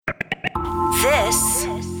This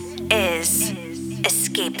is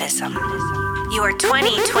Escapism. Your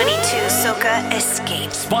 2022 Soca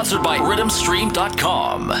Escape. Sponsored by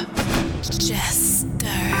RhythmStream.com. Jester.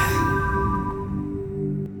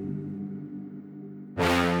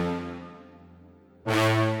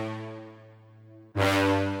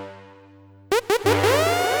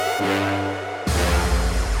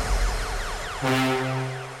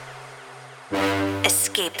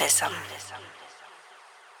 Escapism.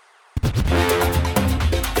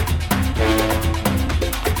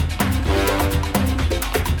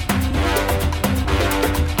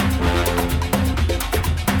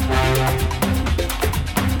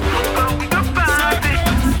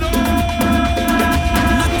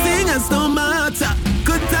 Nothing has no matter,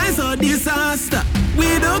 good times or disaster.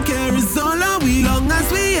 We don't care, it's all on we long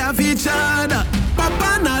as we have each other. Pop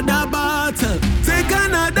another bottle, take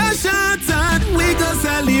another shot, and we go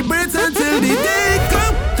celebrate until the day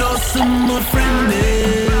come. Toast to my friend,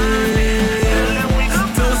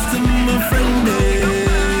 toast to my friend,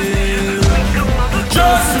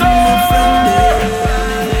 toast to my friend.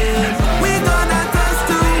 We gonna toast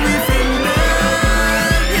to we friend,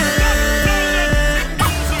 yeah.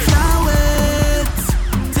 Can't wait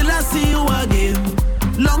till I see you again.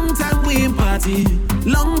 Long time we ain't party,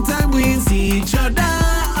 long time we ain't see each other.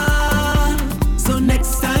 So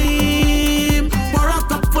next time, pour a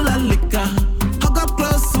cup full of liquor, hug up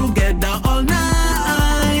close together all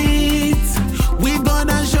night. We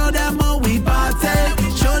gonna show them how we party,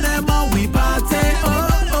 show them how we party. Oh,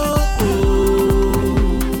 oh, oh.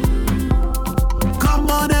 Come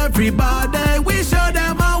on everybody, we show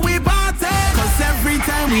them how we party. Cause every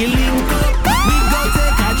time we link up, we go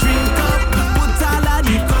take a drink up, put all of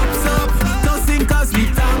the cups up, toasting cause we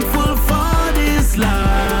thankful for this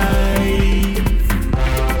life,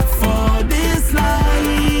 for this life.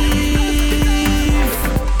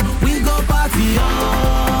 We go party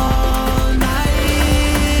all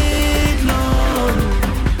night long,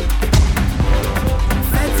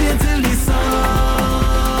 fete till the sunlight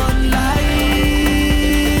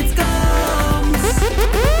comes.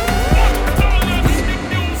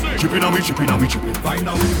 Chipping and we chipping and we chipping, find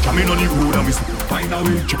a way. Jamming on the road and we slipping, find a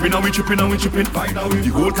way. Chipping and we chipping and we chipping, find a way. The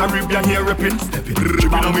whole Caribbean here repping, stepping.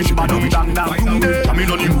 Chipping and we chipping and we chipping, find a way.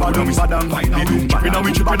 Jamming on the road and we find a way. Chipping and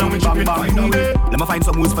we chipping and we chipping, find a way. Let me find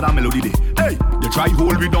some words for that melody day. Hey, they try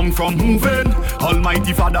hold we down from moving.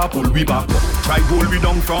 Almighty Father pull we back up. Try hold we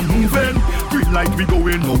down from moving. Green light we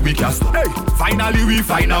going, no we can't stop. Hey, finally we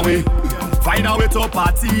find a way. Find a way to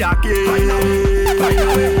party again. Find a way,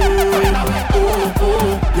 oh,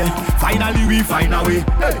 oh, yeah. Finally we find a way.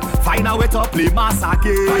 Hey, find a way to play mass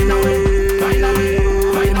again. Find a way,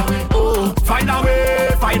 oh. Find a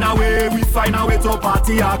way, we find a way to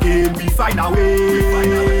party again. We find a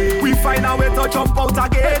way, we find a way to jump out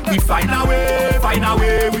again. We find a way,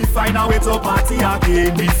 we find a way to party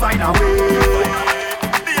again. We find a way.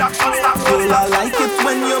 The action starts. Girl, I like it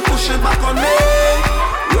when you push it back on me,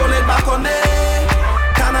 roll it back on me.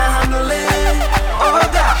 Can I handle it? Oh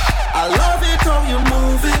gosh, I love it how you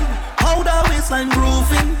moving, how the waistline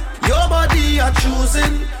grooving, your body are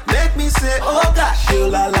choosing, make me say oh gosh.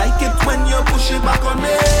 Girl, I like it when you push it back on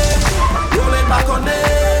me, roll it back on me.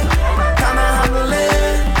 Can I handle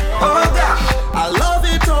it? Oh gosh, I love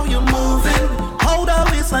it how you moving, how the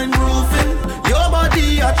waistline grooving, your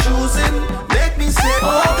body are choosing, make me say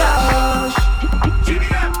oh gosh.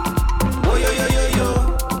 Oh yo yo yo yo,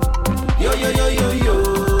 yo yo yo yo yo.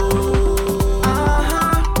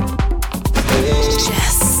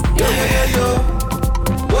 Yes. Yo yo yo yo,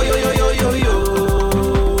 oh yo yo yo yo yo.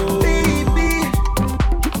 Baby,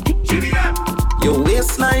 your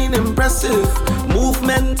waistline impressive,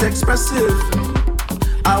 movement expressive.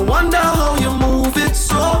 I wonder how you move it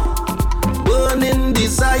so. Burning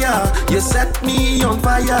desire, you set me on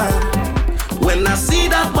fire. When I see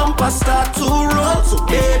that bumper start to roll, so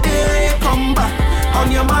baby, come back.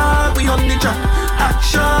 On your mark, we on the track.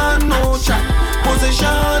 Action, no chat.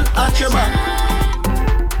 Position at your back.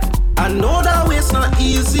 I know that way's not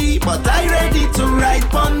easy, but I ready to ride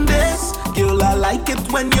on this. Girl, I like it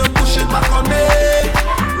when you push it back on me,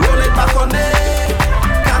 roll it back on me.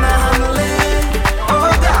 Can I handle it?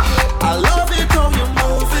 Oh gosh, I love it how you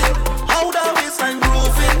moving, how the waistline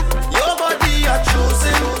grooving, your body are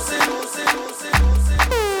choosing.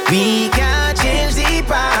 We can't change the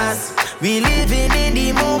past. We living in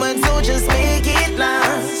the moment, so just make it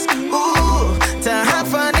last. Ooh, to have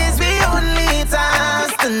fun is we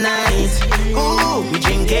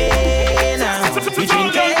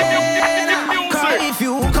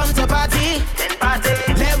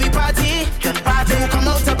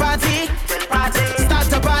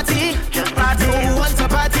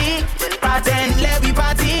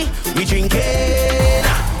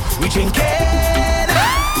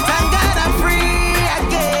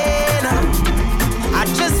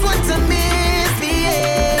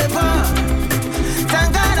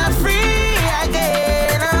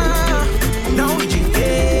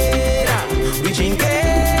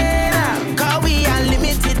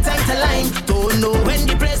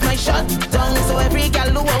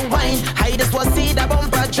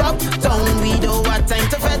drop down. We don't have time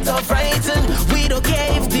to fret or frighten. We don't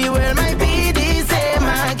care if the world might be the same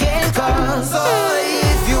again. Cause so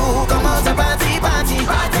if you come out to party,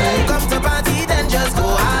 come to party, then just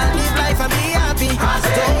go and live life and be happy.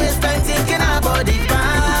 Don't waste time thinking about the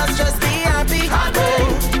past. Just be happy.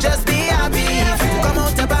 Oh, just be happy. If you come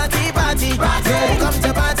out to party, don't come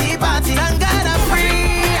to party. Thank God I'm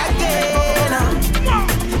free again.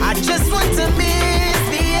 I just want to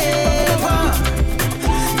misbehave.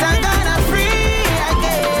 Thank God I'm free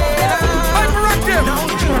again. I'm right there.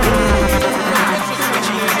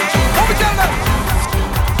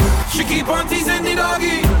 She keep on teasing the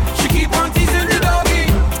doggy. She keep on teasing the doggy.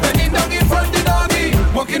 Bending down in front the doggy.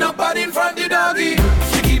 Walking up bad in front the doggy.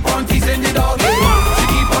 She keep on teasing the doggy. She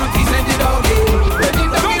keep on teasing the doggy. Bending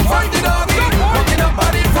down in front the doggy. Walking up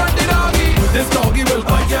bad in front the doggy. This doggy will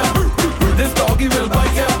bite ya. This doggy will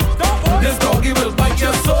bite ya. This doggy will bite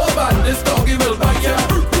ya so bad. This doggy will bite ya.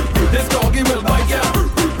 This doggy will bite ya.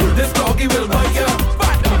 This doggy will bite ya.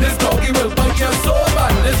 This doggy will bite ya so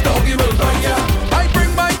bad. This doggy will bite ya. I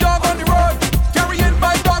bring my dog on the road, carrying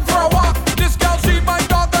my dog for a walk. This girl see my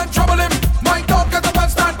dog and trouble him. My dog got up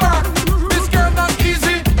and stand back. This girl not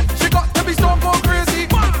easy, she got to be so more crazy.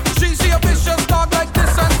 She see a vicious dog like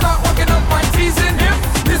this and start walking up and teasing him.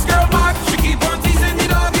 This girl mad, she keep on teasing the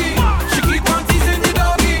doggy. She keep on teasing the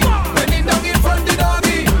doggy. Bending down in front the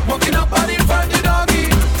doggy. Walking up and in front the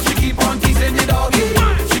doggy. She keep on teasing the doggy.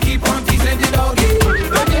 She keep on teasing the doggy.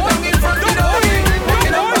 Bending down in front the doggy.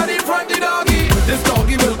 Walking up and in front the doggy. This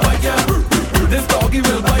doggy will bite ya. This doggy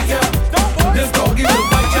will bite ya. This doggy will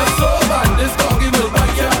bite ya so bad. This doggy will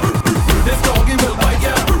bite ya. This doggy will bite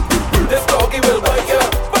ya. This doggy will bite ya.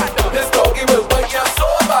 This doggy will bite ya so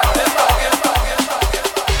bad. This doggy.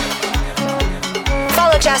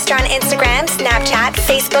 Follow Jester on Instagram, Snapchat,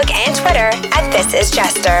 Facebook, and Twitter at This Is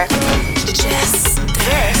Jester. This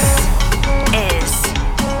is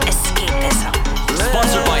Escapism.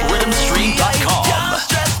 Sponsored by RhythmStream.com.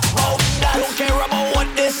 I don't care about what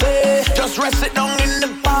they say. Just rest it down in the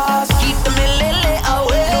past. Keep them a little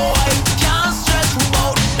away. No, I can't stress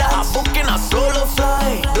about that. I'm booking a solo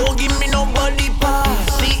flight. Don't give me nobody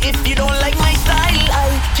pass. See if you don't like my style, I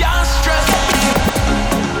can't stress.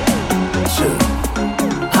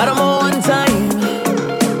 Had them all one time.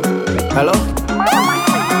 Hello?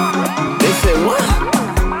 They say what?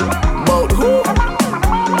 About who?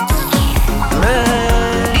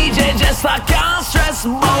 Man, DJ just I can't stress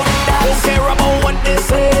about that. Don't care about what they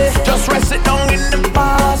say. Just rest it down in the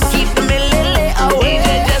past. Keep them a little away.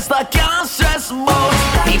 DJ just I can't stress about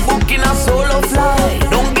that. He booking a solo flight.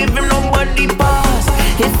 Don't give him nobody pass.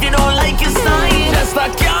 If you don't like his style, just I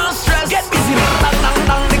can't stress. Get busy. Dang dang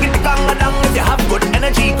dang, digga digga dang. If you have good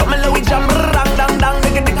energy, come and let we jam. Dang dang dang,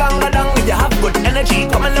 digga digga dang. If you have good energy,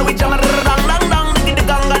 come and let we jam. Dang dang dang, digga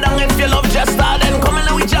digga dang. If you love just then come and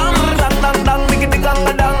let we jam. Dang dang dang, digga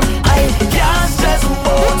digga dang. I can't stress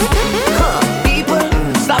about people.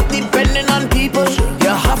 Stop depending on people.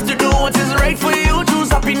 You have to do what is right for you.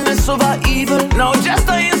 Choose happiness over evil. Now just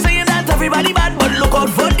I ain't saying that everybody bad, but look out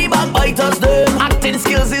for the backbiters. Them acting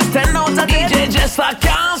skills is 10 out of 10. DJ just I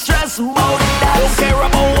can't stress about that. Don't care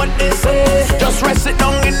about what they say. Just rest it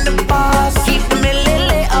down in the past. Keep them a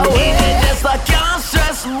little away. DJ just I can't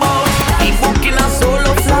stress about. He booking a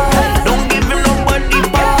solo flight. Don't give him nobody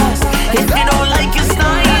pass. If you don't like his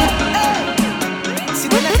style. See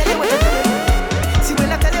when I tell you what I tell you. See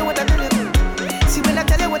when I tell you what I tell you. See when I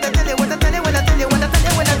tell you what I tell you. What I tell you, when I tell you, when I tell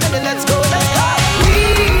you, when I tell you. Let's go, let's go.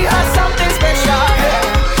 We are something special, hey,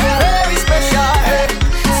 very special, hey,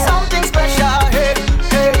 something special, hey,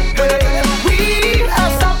 hey, hey. We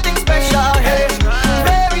are something special, hey,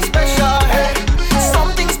 very special, hey,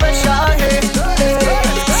 something special, hey, hey.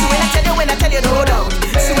 See when I tell you, no doubt.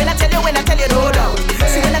 See when I tell you, no doubt.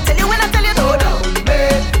 See when I tell you, no doubt.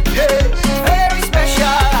 Hey, hey, very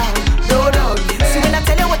special, no doubt. See when I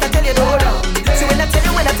tell you what I tell you, no doubt. See when I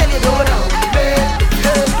tell you, no doubt. Hey,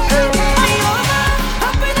 hey, hey.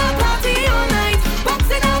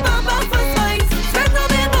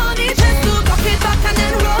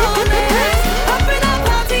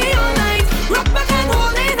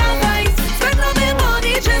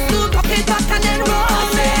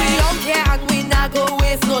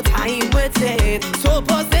 So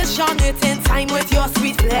position it in time with your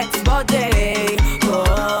sweet flex body.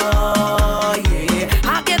 Oh yeah,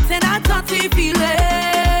 I get in a dirty feeling.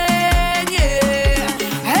 Yeah.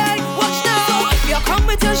 Hey, watch now. So if you come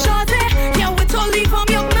with your shorty, yeah, we totally from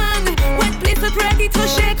your man. When places ready to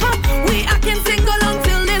shake up, we I can sing along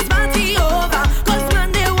till this party over. Cause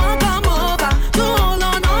man they won't come over to hold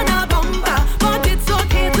on a bumper. But it's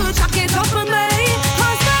okay to chuck it up for me.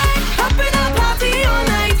 Cause I up in a party all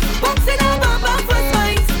night.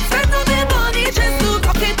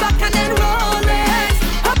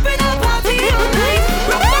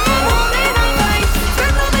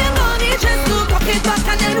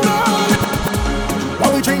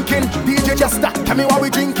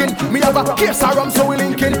 Case of rum, so we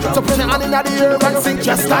linking. So put your hand in the air and sing.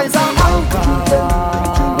 Just as a alcohol.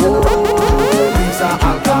 Oh, he's a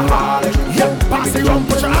alcoholic. Yep, pass the rum,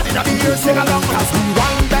 put your hand in the air, sing along. Cause we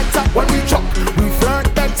run better when we drunk. We flirt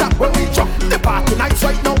better when we drunk. The party nights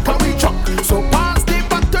right now can we drunk. So pass the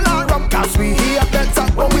bottle of rum. Cause we hear better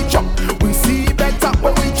when we drunk. We see better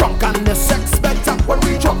when we drunk. And the sex better when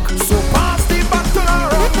we drunk. So pass the bottle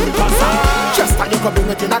of rum. Cause just you can bring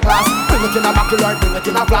it in a glass. Bring it in a bottle or bring it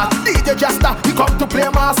in a flask. DJ Jester, he come to play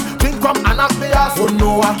mass. Drink rum and ask me ass. Oh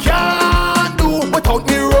no, I can't do without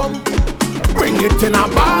me rum. Bring it in a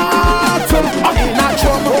bottle or in a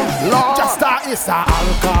drum. Lord, Jester is a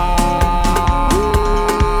alcohol.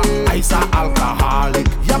 He's a alcoholic.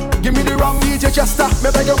 Yep, give me the rum, DJ Jester.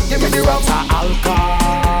 Me beg you, give me the rum. He's a alcohol.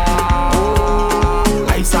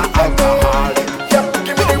 He's a alcoholic. Yep,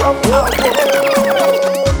 give me the rum.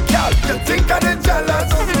 Girl, you think I did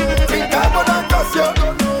jealous? Think I wanna cuss you?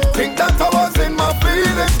 Think that I was in my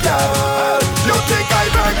feelings, girl? You think I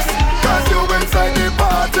vex? Cause you inside the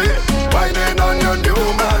party, whining on your new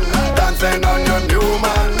man, dancing on your new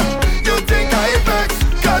man. You think I vex?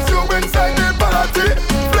 Cause you inside the party,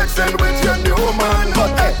 flexing with your new man.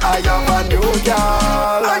 But hey, I am a new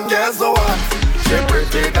girl. And guess what? She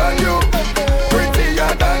prettier than you,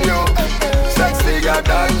 prettier than you, sexier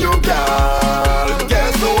than you, girl.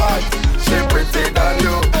 Guess what? She prettier than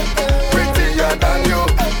you, prettier than you,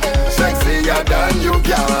 sexier than you,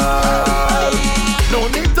 girl. No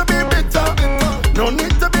need to be bitter, no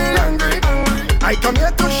need to be angry. I come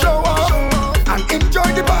here to show off and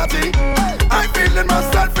enjoy the party. I'm feeling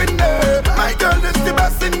myself in there. My girl is the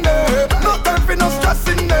best in there. No time for no stress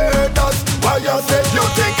in there. That's why you say you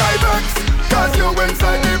think I vex. Cause you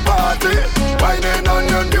inside the party, whining on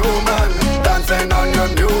your new man, dancing on your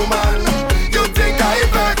new man. You think I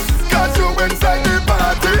vex. Cause you inside the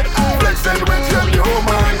party, flexing with your new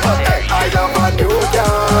man. But hey, I am a new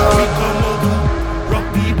girl. We come out to rock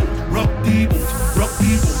the boat, rock the boat, rock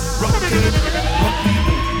the boat, rock it, rock the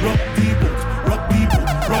boat, rock the boat, rock the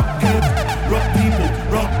boat, rock it, rock the boat,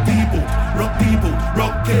 rock the boat, rock the boat,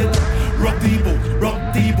 rock it, rock the boat, rock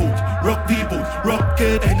the boat, rock the boat, rock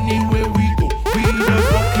it. Anywhere we go, we just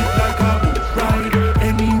rock it like a boat ride.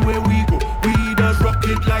 Anywhere we go, we just rock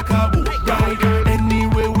it like a boat ride.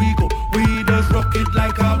 Anywhere we go, we just rock it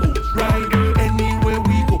like a boat ride. Anywhere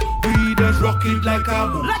we go, we just rock it like a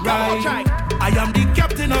boat ride. I am the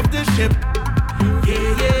captain of the ship.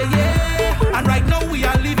 Yeah, yeah, yeah. And right now we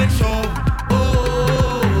are leaving shore.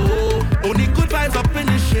 Oh, only good vibes up in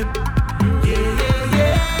the ship. Yeah, yeah,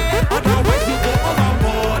 yeah. Otherwise you go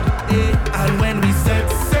overboard. Yeah. And when we set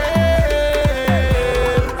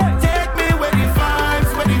sail, take me where the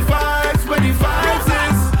vibes, where the vibes, where the vibes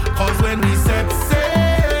is. Cause when we set sail,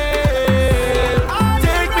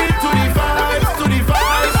 take me to the vibes, where the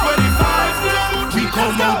vibes is. We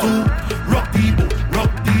come out to rock the boat,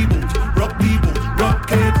 rock the boat, rock the boat,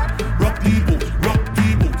 rock it, rock the boat, rock the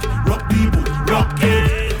boat, rock the boat, rock it,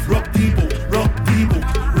 rock the boat, rock the boat,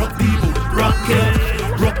 rock the boat, rock it,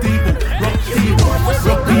 rock the boat, rock the boat, rock the boat.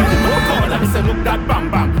 Oh God, I say look that bam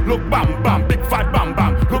bam, look bam bam, big fat bam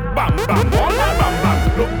bam, look bam bam, all that bam bam,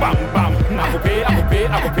 look bam bam. I go pay, I go pay, I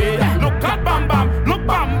go pay. Look that bam bam, look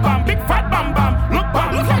bam bam, big fat bam bam, look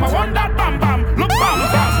bam bam. I want that bam bam, look bam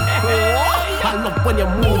bam. I love when you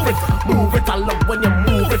move it, move it. I love when you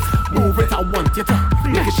move it, move it. I want you to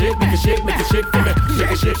make it shake, make it shake, make it shake for me.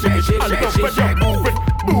 Shake it, shake, shake it, shake, shake it, shake, shake. Move it,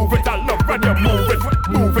 move it. I love when you move it,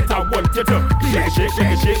 move it. I want you to shake it, shake,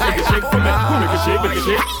 shake it, shake, shake it, shake for me. Make it shake, make it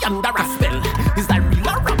shake. I under a spell. Is that real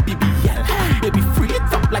or a BBL? Baby, free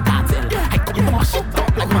it up like cartel. I come to mash it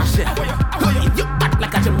up like Marshall. You act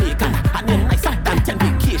like a Jamaican, and then I sat and ten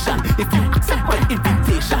vacation. If you accept my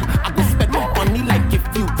invitation, I go spend more money like if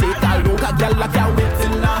you take a look at girl like I wait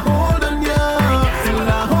till I hold on ya, till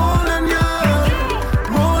I hold on ya.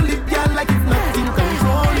 Roll it, girl, like it's nothing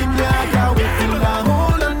controlling ya. I wait till I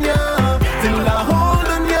hold on ya, till I hold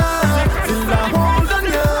on ya, till I hold on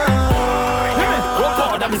ya. Oh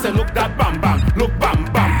God, I say look that bam bam, look bam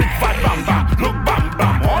bam, big fat bam bam, look bam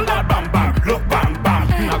bam, all that bam bam, look bam bam.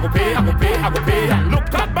 I go pay, I go pay, I go pay. Look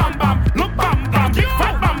that bam bam, look bam bam, big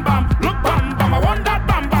fat bam bam, look bam bam. I want that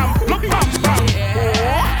bam bam, look bam bam.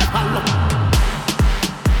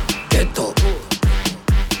 Get up,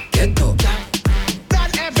 get up, get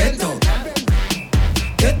up, get up,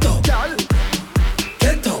 get up,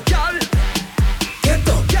 get up,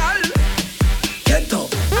 get up.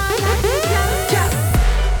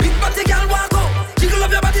 Big body girl walk up, jiggle up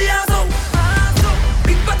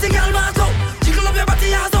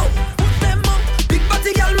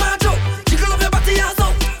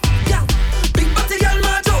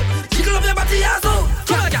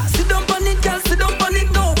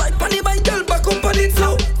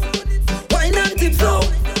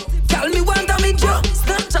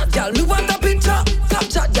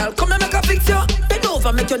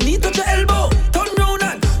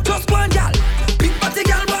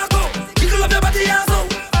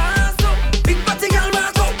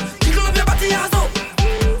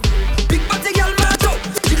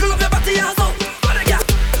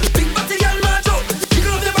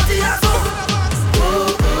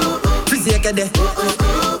make a day.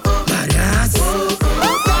 Badass.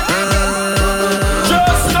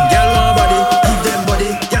 Girl want body, give them body.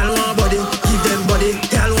 Girl want body, give them body.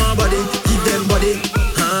 Girl want body, give them body.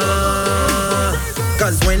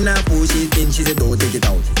 Cause when I push it in, she said don't take it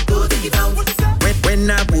out. Don't take it out. When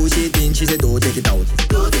I push it in, she said don't take it out.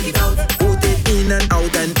 Don't take it out. Put it in and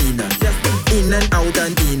out and in. In and out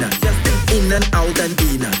and in. In and out and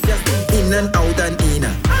in. In and out and in.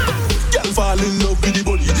 Girl fall in love with the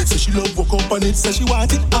body. Say she love walk up on it. Say she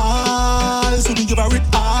want it all. So we give her it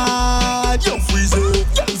all. Yo freeze it.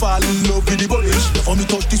 Girl fall in love with the body. She love how me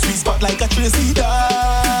touch the sweet spot like a Tracy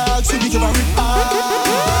dog. So we give her it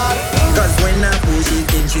all. Cause when I push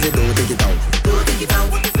it in, she said don't take it out. Don't take it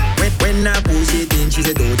out. When I push it in, she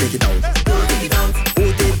said don't take it out. Don't take it out.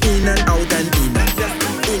 Put it in and out and in.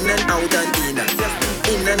 In and out and in.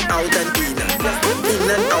 In and out and in. In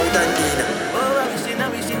and out and in. Oh, I'm missing,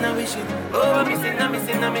 I'm missing, I'm missing. Oh, I'm missing, I'm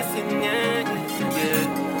missing, I'm missing. Yeah.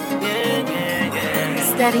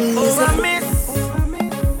 Steady music. Oh,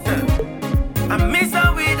 I miss her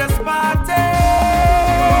with a party.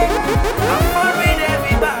 I'm fun with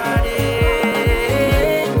everybody.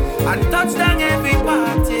 And touch down every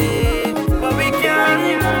party. But we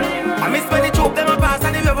can't. I miss when the choke them a pass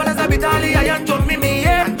and the revelers a bit early. I and jump me,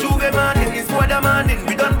 yeah. And Juve morning is what the morning.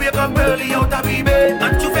 We don't wake up early out of bed.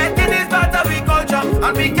 And Juve is part of we culture.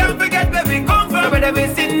 And we can't forget where we come from. Whether we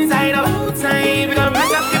sit inside or outside, we don't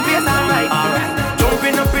mess up the place alright.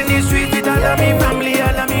 Jumping up in the street with all of me family,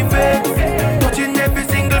 all of me friends. Touching every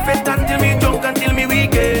single fest until me drunk, until me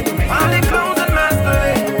weekend. All the clowns and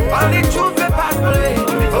masquerade, all the truth we pass away.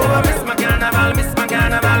 Oh, I miss my carnival, miss my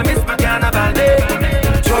carnival, miss my carnival day.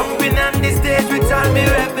 Jumping on the stage with all me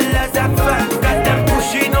revelers and fans. Got them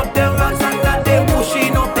pushing up their rocks and got them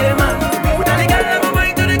pushing up their man. With all the girls them a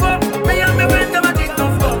mind to the go, me and me friends them a drink no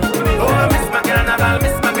fun. Oh, I miss my carnival,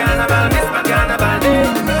 miss my carnival, miss my carnival day.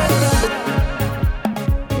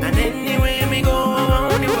 And anyway me go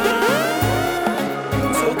around the world,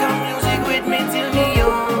 soca music with me till me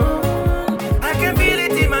young. I can feel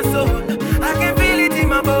it in my soul, I can feel it in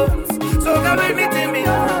my bones. Soca with me till me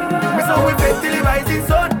young. Me so we fed till the rising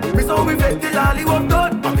sun, me so we fed till all the work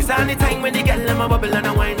done. And me say anytime when the girl them a bubble and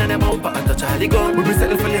a wine and a bumper and touch all the gun. We be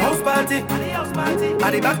settle for the house party,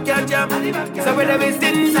 at the backyard jam. So whether we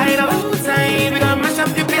sit inside or outside, we gon' mash up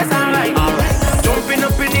the place alright. Jumping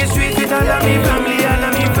up in the streets with all of me family, all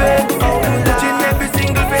of me friends. Touching every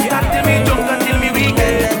single face until me drunk, until me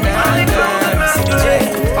weekend. All the clowns and masquerade,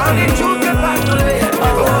 all the truth we pass away.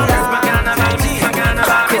 Oh, that's my carnival, miss my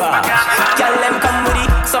carnival, miss my carnival. Girl, them come with it,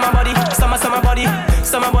 summer body, summer body,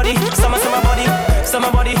 summer body, summer body,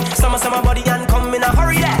 summer body, summer body, and come in a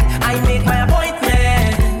hurry. I make my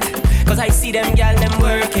appointment, cause I see them gal them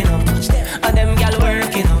working out, and them gal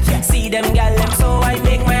working out. See them gal them, so I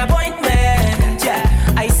make my appointment. Yeah,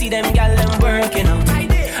 I see them gal them working out,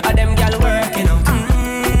 and them gal working out.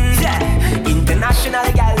 Yeah,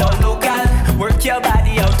 international gal or local, work your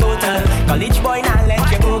body out total. College boy now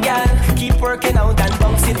let you go, gal. Keep working out and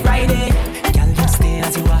bounce it Friday. Gal just stay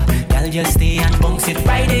as you are, gal just stay and bounce it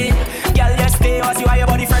Friday. Gal just stay as you are, your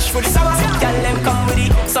body fresh for the summer. Gal them come with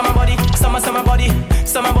it, summer body, summer body,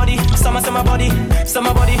 summer body, summer body,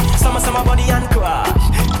 summer body, summer body and crash.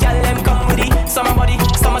 Gal them come with it, summer body,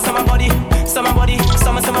 summer body, summer body,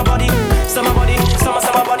 summer body, summer body,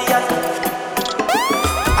 summer body and.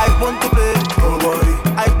 I want to play, oh body.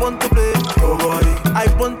 I want to play, oh body. I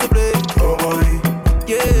want to play, oh body.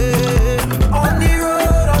 Yeah. On the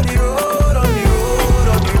road, on the road, on the road,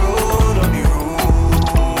 on the road, on the road.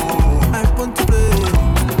 I want to play.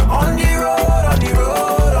 On the road, on the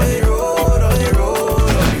road, on the road, on the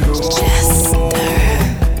road, on the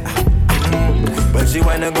road. When she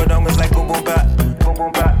wanna go down, it's like boom boom bap, boom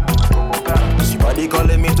boom bap, boom boom bap. She body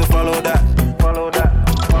calling me to follow that, follow that,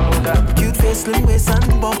 follow that. Cute face, slim waist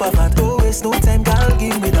and bumper fat. Don't waste no time, girl,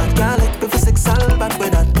 give me that. Girl, like perfect sex, all back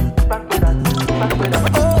with that, back with that, back with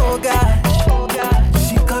that. Oh gosh,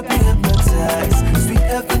 she got me hypnotized. Sweet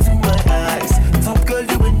heaven to my eyes. Top girl,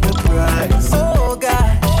 you win the prize. Oh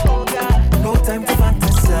gosh, no time to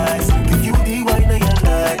fantasize. Give you the wine of your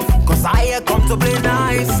life, cause I come to play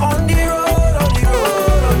nice. On the road, on the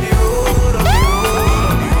road, on the road,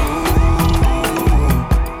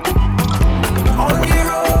 on the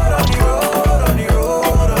road, on the road, on the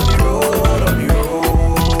road, on the road, on the road, on the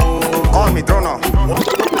road. Call me Trono.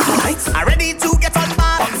 I'm ready to get on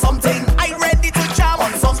bad on something. I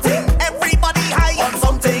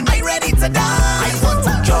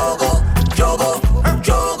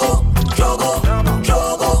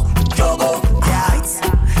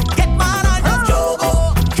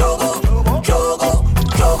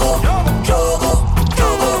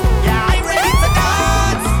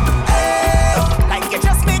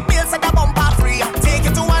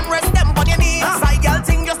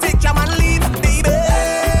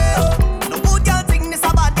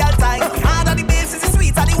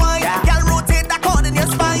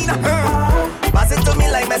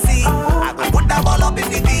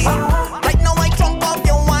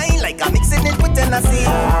Hennessy.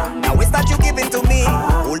 Now it's that you giving to me,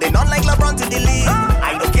 holding on like LeBron to the league.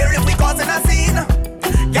 I don't care if we causing a scene.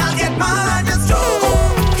 Y'all get mad, just jogo,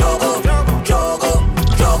 jogo, jogo,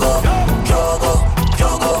 jogo, jogo,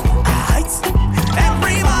 jogo. Aight.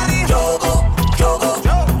 Everybody jogo, jogo,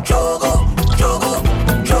 jogo, jogo,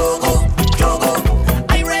 jogo, jogo.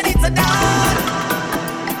 Are you ready to dance?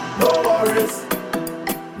 No worries,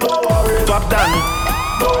 no worries. Swap down,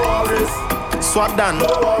 no worries, swap down. no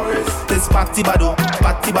worries. This party bado,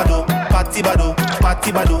 party bado, party bado,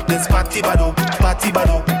 party bado. This party bado, party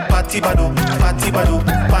bado, party bado, party bado,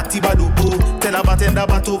 party bado. Oh, tell a bartender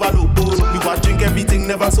about overload. Oh, we want drink everything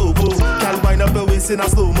never so. Oh, can't wind up the waist in a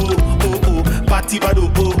slow mo. Oh oh, party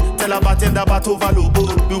bado. Oh, tell a bartender about overload.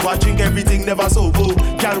 Oh, we want drink everything never so. Oh,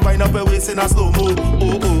 can't wind up the waist in a slow mo.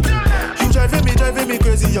 Oh oh, you driving me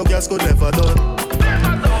crazy. Your gas could never done.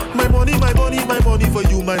 My money for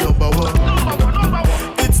you, my number one.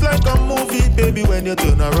 It's like a movie, baby, when you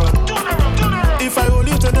turn around. If I hold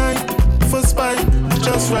you tonight, for spite,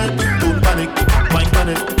 just right. Don't panic, wine on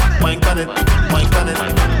it, wine on it, wine on it,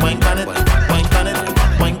 wine on it, wine on it,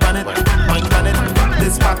 wine on it, wine on it.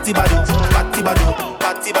 This party bado, party bado,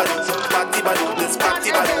 party bado, party bado. This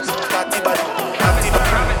party bado, party bado, party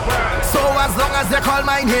bado. So as long as you call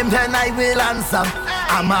my name, then I will answer.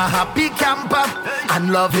 I'm a happy camper,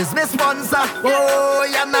 and love is my sponsor. Oh,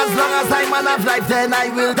 and as long as I'm man of life, then I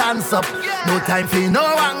will dance up. No time for no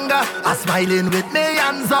anger, I'm smiling with me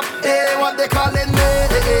hands up. Hey, what they calling me?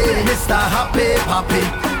 Mr. Happy Papi,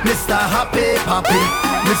 Mr. Happy Papi,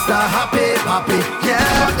 Mr. Happy Papi. Yeah,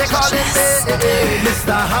 what they calling me?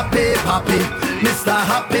 Mr. Happy Papi, Mr.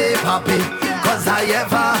 Happy Papi. Cause I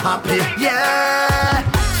ever happy. Yeah,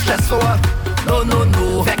 stress for what? No,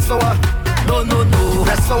 vex for what? No,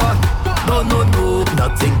 press for what? No,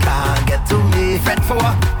 nothing can get to me. Fret for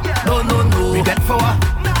what? No, regret for what?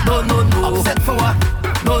 No, upset for what?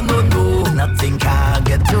 No, nothing can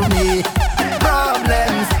get to me.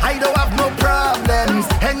 Problems, I don't have no problems.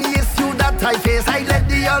 Any issue that I face, I let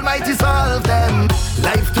the Almighty solve them.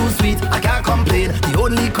 Life too sweet, I can't complain. The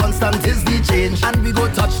only constant is the change, and we go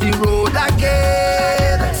touch the road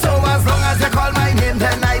again. So as long as you call my name,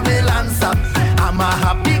 then I will answer. I'm a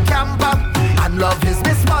happy camper, and love is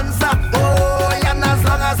my sponsor. Oh, and as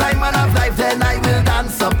long as I'm man of life, then I will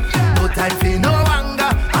dance up. No time for no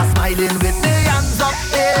anger, I'm smiling with the hands up.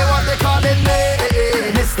 Hey, what they calling me?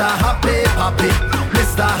 Mr. Happy Papi,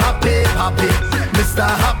 Mr. Happy Papi, Mr.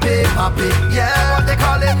 Happy Papi. Yeah, what they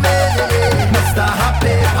calling me? Mr.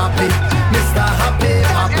 Happy Papi, Mr. Happy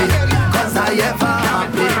Papi. Cause I ever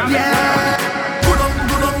happy. Yeah.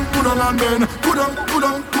 Good on and bend. Good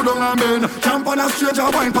on and bend. Jump on a stranger,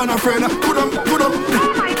 wine pan a friend. Good on and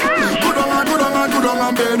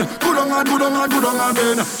bend. Good on and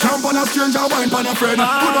bend. Jump on a stranger, wine pan a friend.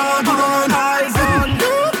 Good on. Eyes on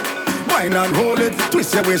you. Wine and hold it.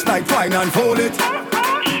 Twist your waist like twine and fold it.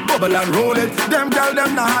 Bubble and roll it. Them girl,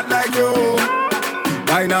 them not hot like you.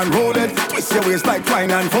 Wine and roll it. Twist your waist like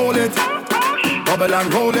twine and fold it. Bubble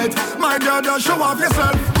and roll it. My girl, just show off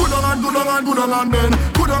yourself. Good on and bend.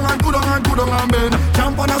 Good on and bend.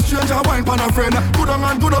 Jump on a stranger, wine pan a friend. Good on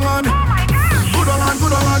and bend. Good on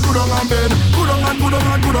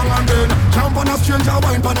and bend. Jump on a stranger,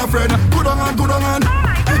 wine pan a friend. Good on.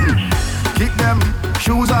 Kick them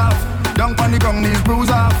shoes off. Down on the ground, knees bruise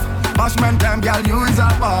off. Bashment time, girl, you is a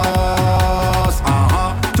boss.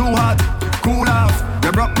 Too hot, cool off.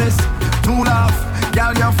 Your roughness, too laugh.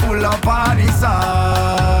 Girl, you're full of party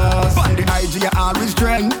sauce. On the IG, you always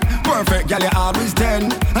trend. Perfect, girl, you always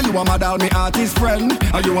 10. And you a mad all me artist friend.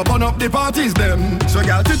 And you a burn up the parties, them. So,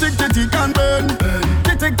 girl, tick and burn.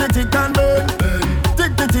 Tick and burn.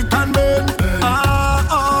 Tick and burn.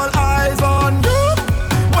 All eyes on you.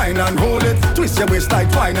 Wine and hold it. Twist your waist like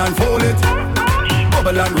twine and fold it.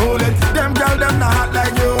 Bubble and roll it. Them girl, them not hot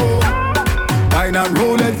like you. Wine and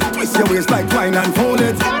roll it. Twist your waist like twine and fold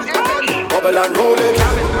it. Bubble and roll it.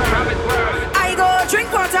 I go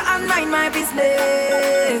drink water and mind my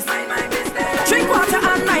business. Drink water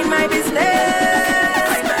and mind my business.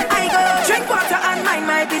 I go drink water and mind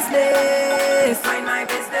my business.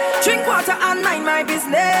 Drink water and mind my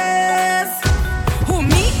business. Who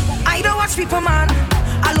me? I don't watch people, man.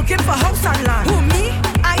 I'm looking for house and land. Who me?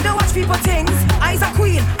 I don't watch people things. I's a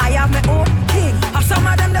queen. I have my own king. Have some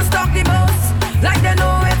of them that stalk the most, like they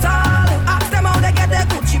know it all. Ask them how they get their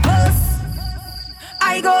Gucci purse.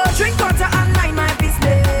 I go drink water and mind my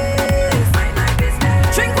business.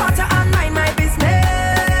 Drink water and mind my business.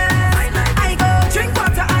 I go drink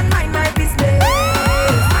water and mind my business.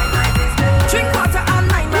 Drink water and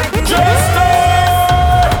mind my business.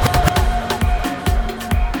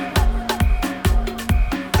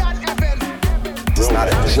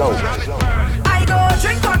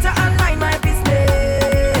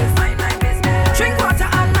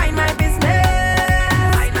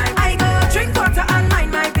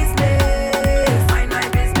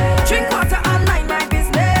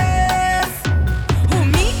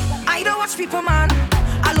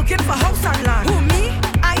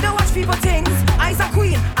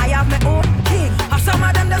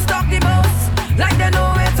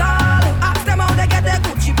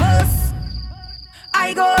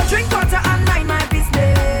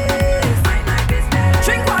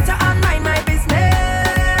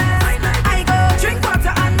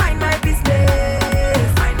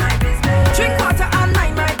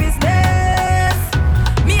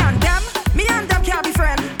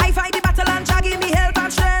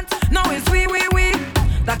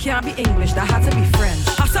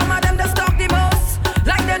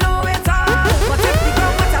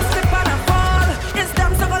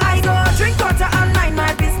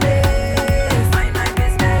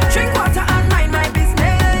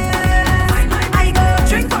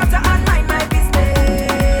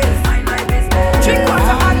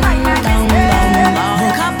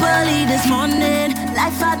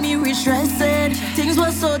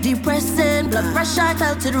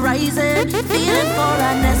 started rising, feeling for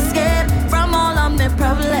an escape from all of my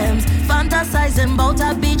problems. Fantasizing about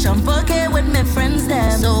a beach and fucking with my friends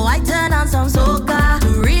them. So I turn on some soca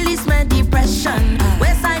to release my depression.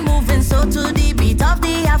 West side moving so to the beat of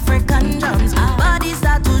the African drums. Body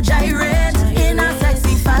start to gyrate in a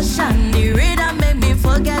sexy fashion. The rhythm made me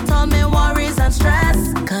forget all my worries and stress.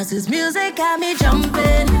 Cause this music got me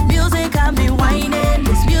jumping, music got me whining.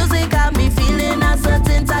 This music got me feeling a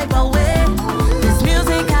certain type of way. This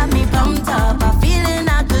music got me pumped up, a feeling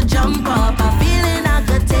I could jump up, a feeling I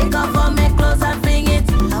could take off all my clothes and fling it.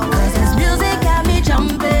 Cause this music got me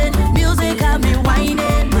jumping, music got me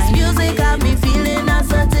whining. This music got me feeling a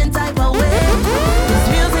certain type of way. This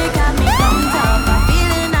music got me pumped up, a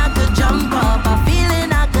feeling I could jump up, a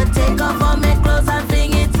feeling I could take off all my clothes and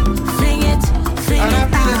fling it, fling it, fling it.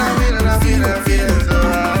 I'm feeling so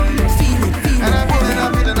right. Feel it, feel it.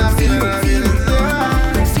 And I'm feeling so right.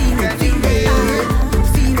 Can you feel?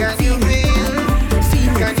 Can you feel?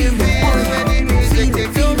 Can you feel when the music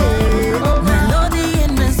takes over? Melody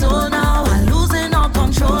in my soul now, I'm losing all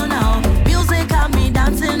control now. Music got me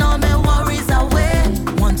dancing, all my worries away.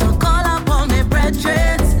 Want to call up all my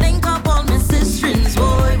brethren, link up all my sisters.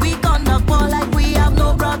 Boy, we gonna call like we have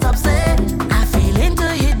no brought up say. I feeling to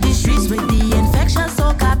hit the streets with the infection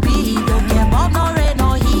so copy. Don't care about no rain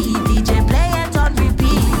or heat, DJ play it on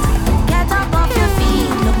repeat. Get up off your feet,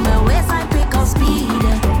 look my waist and pick up speed.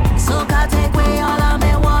 So can take away all of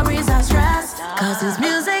my worries and stress. Cause this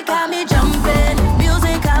music got me jumping,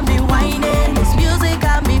 music got me whining. This music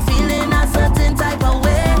got me feeling a certain type of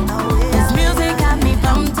way. This music got me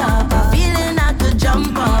pumped up, a feeling I could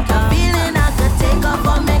jump up, a feeling I could take off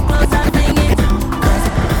all my clothes and fling it.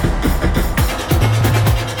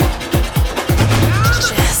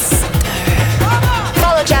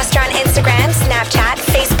 Follow Jester on Instagram, Snapchat,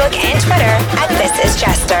 Facebook, and Twitter at This Is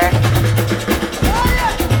Jester.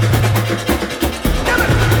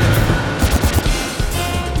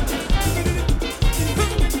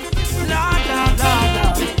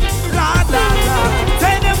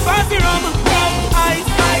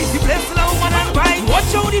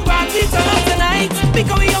 Watch how the party turn up tonight.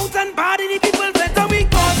 Because we out and party, the people better we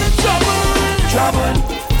causing trouble. Trouble,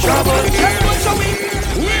 trouble. Just watch how we.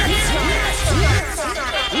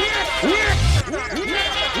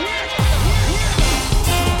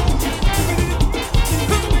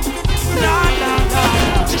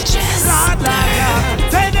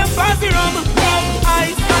 Tell them pass the rum,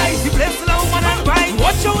 ice, ice. The place now man and wine.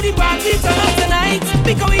 Watch how the party turn up tonight.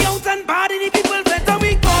 Because we out and party, the people better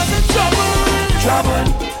we causing trouble. Trouble,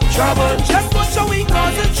 trouble. Just watch how we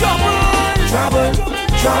causing trouble. Trouble,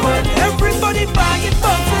 trouble. Everybody buying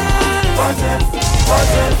bottle. Bottle,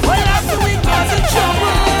 bottle. Well after we causing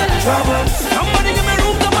trouble. Trouble. Somebody give me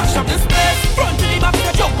room to mash up this place. Front to the back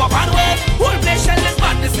to jump up and way. Whole place shell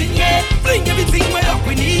madness in here. Bring everything way up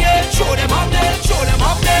in the air. Show them up there, show them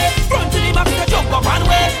up there. Front to the back to jump up and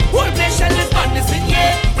way. Whole place shell madness in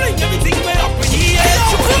here. Bring everything way up in the air.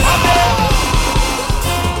 Show them up there.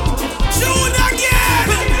 Shoot again!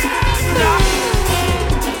 Nah.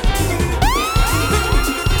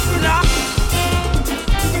 Nah.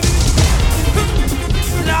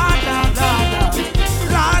 La la la la.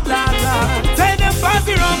 La la la. Tell them pass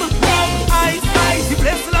the rum, ice, ice. The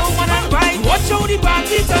place now man and wine. Watch how the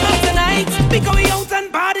party turn up tonight. Because we out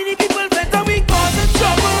and party, the people better we causing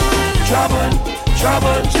trouble. Trouble,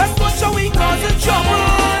 trouble. Just watch how we causing trouble.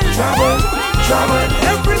 Trouble, trouble.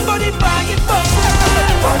 Everybody buying bottle.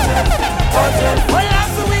 Bottle, bottle. Well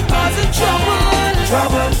after we causing trouble.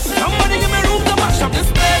 Trouble. Somebody give me room to mash up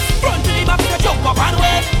this place. Front to the back to jump up and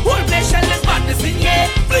way. Whole place shell is madness in here.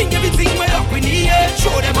 Bring everything way up in the air.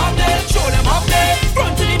 Show them up there, show them up there.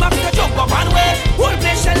 Front to the back to jump up and way. Whole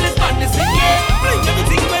place shell is madness in here. Bring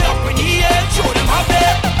everything way up in the air. Show them up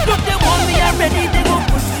there. Look, they want me already. They go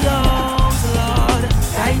push the arms, Lord.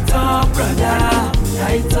 Tight up, brother.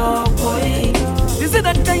 Tight up, boy. This is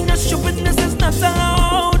that kind of stupidness is not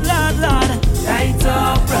allowed, Lord, Lord. Tight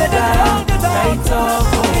up, brother. Tight up,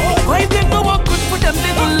 boy. Why they know what good for them,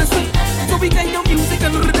 they don't listen. So we kind of music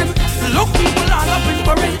and rhythm. Look, people all up in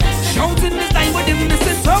for it. Shouting this time, but they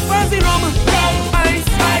missing. So far, the rum, ice,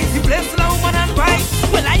 ice. The place now, man and white.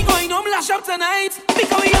 Well, I going home, lash up tonight.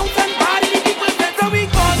 Because we out and party, the people better we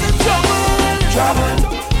causing trouble. Trouble,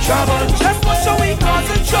 trouble. Just watch how we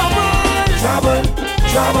causing trouble. Trouble,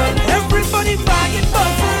 trouble. Everybody buying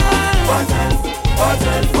bottle. Bottle,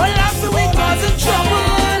 bottle. Well, after we causing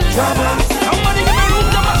trouble. Trouble. Somebody give me room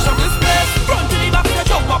to mash up this place. Front to the back to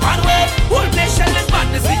jump up and way. Whole place shell is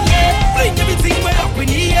madness in here. Bring everything way up in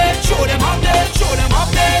the air. Show them up there, show them up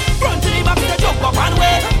there. Front to the back to jump up and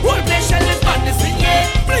way. Whole place shell is madness in here.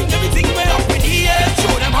 Bring everything way up in the air.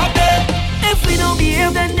 Show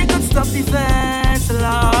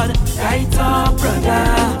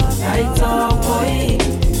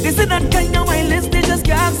that kind of wildness, they just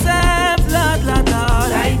can't serve. Lord.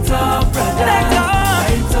 Light up, brother. Light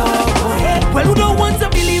up. Well, who don't want to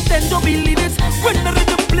believe, then don't believe it. When the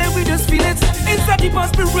rhythm play, we just feel it. Inside the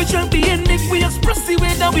past spiritual being, make we express the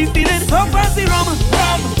way that we feel it. So pass the rum,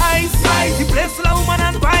 ice. The place full of woman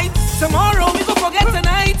and white. Tomorrow we go forget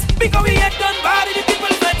tonight. Because we had done bad in the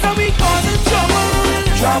people fed, so we causing trouble.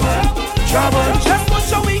 Just what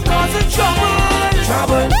show we causing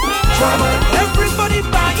trouble. Everybody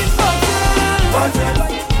buying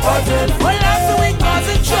bottle. Well, after we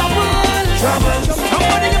causing trouble.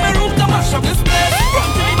 Somebody in my room to mash up this place. Run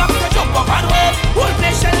to the back to jump up and wave. Whole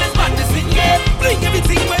place shell is madness in here. Bring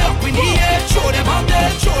everything way up in the air. Show them up there.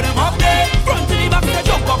 Run to the back to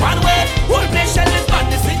jump up and wave. Whole place shell is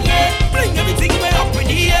madness in here. Bring everything way up in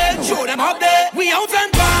the air. Show them up there. We out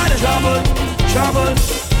and bad. Trouble.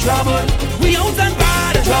 We out and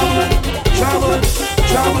bad. Trouble.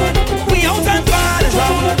 We out and bad.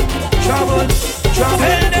 Trouble. Tell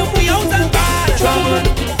them we out and bad.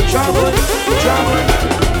 Trouble.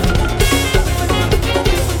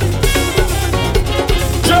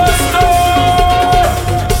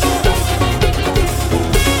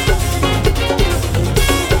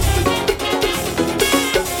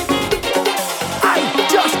 I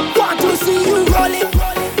just want to see you roll it.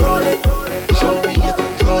 Show me you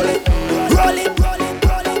control it. Roll it.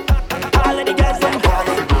 All of the girls them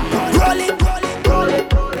roll it.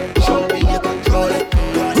 Show me you control it.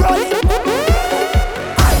 Roll it.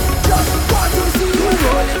 I just want to see you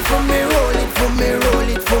roll it for me. Roll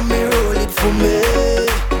it for me.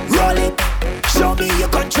 Roll it. Show me you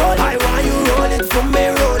control it. I want you roll it for me.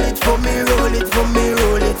 Roll it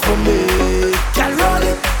for me. Can roll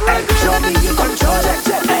it. Hey, show me you control it.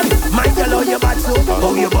 Hey, my girl, how you bad so?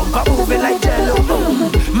 How you bumper moving like jello?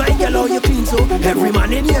 My girl, how you clean so? Every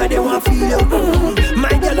man in here they want feel you. My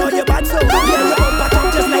girl, how you bad so? Yeah, you bumper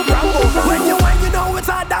top just like Rambo. When you know it's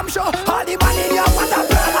a damn show. All the man in here want a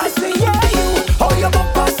girl. I say yeah you. How you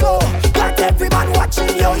bumper so? Got every man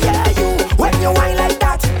watching you. Yeah you. When you whine like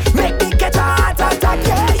that, make me get a heart attack.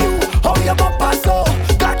 Yeah you. How you bumper so?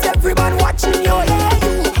 Got every man watching you. Yeah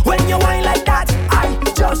you. When you whine like that, I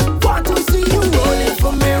just want to see you roll it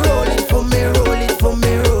for me. Roll it.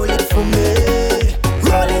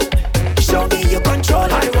 Show me you control.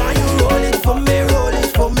 I want you roll it for me. Roll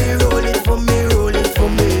it for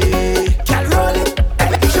me. Can roll it.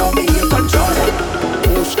 Hey, show me you control it.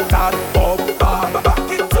 Push that up,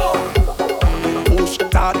 back it up. Push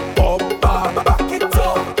that up, back it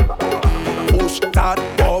up. Push that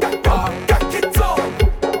up, back it up.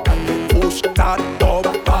 Push that up,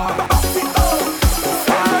 back it up.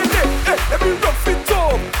 Hey, let me rough it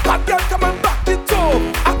up. Bad girl come and back it up.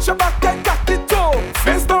 At your back and got it up.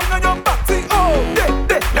 Face down on your body, oh.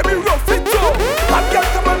 Let me rough it up. Bad girl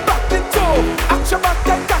come and back it up. At your back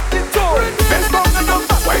and got it up. Face down on your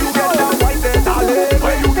body. Where you get that white there, darling?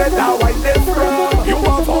 Where you get that white there from? You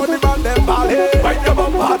want for the man them ballet. When your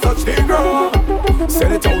bumper touch the ground,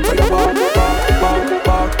 send it out to your back.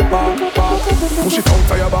 Push it out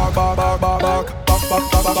to your back.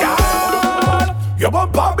 Girl, your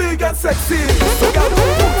bumper big and sexy, so girl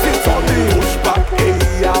don't put it on me. Push back,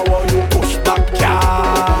 hey, I want you push back, girl.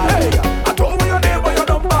 Hey, I don't want your name or your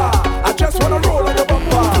number, I just wanna roll on your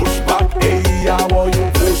bumper. Push back, hey, I want you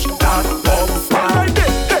push that bumper.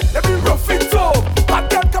 Hey, let me rough it up. Bad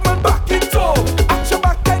girl come and back it up. At your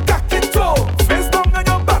back and cock it up. Face down on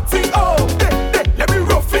your body, oh. Let me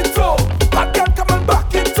rough it up. Bad girl come and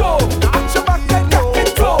back it up. At your back and cock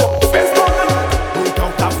it up. Face down on your body.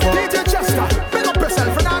 Don't have fun. DJ Chester, big up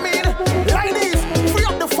yourself, you know what I mean? Ladies, free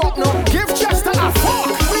up the fuck now. Give Chester a fuck.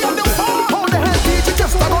 Free up the fuck. How the hell DJ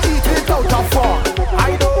Chester go eat it out of fuck?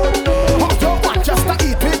 I don't know. How you want Chester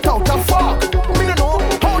eat it out of fuck? Me don't know.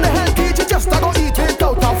 How the hell DJ Chester go eat it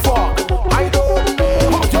out of fuck? I don't know.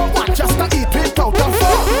 How you want Chester eat it out of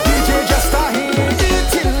fuck? DJ Chester he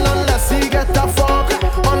eating unless he get the fuck.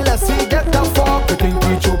 Unless he get the fuck. You think he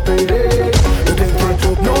stupid? You think he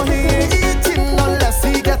stupid? No, he ain't eating unless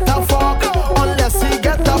he get the fuck. Unless he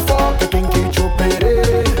get the fuck. You think he stupid?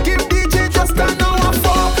 Give DJ Chester now a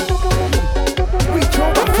fuck. We throw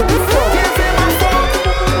back to the fuck. Give him a fuck.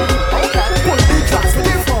 Okay. Pull the tracks to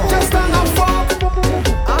the fuck. Chester a fuck.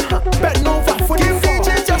 Bend over for the fuck. Give DJ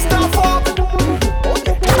Chester a fuck.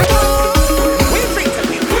 Okay. We drink till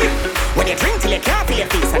we quit. When you drink till you can't feel your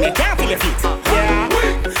feet and you can't feel your feet. Yeah.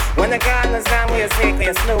 When the girl is down, we're sick,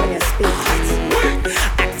 we're slow when you speak.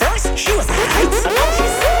 At first, she was hot, so now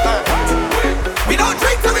she's hot. We don't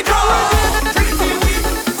drink till we drunk. Drink till we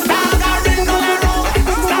staggering all around.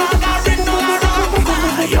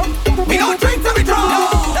 We don't drink till we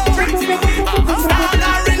drunk. Drink till we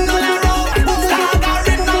staggering all around.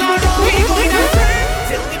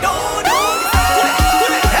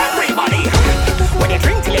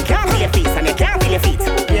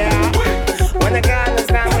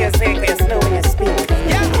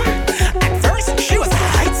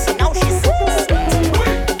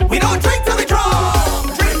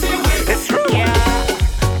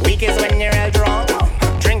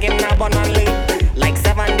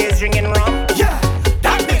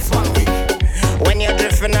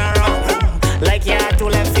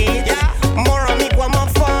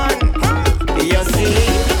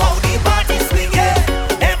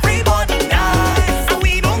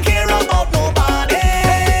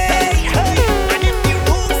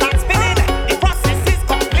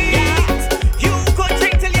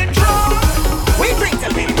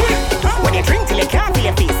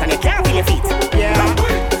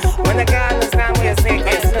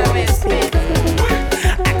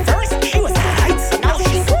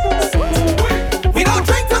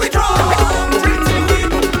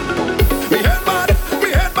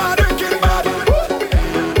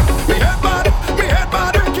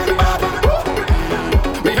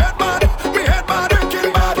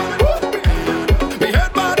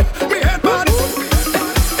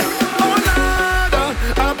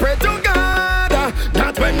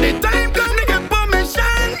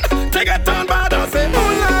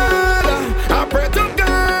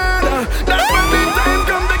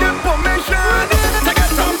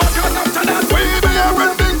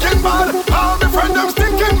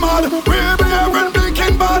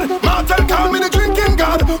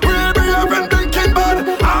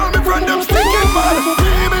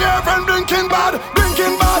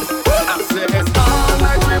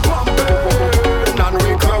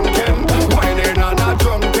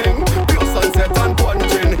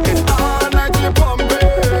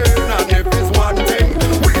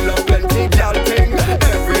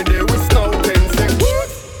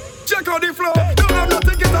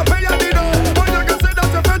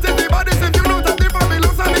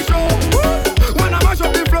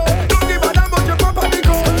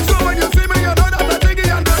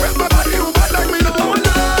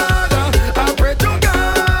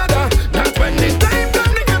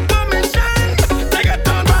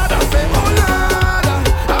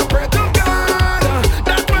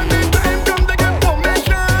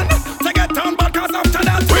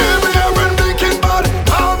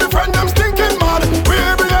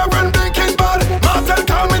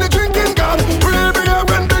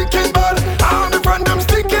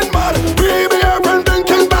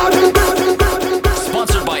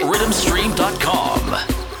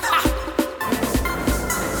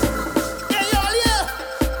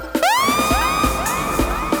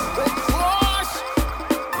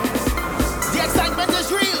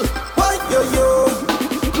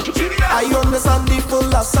 focus on the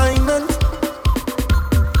full assignment.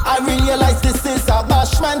 I realize this is a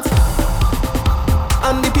bashment,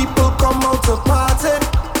 and the people come out to party.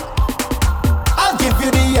 I'll give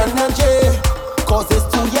you the energy, cause it's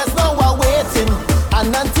 2 years now we're waiting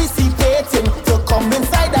and anticipating to come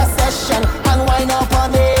inside a session and wind up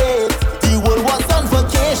on it. The world was on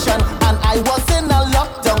vacation and I was in a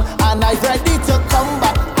lockdown, and I'm ready to come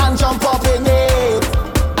back and jump up in it.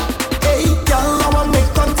 Hey, girl, I wanna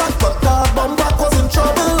make contact, but the bumper was in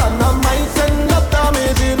trouble and I might end up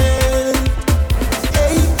damaging it.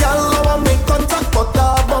 Hey, girl, I wanna make contact, but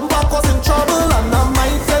the bumper was in trouble and I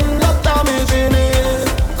might end up damaging it.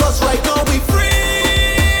 Cause right now we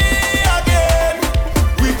free again.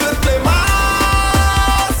 We could play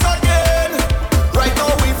mass again. Right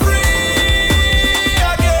now we free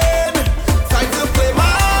again. Time to play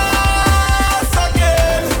mass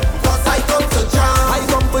again. Cause I come to jam. I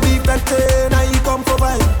come for defecting, I come for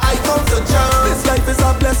vibe. I come to jam. This life is a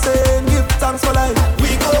blessing, give thanks for life. We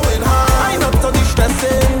going high, not to the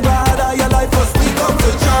stressing. Glad I alive, cause we come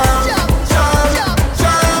to jam. Jam,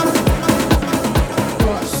 jam.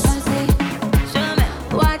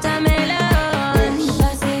 Watermelon.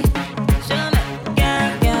 Show me,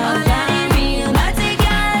 girl, girl. All I real body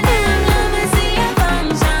girl, let me see your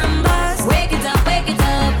function bus. Wake it up, wake it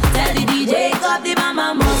up. Tell the DJ, wake up the bam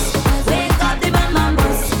bam bus. Wake up the bam bam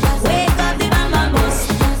bus. Wake up the bam bam bus.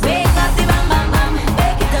 Wake up the bam bam bam.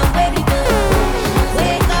 Wake it up, wake it up.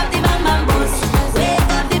 Wake up the bam bam bus.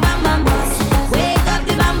 Wake up the bam bam bus. Wake up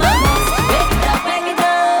the bam bam bus. Wake it up, wake it up.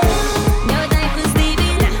 No time for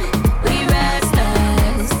sleeping, we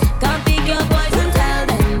restless. Come pick your boys and tell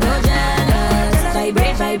them no jealous.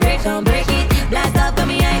 Vibrate, vibrate, don't break it. Blast up on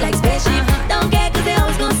me eye like spaceship. Don't care 'cause they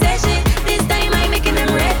always gon' say shit. This time I'm making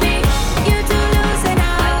them ready. You too loose and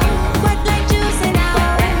out, wet like juice and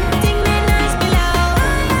out. Think me nice below.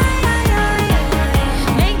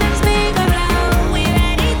 Make them speak around. We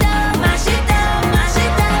ready to mash it up, mash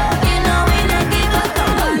it up. You know we not give up.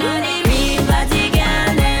 All of the real body girl,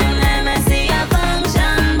 them let me see your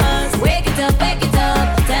function bus. Wake it up, wake it up.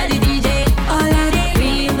 Tell the DJ. All of the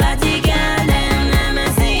real body girl, them let me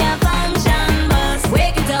see your function bus.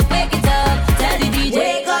 Wake it up, wake it up. Tell the DJ.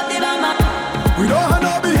 Wake up the mama. We don't have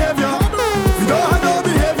no behavior. We don't have no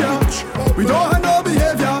behavior. We don't have no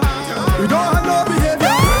behavior. We don't have no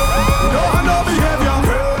behavior. We don't have no behavior.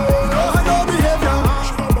 We don't have no behavior.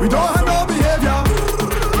 We don't have no behavior.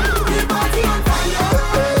 The party on fire.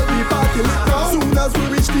 The party lit down. Soon as we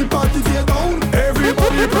reach the party get down,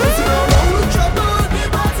 everybody prancing around. The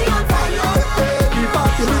party on fire. The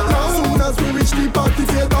party lit down. Soon as we reach the party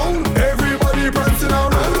get down, everybody prancing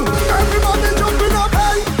around. Everybody jumping up,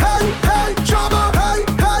 hey, hey, hey, trouble, hey,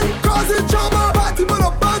 hey, causing trouble. Party but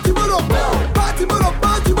up, party but up, party but up,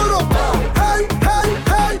 party but up. Hey, hey,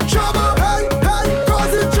 hey, trouble, hey, hey,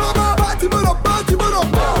 causing trouble. Party but up, party but up,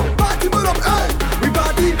 party but up. Hey, we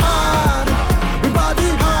party hard, we party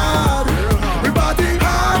hard, we party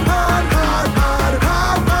hard, hard, hard, hard,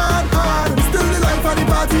 hard, hard, hard. Still the life of the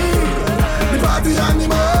party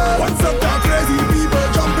animal. Once up that crazy people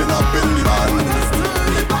jumping up in the band.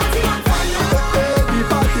 The party on fire. The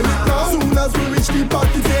party lit now. Soon as we reach the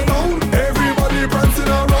party get down, everybody prancing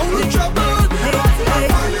around. The trouble. The party on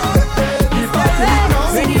fire. The party lit now.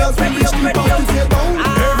 Soon as we reach the party get down,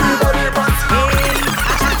 everybody prancing around.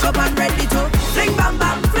 Catch up and ready to fling bam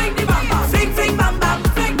bam, fling the bam bam, fling fling bam bam,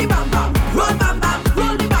 fling the bam bam, roll bam bam,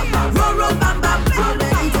 roll the bam bam, roll roll bam bam, roll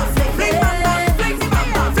ready to fling fling bam bam, fling the bam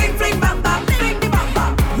bam, fling fling bam bam, fling the bam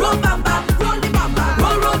bam, roll bam bam, roll the bam bam,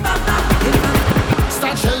 roll roll bam bam.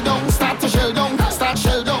 Start shell down, start to shell down, start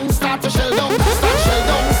shell down, start to shell down, start shell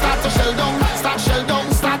down, start to shell down, start shell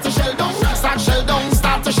down, start to shell down, start shell down,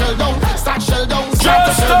 start to shell down, start shell down, start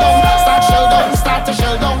to shell down, start shell down, start to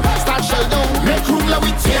shell down, start shell down. Make room, let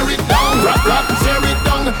we tear it down, rap rap, tear it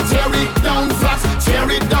down flat, tear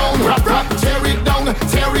it down, rap rap, tear it down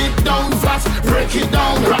flat, break it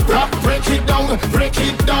down, rap rap, break it down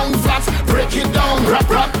flat, break it down, rap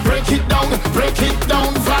rap, break it down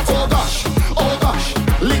flat. Oh gosh,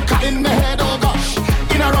 liquor in my head, oh gosh,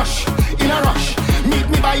 in a rush, meet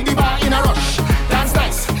me by the bar in a rush. Dance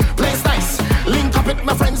nice, place nice, link up with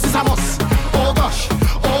my friends is a must. Oh gosh,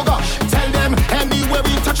 tell them anywhere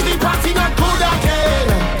we touch the party not good again,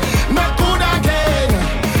 not good again,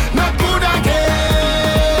 not good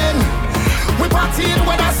again. We partying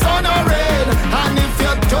when the sun or rain, and if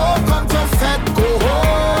you don't come to fed, go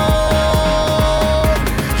home.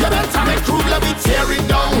 You better make room, let me tear it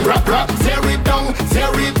down, rap rap, tear it down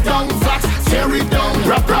flat, tear it down,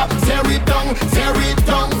 rap rap, tear it down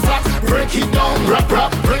flat, break it down, rap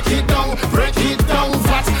rap, break it down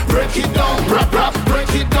flat, break it down, rap rap,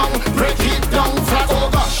 break it down.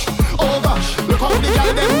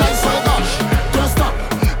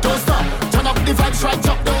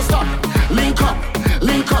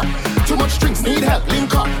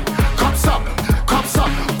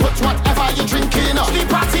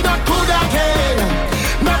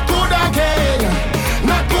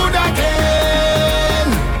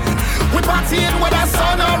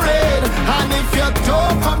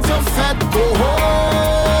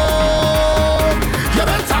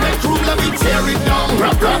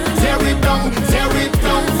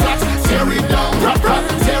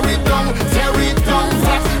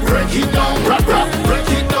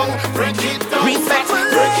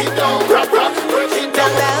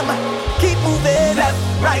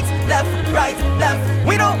 right, left.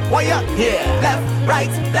 We don't want ya. Yeah. Left,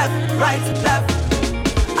 right, left, right, left.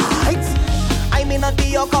 Alright. I may not be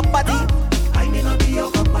your cup of tea. I may not be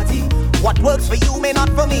your cup of tea. What works for you may not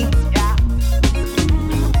for me. Yeah.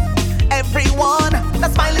 Everyone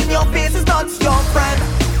that smile in your face is not your friend.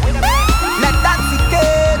 Let that sink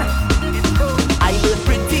in. I learned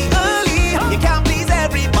pretty early. You can't please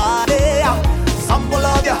everybody. Some will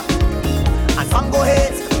love you and some go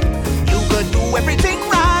hate. You could do everything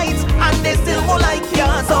right and they still won't like you.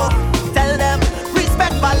 So tell them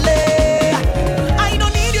respectfully, I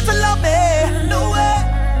don't need you to love me, no way.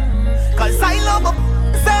 Cause I love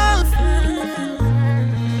myself.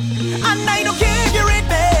 And I don't care if you rate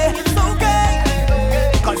me, it's okay.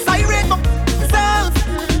 Cause I rate myself.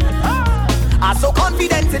 I'm so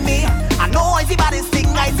confident in me. I know I see baddest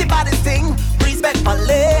thing,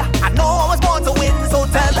 respectfully. I know I was born to win, so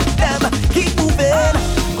tell them keep moving.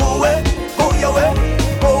 Go away, go your way.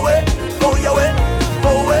 Go away, go your way. Go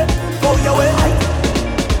away, go your way.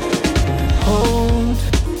 Hold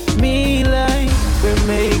me like we're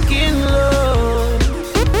making love.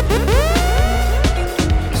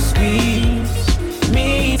 Squeeze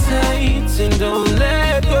me tight and don't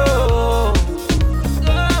let go.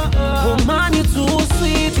 Woman, you're too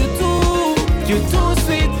sweet, you're too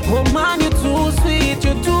sweet. Woman, you're too sweet,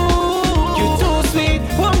 you're too sweet.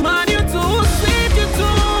 Woman, you're too sweet, you're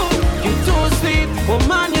too sweet.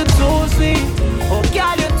 Woman, you're too sweet. Oh,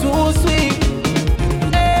 girl, you're too sweet.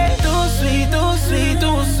 Hey, too sweet, too sweet,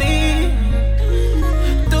 too sweet.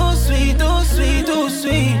 Too sweet, too sweet, too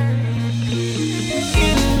sweet.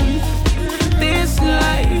 In this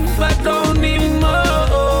life, I don't need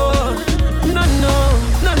more. No, no,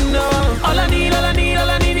 no, no. All I need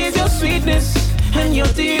is your sweetness and your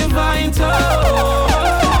divine touch.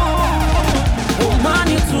 Woman,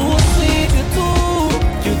 you're too sweet,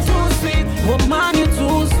 you're too sweet. Woman, you're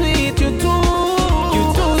too sweet, you're too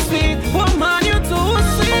sweet. Woman, you're too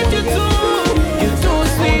sweet, you're too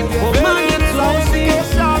sweet. Woman, you're too sweet.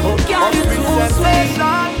 Oh, God, you're too sweet.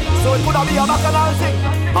 So it could have been a bacchanal thing,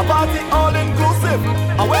 a party all inclusive.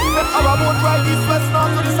 I went with our boat right east, west,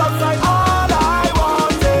 north to the south side. All I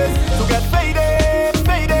want is to get faded,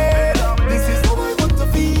 faded. This is how I want to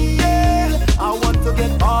feel. I want to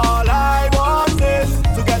get all I want is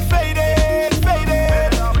to get faded,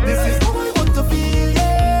 faded. This is how I want to feel,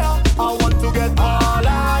 yeah. I want to get all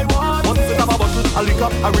I want. Once in a bottle, I lick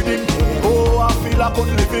up a rhythm. Oh, I feel I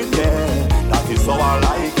could live in, yeah. That is how I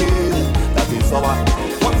like it. That is how I.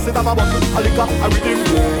 Once in a bottle, I lick up a rhythm.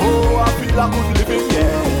 Oh, I feel I could live in,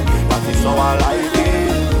 yeah. That is how I like it.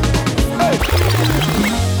 Hey.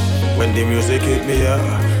 When the music hit me,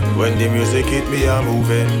 when the music hit me, I'm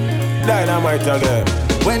moving. Dynamite again.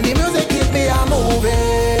 When the music hit me, I'm moving.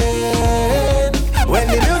 When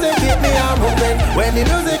the music hit me, I'm moving. When the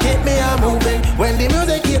music hit me, I'm moving. When the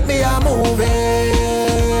music hit me, I'm moving.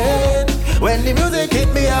 When the music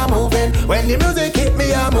hit me, I'm moving. When the music hit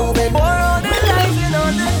me, I'm moving. For all the lies in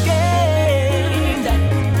on the game,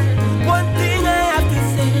 one thing I have to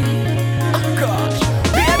say. Oh gosh,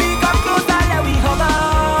 baby, come closer, let we hug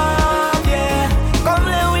up, yeah. Come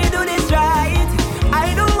let we do this right.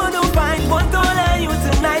 I don't want to fight, but don't let you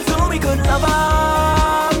tonight so we could love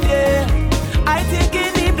up, yeah. I take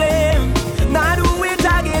any blame, now do it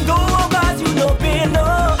again, go cause you no pain, no.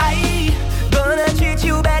 I gonna treat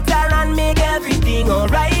you better and make everything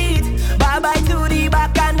alright. Bye bye to the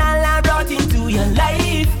bacchanal I brought into your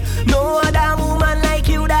life. No other woman like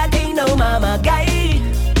you that ain't no mama guy.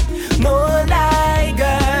 No lie,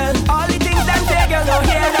 girl. All the things them say, girl, don't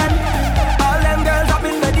hear them. All them girls up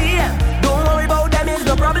in the DM. Don't worry about them, it's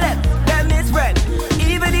no problem. Them is friend.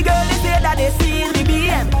 Even the girl they say that they see in the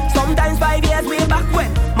BM. Sometimes 5 years way back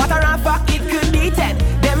when. Matter of fact, it could be 10.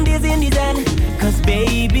 Them days in the zen. Cause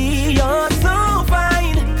baby, you're so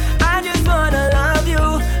fine. I just wanna love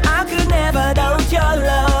you. I could never doubt your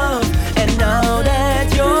love. And now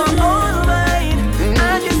that you're all mine,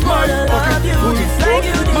 I just wanna love you just like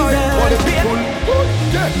you deserve.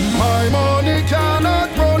 My money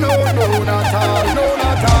cannot grow, no, no, not all, no,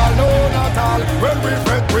 not all, no, not all. When we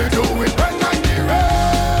fret, we do it when like the rain,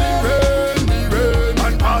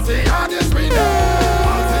 and party hard is we know,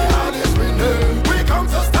 party hard is we know. We come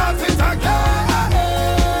to start it again.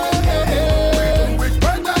 We do it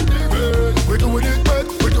when like the rain, we doing it wet,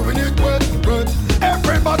 we doing it wet.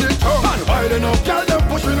 Everybody jump, and winding up, girl, them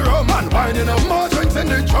pushing rum, and winding up, more drinks in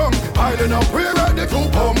the trunk, piling up, we're ready to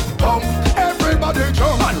pump. Everybody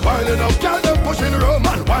jump and winding up, girl, them pushing rum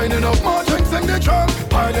and winding up, more drinks in the trunk,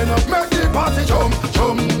 piling up, make the party jump,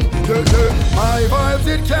 yeah. My vibes,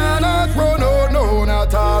 it cannot grow, no,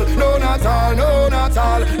 not all. No, not all, no, not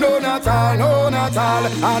all. No, not all, no, not all.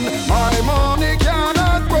 And my money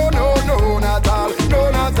cannot grow, no, not all. No,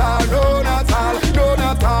 not all, no, not all. No,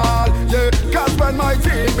 not all. Yeah, cause when my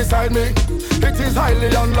team beside me, it is highly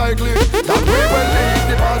unlikely that we will leave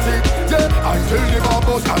the party. Yeah, until the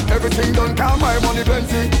bubbles and everything done, cause my money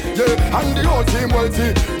plenty. Yeah, and the whole team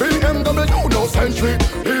wealthy. BMW, no century.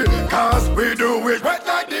 Cause we do it wet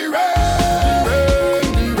like the rain. The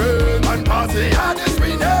rain, and party hard as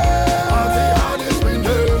we know. Party hard as we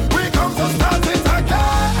know. We come to start it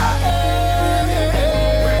again.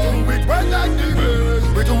 We do it wet like the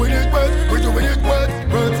rain. We doing it wet, we doing it wet.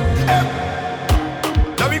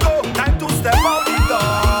 There we go, time to step out the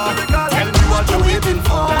door. Tell me what you're waiting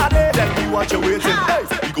for. Tell me what you're waiting for.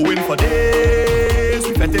 We going for this,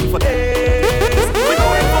 we fetting for this. We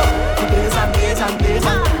going for days and days and days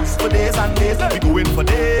and days. For days and days, we going for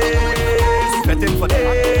this, we fetting for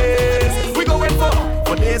this. We going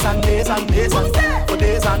for days and days and days and for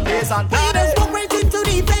days and days and days. We just walk right into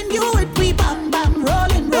the venue, it we bam bam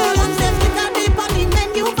rolling, rolling. Steps we can be on the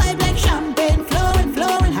menu, vibe like champagne, flowing,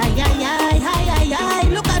 flowing. Hi, hi, hi, hi, hi, hi.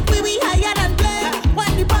 Look at we higher than play.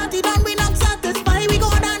 When the party done, we not satisfied. We go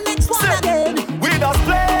down next one again. We just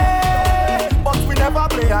play, but we never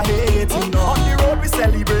play a hating. On the road we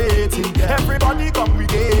celebrating, everybody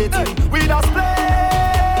congregating. We just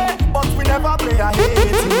play, but we never play a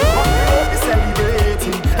hating. On the road we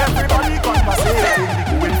celebrating, everybody conversating.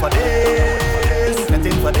 We going for this,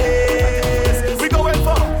 waiting for this. We going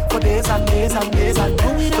for days and days and days and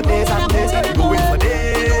days. For days and days, we going for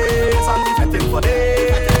this and waiting for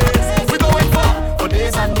this. We going for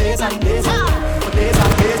days and days and days and for days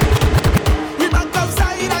and days. We back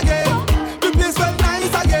outside again. The place felt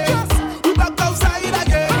nice again. We back outside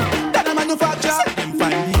again. That a manufacture. Them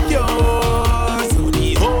find the cure. So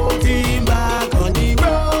the whole team back on the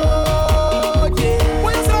road. Yeah.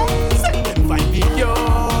 What you say? Them find the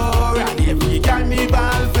cure. And every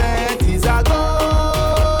carnival fete is a go.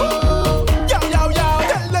 Yo, yo, yo.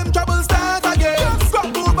 Tell them trouble start again.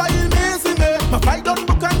 Come over in Macy, me. My fight done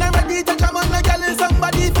book and I'm ready to come on like girl in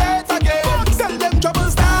somebody fete again. Tell them trouble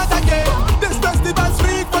start again. This festival's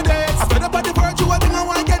free for days. I fed up on the virtue, I think I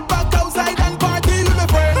wanna get back outside and party with my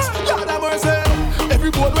friends. Lord have mercy,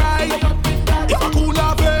 every boat ride. If I cool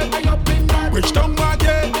off it, rich tongue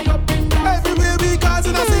market. Everywhere we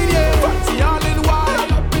causing a scene, yeah. Fancy all in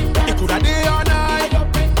white. It could a day or night.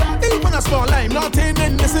 Even a small lime, nothing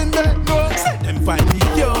in this in there. No, set them find the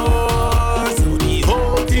cure. So the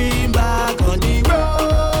whole team back on the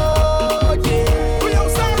road, yeah. We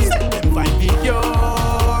outside, set them find the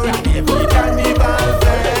cure. And every carnival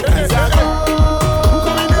fete is a go.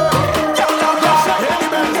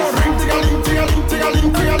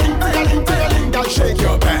 Shake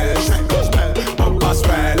your bells, shake those bells, bumper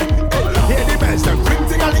swell. Hear the bells, them ring,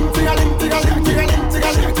 ting-a-ling, ting-a-ling, ting-a-ling, ting-a-ling,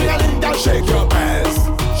 ting-a-ling, ting-a-ling. Now shake your bells,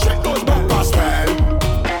 shake those bumper swell.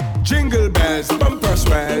 Jingle bells, bumper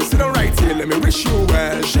swell. Sit down right here, let me wish you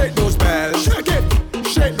well. Shake those bells, shake it,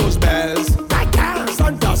 shake those bells. Like that,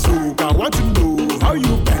 Santa Soca, want to know how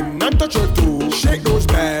you bend and touch your toe. Shake those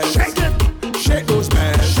bells, shake it, shake those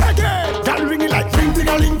bells, shake it. Girl ring it like ring,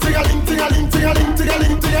 ting-a-ling, ting-a-ling, ting-a-ling, ting-a-ling,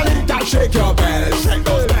 ting-a-ling, ting-a-ling. Girl shake your bells, shake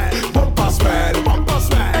those bells, bumper swell, bumper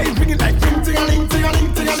swell. Hey, ring it like ring, ting-a-ling,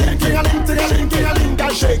 ting-a-ling, ting-a-ling, ting-a-ling, ting-a-ling, ting-a-ling.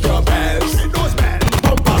 Girl shake your bells, shake those bells,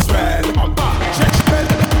 bumper swell, bumper, shake bell.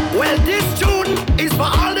 Well, this tune is for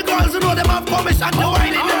all the girls who know them have permission to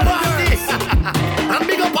wine in the party. And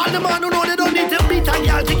big up all the man who know they don't need to beat a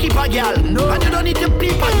girl to keep a girl. No. And you don't need to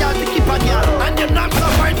beat a girl to keep a girl. And you're not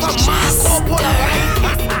suffering from Marco Polo,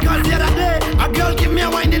 right? Because the other day, a girl give me a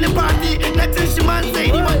wine in the party. Next thing she man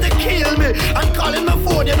saying he want to kill me. And calling my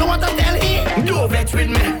phone, you know what I tell him? Don't vex with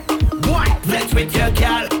me. Boy, vex with your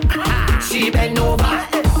girl. She bend over.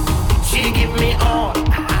 She give me all.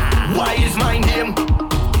 Why is my name?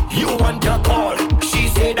 You want to call? She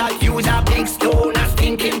said that you's a big stone, a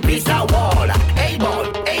stinking piece of wall. Hey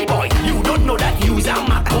boy, you don't know that you's a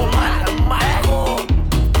Mako man.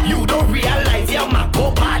 You don't realize you're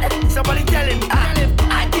Mako bad. Somebody tell him,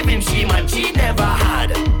 I give him she man she never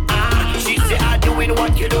had. She say I doing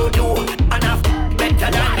what you don't do, and I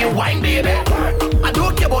better than you wine, baby. I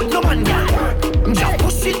don't care about no man, girl. Just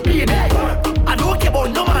push it, baby. I don't care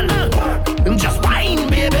about no man. Just wine,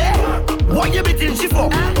 baby. What you beating she for?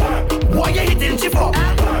 What you hitting she for?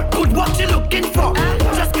 Good what you looking for?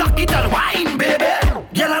 Just cock it and wine, baby.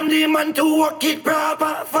 Girl, I'm the man to work it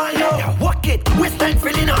proper for you. Yeah, work it. Waistline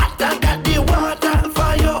feeling hot and got the water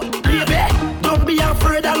for you, baby. Don't be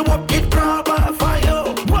afraid, I'll work it proper for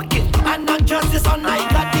you. Work it and not just this all night.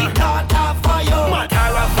 Got the daughter for you.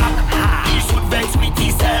 Matter of fact,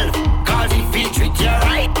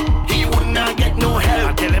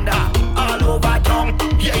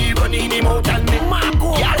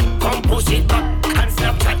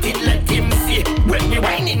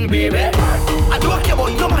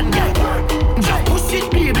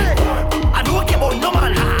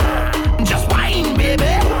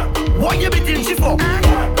 What you beating she for?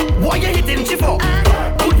 What you hitting she for?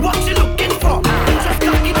 Good what you looking for? Just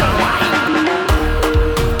cock it on.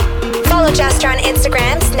 Follow Jester on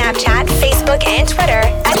Instagram, Snapchat, Facebook, and Twitter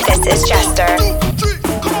at This Is Jester.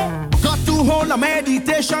 Got to hold a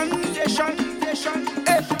meditation.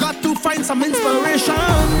 Got to find some inspiration.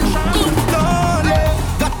 Lord,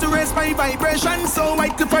 got to raise my vibration so I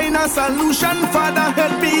can find a solution. Father,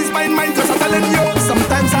 help me ease my mind, cause I'm telling you,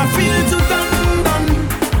 sometimes I feel too done.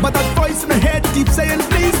 But that voice in my head keeps saying,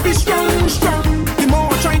 please be strong. The more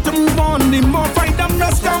I try to move on, the more I find I'm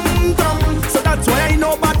just down. So that's why I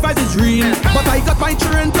know bad vibes is real. But I got my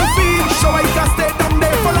children to feed, so I can stay down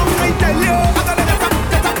there for long. I tell you, I gotta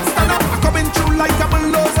get up, stand up. I'm coming through like a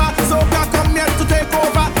bulldozer. Soca come here to take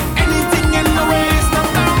over. Anything in the way is not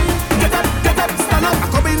down. Get up, stand up. I'm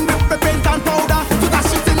coming with the paint and powder to dash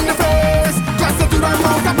it in the face. Class it to the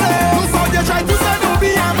mouth of play. No sound you try to say don't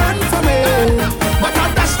be a man for me. But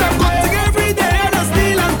I dash them good thing every day and I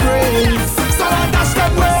steal and praise. So I dash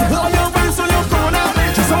them well. Hold your friends on your corner.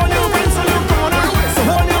 Just hold your friends on your corner. So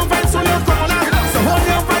hold your friends on your corner. So hold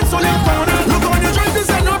your friends on your corner. Look on you try to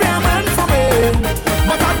say don't be a man for me.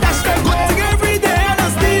 But I dash them good thing every day and I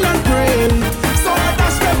steal and praise. So I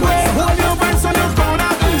dash them well. Hold your friends on your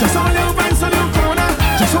corner. Just hold your friends on your corner.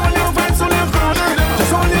 Just hold your friends on your corner.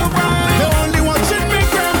 Just hold your friends. They only watching me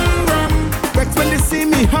gram. Vex when they see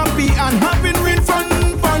me happy and having real fun.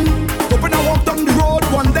 Hoping I walk down the road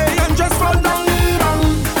one day and just fall down.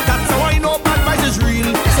 That's how I know bad vibes is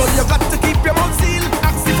real. So you got to keep your mouth sealed.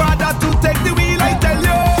 Ask the Father to take the wheel. I tell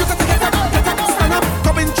you, you got to get up, stand up.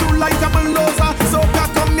 Coming through like a bulldozer. Soca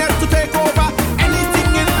come here to take over.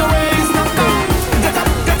 Anything in the way is not down. Get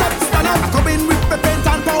up, stand up. Coming with the paint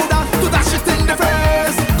and powder to dash it in the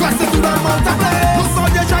face. Class it to the mouth of play. No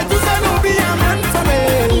sound you try to say no be a man for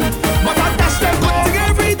me. But I dash them good thing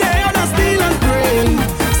every day and I steal and pray.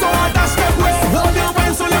 So I dash them way. Hold your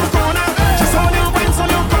friends on your corner. Just hold your friends on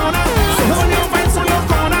your corner. So hold your friends on your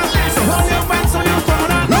corner. So hold your friends on your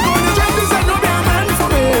corner. Look on you try to say no be a man for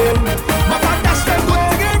me. But I dash them good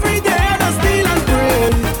thing every day and I steal and pray.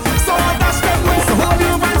 So I dash them way. So hold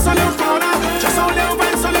your friends on your corner. Just hold your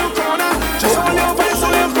friends on your corner. Just hold your friends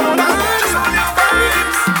on your corner. Just hold your friends.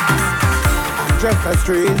 I'm just a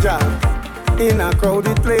stranger in a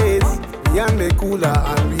crowded place. Beyond the cooler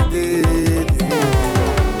and we did.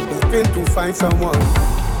 Hoping to find someone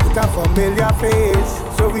with a familiar face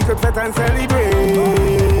so we could fit and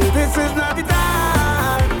celebrate. This is not the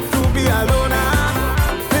time to be alone.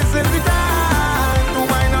 This is the time to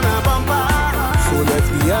wind on a bumper. So let's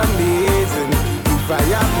be amazing, be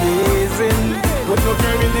fire blazing. Put no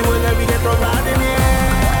care in the world that we get from bad in here.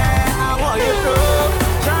 I want you to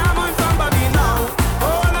jam on somebody now.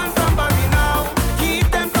 Hold on somebody now. Keep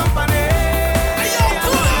them company.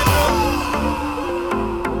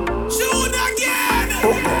 Shoot again.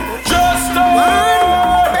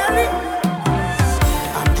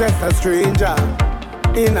 I'm just a stranger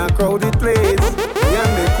in a crowded place.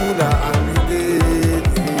 Beyond the cooler and we did.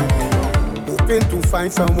 Hoping to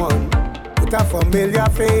find someone with a familiar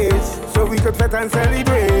face so we could fit and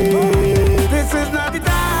celebrate. This is not the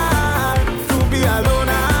time to be alone.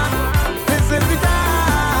 This is the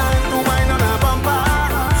time to wind on a bumper.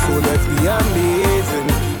 So let's be amazing,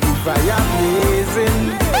 be fire blazing.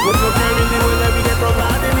 Put no care in the world that we get from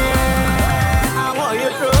bad in here. I want you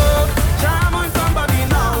to jam on somebody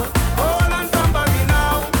now. Hold on somebody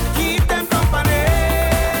now. Keep them company.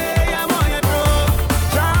 I want you to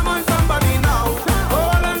jam on somebody now.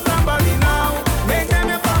 Hold on somebody now. Make them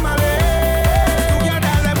your family.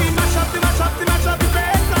 Together let me mash up the bass and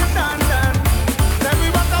dance. Then we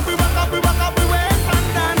walk up, we waist and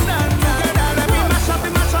dance. Together let me mash up the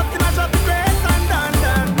bass and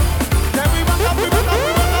dance. Then we walk up, we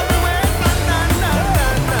waist and dance.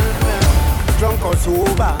 Drunk or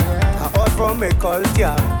sober, I out from my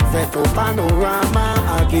culture. Veto panorama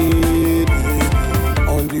again.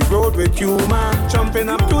 On the road with you, man, jumping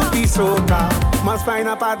up to the soca. Must find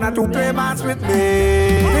a partner to play bass with me.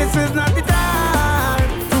 This is not the time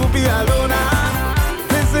to be alone.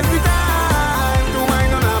 This is the time to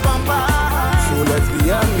wind on a bumper. So let's be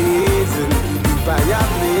amazing, be fire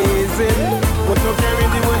blazing. Put no care in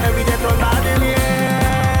the world that we get from bad in here.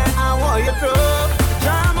 I want you to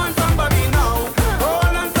jam on somebody now.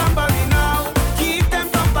 Hold on somebody now. Keep them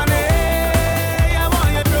company. I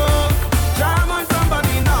want you to jam on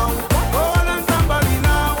somebody now. Hold on somebody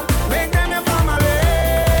now. Make them your family.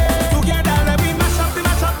 Together let me mash up the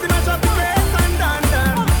bass and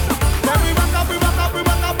dance. Then we walk up.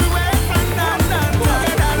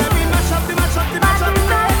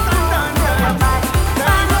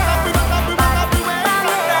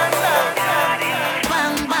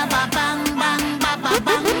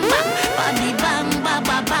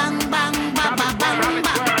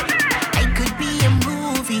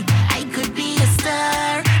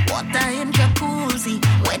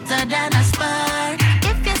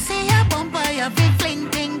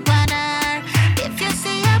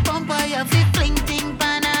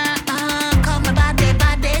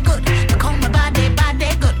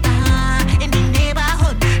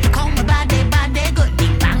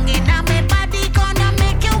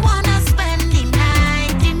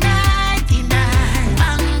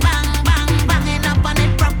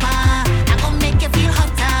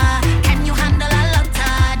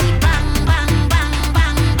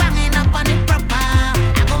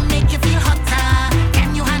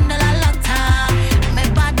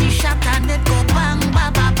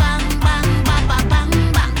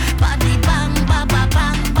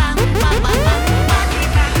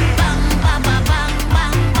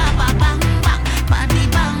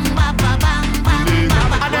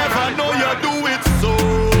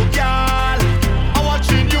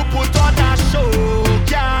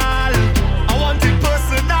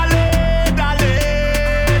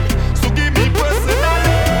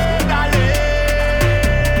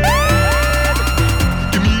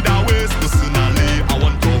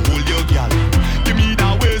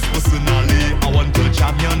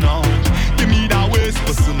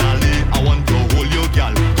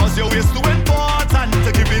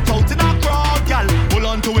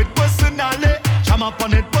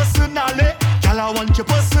 on it personally. Girl, I want you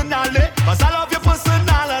personally, cause I love your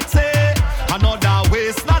personality. Another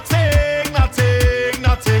waste, nothing, nothing,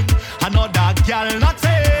 nothing. Another girl,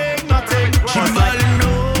 nothing, nothing. She ballin'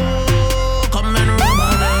 no, come and rub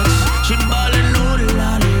on it. She ballin' no, la,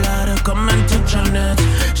 come and touch on it.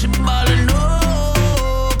 She ballin' no,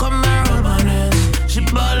 come and rub on it. She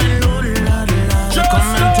ballin' no, la,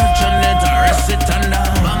 come and touch on it. Rest it under.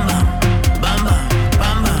 Bam bam, bam bam,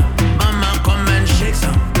 bam bam, bam bam. Come and shake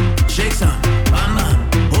some, bam bam.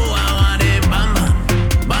 Oh, I want it, bam bam,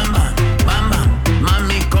 bam bam, bam bam.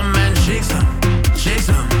 Mommy, come and shake some,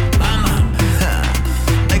 bam bam.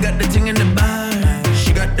 I got the thing in the bag,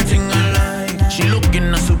 she got the thing I like. She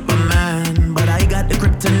looking a Superman, but I got the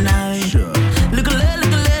kryptonite. Sure. Little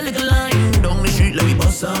line, down the street, let me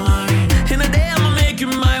bust a line. In a day, I'ma make you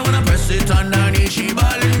mine when I press it underneath. She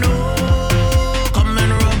ballin' no, come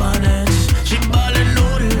and rub on it. She ballin' no,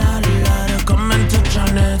 la, come and touch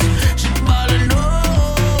on it. She ballin' no,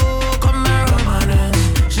 come and rub on it.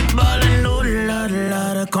 She ballin' no,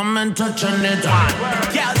 la, come and touch on it.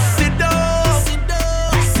 Girl, sit down,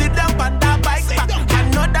 sit down on that bike back. I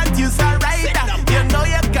know that you's a rider. You know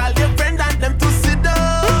you call your friend and them to sit down.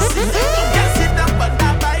 Girl, sit down on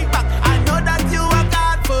that bike back. I know that you work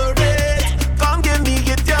hard for it. Come give me,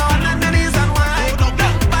 get your hand on the knees and wine.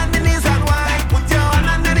 On the knees and wine. Put your hand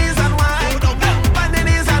on the knees and wine. On the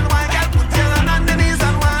knees and wine, girl. Put your hand on the knees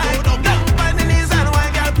and wine. On the knees and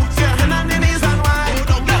wine, girl. Put your hand on the knees and wine.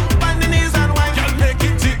 On the knees and wine. Girl, make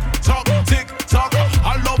it tick tock, tick tock.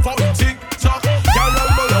 I love how it tick tock. Girl, I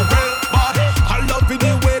know you well bad. I love it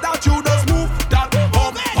the way that you just move that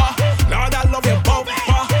bumper. Lord, I love your bumper.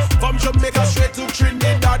 From Jamaica straight to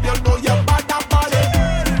Trinidad, you know you're bad at body.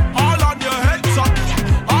 All on your head top,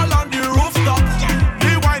 all on the rooftop.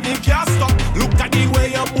 The whining can't stop. Look at the way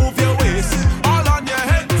you move your waist. All on your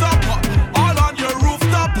head top, all on your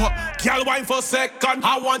rooftop. Girl, wine for a second.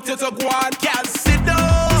 I want you to go on. Girl, sit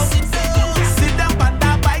down, sit down on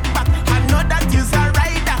that bike back. I know that you's a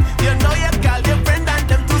rider. You know you call your friend and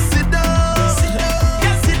them to sit down.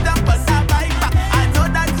 Yeah, sit down on that bike back. I know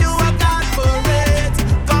that you work hard for it.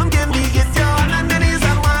 Come give me, get your hand on the knees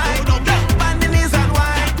and wine. On the knees and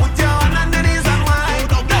wine. Put your hand on the knees and wine.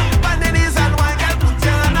 On the knees and wine, girl. Put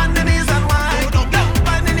your hand on the knees and wine.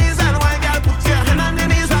 On the knees and wine, girl. Put your hand on the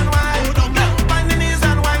knees and wine. On the knees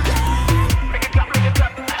and wine.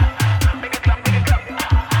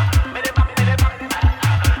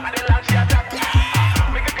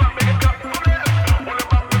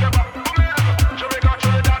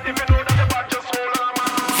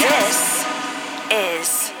 This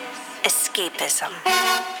is Escapism.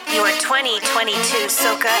 Your 2022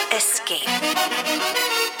 Soca Escape.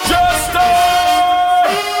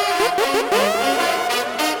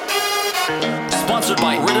 Sponsored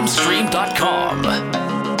by RhythmStream.com.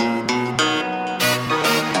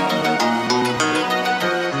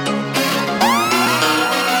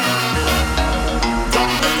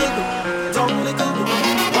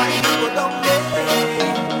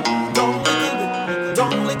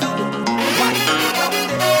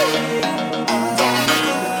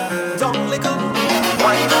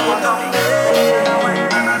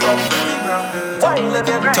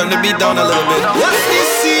 Turn the beat down a little bit. What's this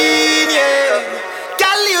scene, yeah?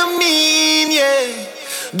 Girl, you mean, yeah?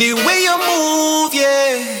 The way you move,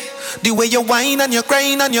 yeah. The way you whine and you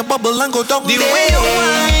grind and you bubble and go down. The way you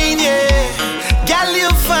whine, yeah. Girl, you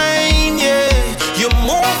fine, yeah. You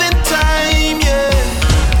move in time, yeah.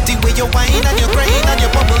 The way you whine and you grind and you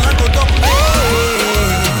bubble and go down.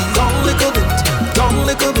 Down little bit, down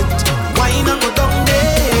little bit. Whine and go down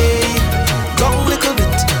there. Down little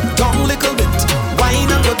bit, down little bit.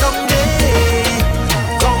 Wine and go down there.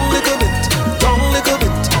 Down little bit, down little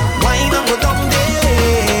bit. Wine and go down there.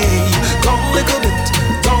 Down little bit,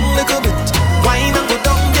 down little bit. Wine and go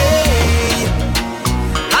down there.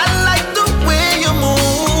 I like the way you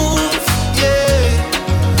move, yeah.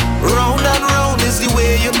 Round and round is the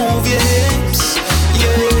way you move your hips,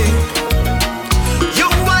 yeah. You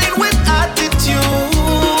wine with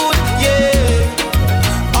attitude,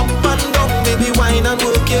 yeah. Up and down, baby, wine and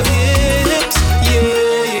work your hips.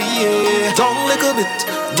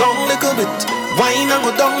 Down little bit, wine and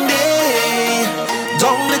go down there.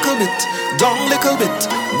 Down little bit,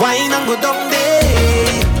 wine and go down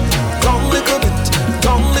there. Down little bit,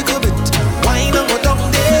 wine and go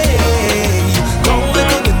down there. Down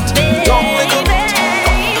little bit,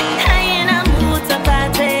 I in a mood to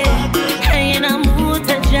party, I in a mood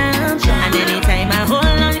to jam. And anytime I hold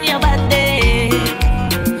on your body,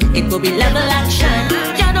 it could be level action.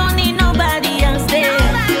 You don't need nobody else there,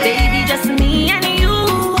 baby, just me and you.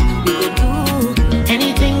 We could do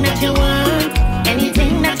anything that you want, anything.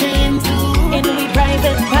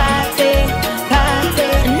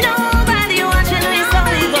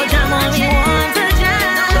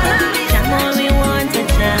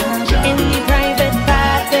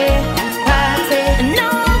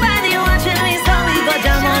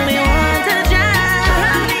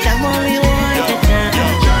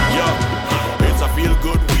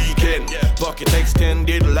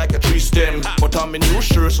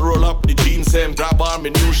 roll up the jeans them, grab on my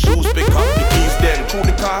new shoes, pick up the keys then. Through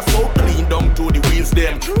the car so clean, down to the wheels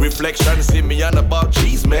them. Reflection see me and about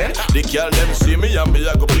cheese man. The girl them see me and me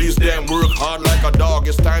I go please them. Work hard like a dog,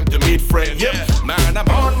 it's time to meet friend. Yeah, man, I'm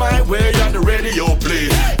on my way on the radio play.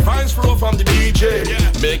 Fines flow from the DJ.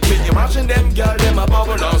 Make me imagine them girl them a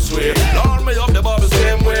bubble and sway. Lord me up the bubble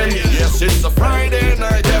same way. Yes, it's a Friday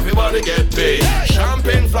night, everybody get paid.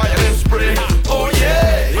 Champagne fly and spray. Oh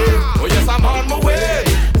yeah, oh yes, I'm on my way.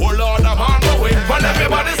 Oh Lord, I'm on my way. When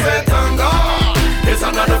everybody say thank God, it's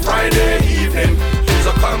another Friday evening.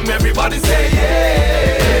 So come everybody say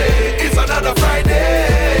yeah, it's another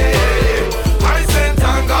Friday. I say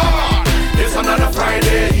thank God, it's another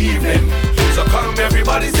Friday evening. So come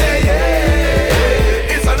everybody say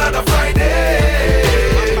yeah, it's another Friday.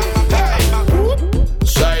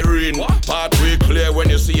 Siren, pathway clear when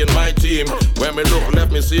you see in my team. When me look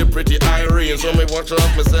left, me see a pretty Irene. So me watch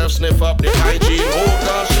up myself, sniff up the hygiene. Oh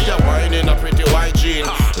gosh, she a wine in a pretty white jean.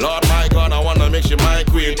 Lord my God, I wanna make she my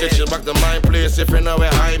queen. Take she back to my place if you know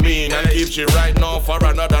where I mean. And keep she right now for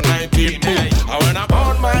another 19. And when I'm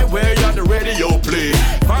on my way, on the radio play.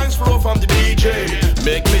 Fines flow from the DJ.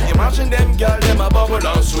 Make me imagine them girl, them a bubble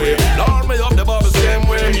and sway. Lord me up the bubble same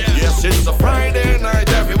way. Yes, it's a Friday night,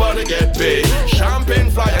 everybody get paid.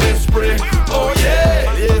 Champagne fly and spray. Oh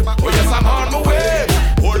yeah, yeah. Oh yes, I'm on my way.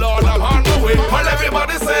 Oh Lord, I'm on my way. Well,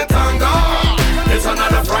 everybody say thank God, it's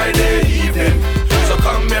another Friday evening. So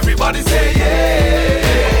come everybody say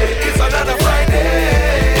yeah, it's another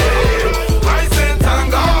Friday. I say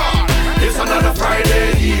thank God, it's another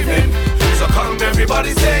Friday evening. So come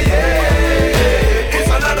everybody say yeah, it's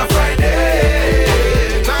another Friday.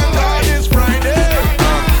 Thank God it's Friday.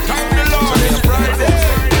 Thank the Lord it's Friday.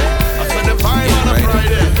 I said the vibe on a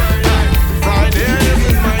Friday. Friday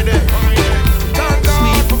is my day. Thank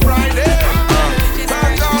God for Friday.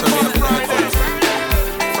 Thank God for the Friday.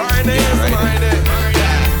 Friday is my day.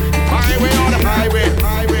 Highway on the highway.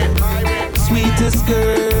 Sweetest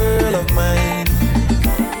girl of mine.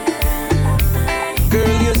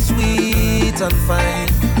 Girl, you're sweet and fine.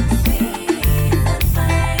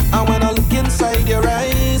 And when I look inside your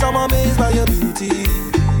eyes, I'm amazed by your beauty.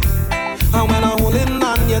 And when I'm holding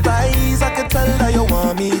on your thighs, I can tell that you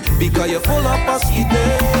want me, because you're full of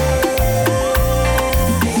sweetness.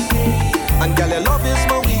 And girl, your love is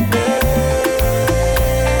my weakness.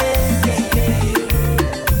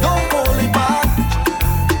 Don't hold it back.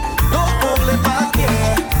 Don't hold it back,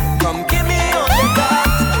 yeah. Come give me all you got.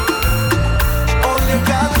 All you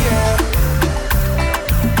got, yeah.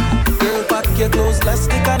 Girl, pack your clothes, let's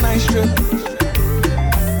take a nice trip.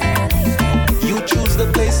 You choose the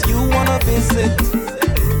place you wanna visit.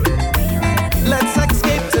 Let's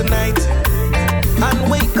escape tonight and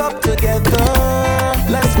wake up together.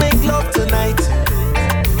 Let's make love tonight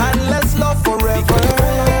and let's love forever.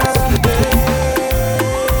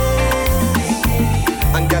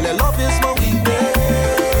 And girl, your love is my weakness.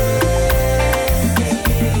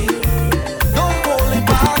 Don't hold it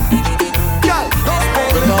back. Girl, don't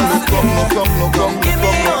hold it back. Come give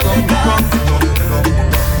me all you got.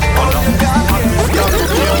 All you got.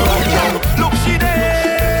 Look, she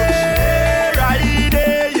there, right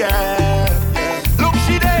there, yeah. Look,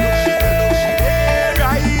 she there,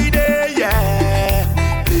 right there, yeah.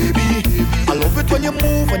 Baby, I love it when you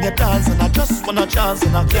move, when you dance, and I just wanna chance,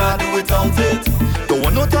 and I can't do without it. Don't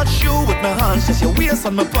wanna touch you with my hands, just your waist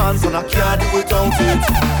and my pants, and I can't do without it.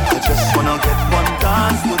 I just wanna get one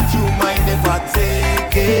dance, would you mind if I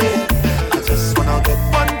take it? I just wanna get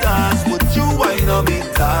one dance, would you wine on me,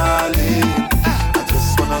 darling? I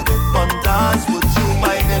just wanna get one dance, would you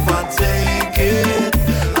mind if I take it?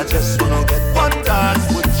 I just wanna get one dance,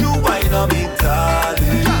 would you wine on me,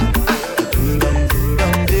 darling?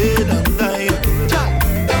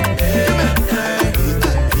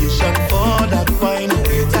 Patient for that wine,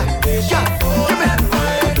 patient for that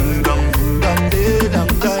wine.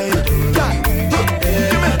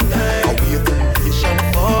 Patient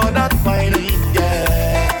for that wine,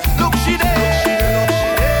 yeah. Look, she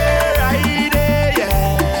there, right there, yeah.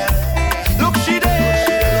 Look, she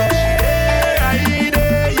there, right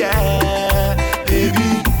there, yeah. Baby,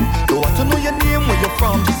 don't want to know your name, where you're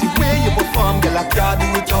from, just the way you perform, girl, I can't do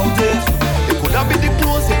without it. It could have been the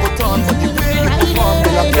clothes you put on, but the way you perform,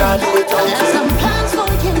 girl, I can't do without it. There's some plans for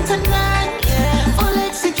you tonight, full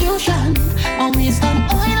execution. Always done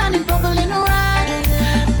oil and it bubbling right,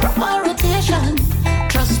 proper rotation.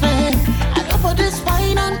 Trust me, I don't put this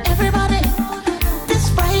wine on everybody. This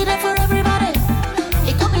Friday for everybody.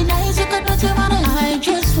 It could be nice, it could not your money. I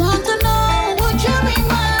just want to know, would you be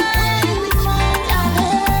mine?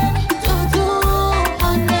 To do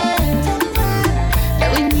on it. That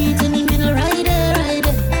we meet in the middle, right there, right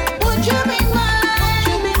there.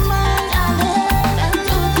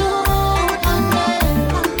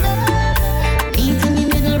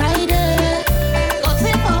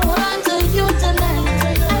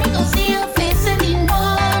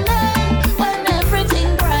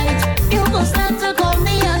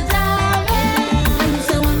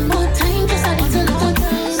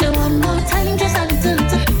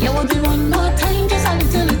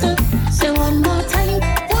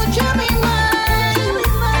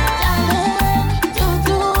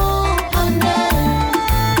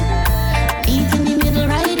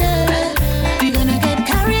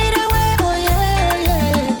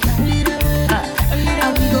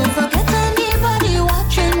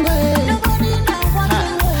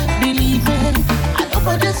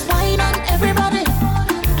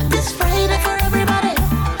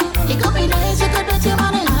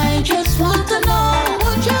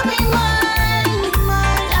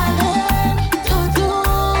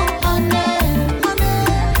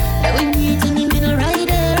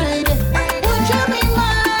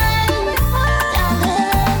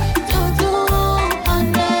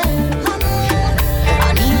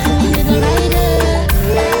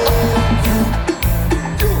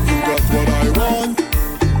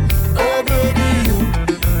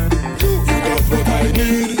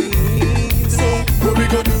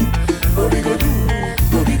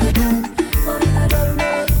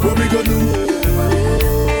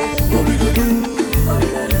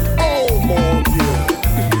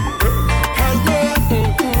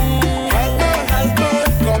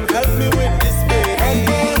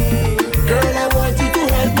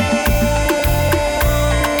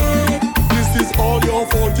 my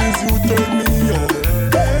fault is you turn me on.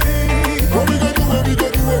 Hey, what we gonna do, what we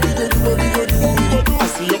gonna do, what we gonna do, what we gonna do, what we gonna do? I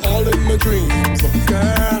see you all in my dreams,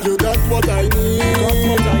 girl. You got what I need.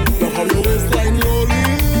 Now how your waistline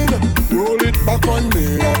rolling, roll it back on me.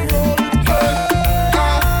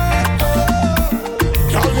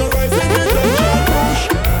 Girl, you're rising with the jet push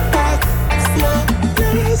back, slow,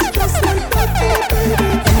 yes, just like that, oh baby.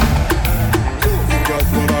 You got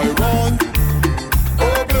what I want,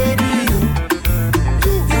 oh baby.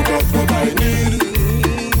 You got what I need.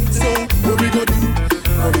 So what we gonna do?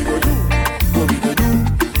 What we gonna do? What we gonna do?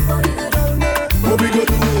 What we gonna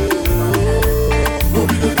do? What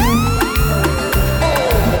we gonna do?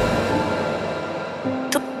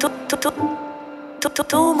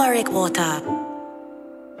 Turmeric water.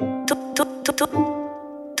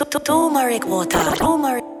 Turmeric water.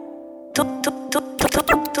 Turmeric.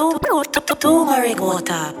 Turmeric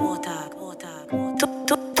water.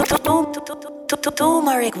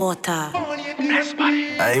 Turmeric water.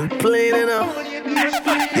 I ain't playing enough.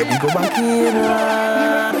 Yeah, we go back in.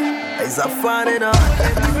 It's a fun enough.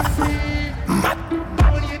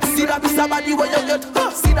 See that be somebody where you get.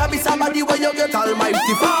 See that be somebody where you get.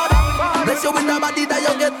 Almighty Father, bless you with the body that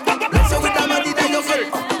you get. Bless you with the body that you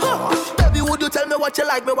get. Baby, would you tell me what you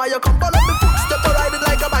like me? Why you come follow me footstep or ride it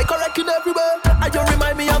like a bike, correcting everywhere? And you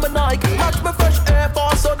remind me I'm a Nike. Match me fresh Air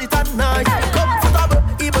Force on it at night. Comfortable,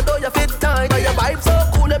 even though you fit tight. But your vibe so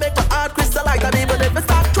cool, you make my heart crystallize. And even if it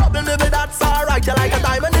start troubling me, that's alright. You like a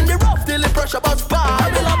diamond in the rough, till the pressure bust by. I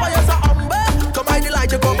will love you so humble. Come I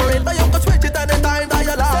delight you cooperate, but you can switch it anytime that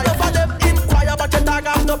you like. Enough of them inquire, but your tag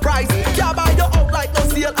have no price. Can't buy you out like no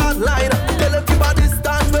sale online. Tell them keep a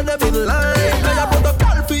distance when them in line. Now you put a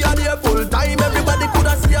call for you there full time. Everybody could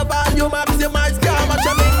have see a value, maximize, can't match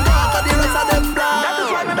your main dark. And the rest of them blind. That is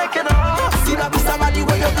why we make it up. See that be somebody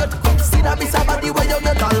where you get. See that be somebody where you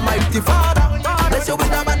get. Almighty Father, bless you with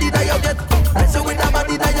the body that you get. Bless you with the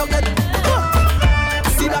body that you get.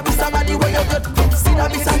 See that be somebody where you get. See that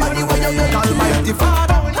be somebody where you get. Almighty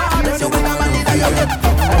Father, bless you with the body that you get.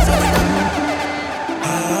 Bless you with the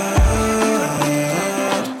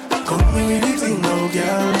come with the thing now,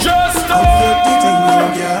 girl. Just come with the thing now,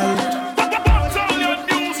 girl.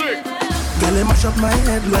 Girl, you mash up my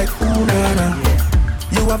head like ooh na na.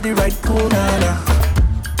 You have the right cool na na.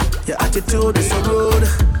 Your attitude is so rude.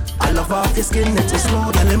 I love off your skin, it's so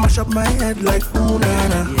smooth. Girl, you mash up my head like ooh na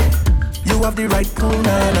na. You have the right cool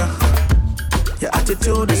na na. Your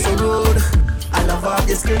attitude is so rude. I love off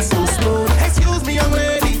your skin so smooth. Excuse me, young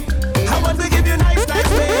lady, I want to give you nice,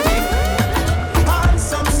 baby.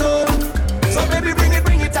 Handsome soul. So baby, bring it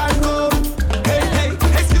and go. Hey, hey,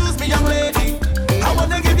 excuse me, young lady, I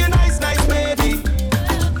want to give you nice, baby.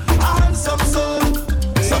 Handsome soul.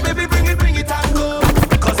 So baby, bring it and go.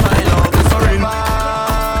 Cause my love is forever.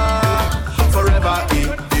 Forever,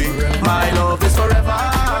 my love is forever.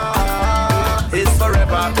 It's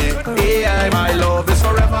forever, yeah. My love is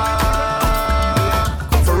forever.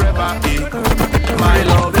 Forever, my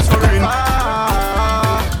love is forever.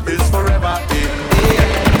 It's forever,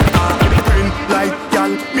 yeah. Print like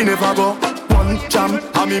y'all, me never go. One jam,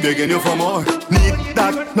 and me begging you for more. Need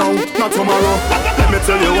that now, not tomorrow. Let me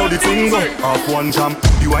tell you how the thing go. Off one jam,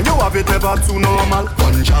 you and you have it never too normal.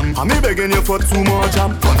 One jam, and me begging you for two more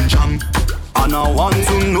jam. One jam, and I want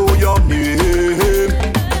to know your name.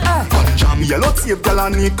 One jam, yellow tape, girl, I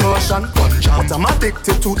need caution. One jam, but I'm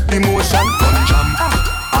addicted to emotion. One jam,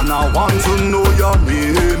 and I want to know your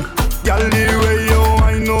name. Girl, the way you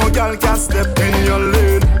I know, girl, can step in your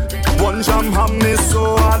lane. One jam have me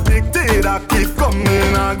so addicted, I keep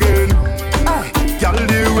coming again. Girl,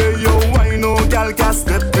 the way you I know, girl, can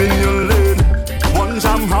step in your lane. One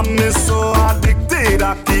jam have me so addicted,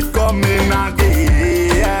 I keep coming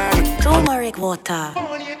again. Turmeric water.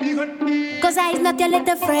 Cause I is not your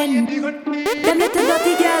little friend. Them little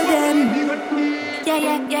dirty girl, them.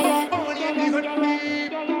 Yeah.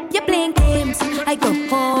 You're playing games, I go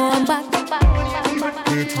home back.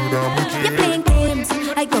 You're playing games,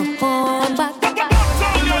 I go home back.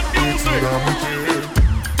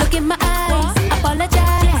 Look in my eyes,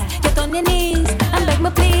 apologize. Get on your knees and beg me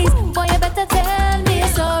please. Boy, you better tell me you're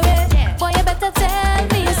sorry. Boy, you better tell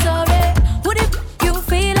me you're sorry. Would it you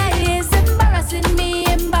feel like it's embarrassing me?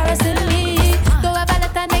 Go have a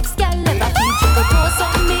letter next girl, never feel you go post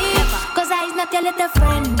on me. Cause I is not your little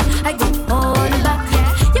friend, I go on back.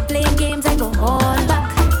 You're playing games, I go on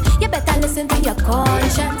back. You better listen to your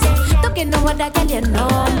conscience. Don't get no other girl you know.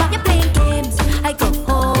 You're playing games, I go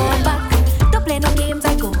on back. Don't play no games,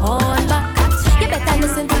 I go on back. You better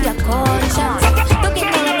listen to your conscience. Don't get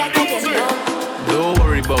no other girl you know. Don't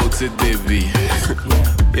worry about it, baby.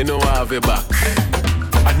 You know I have your back.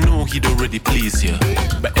 I know know he'd already pleased you,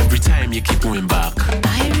 but every time you keep going back.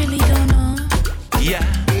 I really don't know. Yeah,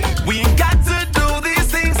 we ain't got to do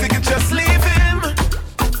these things, you can just leave him.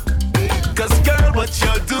 Cause girl, what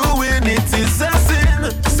you're doing, it is a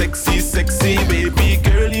sin. Sexy, sexy baby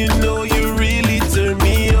girl, you know you really turn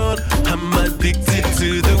me on. I'm addicted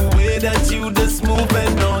to the way that you just move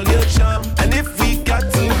and all your charm. And if we got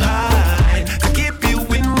to hide to keep you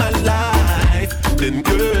in my life, then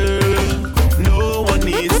girl, no one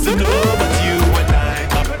needs to know but you and I.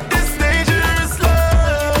 This dangerous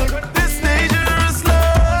love, this dangerous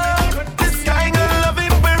love, this kind of love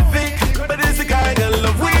ain't perfect, but it's the kind of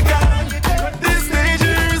love we got. This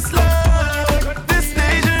dangerous love, this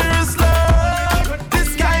dangerous love,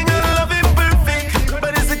 this kind of love ain't perfect,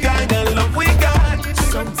 but it's the kind of love we got.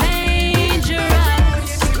 So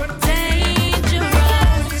dangerous, dangerous,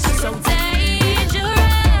 so dangerous.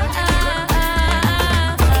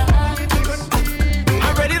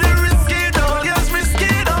 I'm ready to risk it all, yes, risk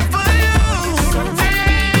it all for you. So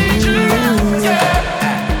dangerous,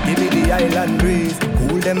 yeah. Give me the island breeze,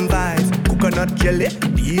 cool them vibes, coconut jelly,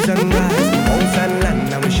 peas and rice, mountains and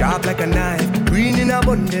land, and we sharp like a knife. Green in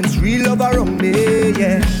abundance, real love around me,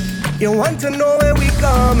 yeah. You want to know where we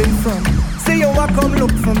coming from? Say you want come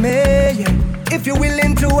look for me, yeah. If you're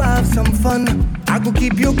willing to have some fun, I could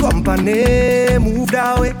keep you company. Move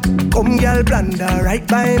that way, come girl, blunder right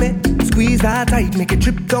by me. Squeeze that tight, make it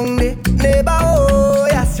trip down there. Neighbor, oh,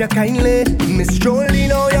 yes, you kindly. Miss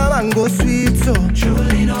Jolene, oh, your mango sweet, so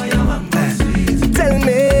Jolene, oh, your mango sweet. Tell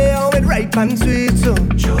me how it ripe and sweet, so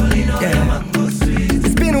Jolene, oh, your mango sweet.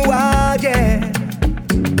 It's been a while, yeah.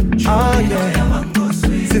 Oh, yeah.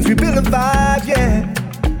 Since we built a vibe, yeah.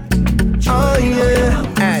 Oh, yeah.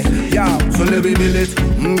 Hey, yo, so let me build it.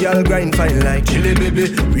 Y'all grind fine like chili,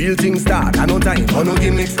 baby. Real things start, I no time for no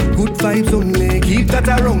gimmicks. Good vibes only, keep that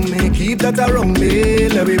around me, keep that around me.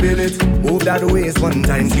 Let me build it. Move that waist one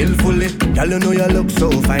time skillfully. Y'all know you look so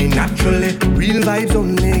fine naturally. Real vibes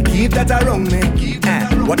only, keep that around me.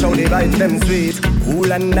 Watch how the vibes them sweet,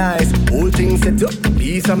 cool and nice. Whole thing set up,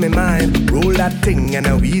 peace on my mind. Roll that thing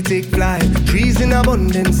and we take flight. Trees in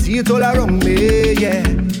abundance, see it all around me, yeah.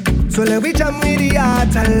 So let we jam with the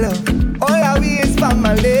heart and love. All our way is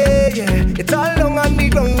family, yeah. It's all long on the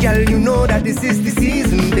ground, girl. You know that this is the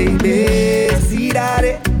season, baby. See that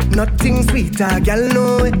it? Nothing sweeter, girl,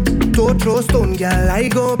 know it. Don't throw stone, girl, I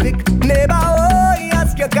go pick. Neighbor, oh,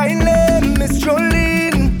 ask you kindly. Miss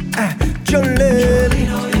Jolene, Jolene.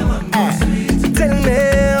 Tell me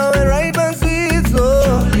how it ripe and sweet, so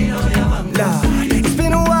Lord, it's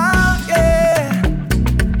been a while, yeah.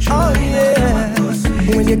 Oh,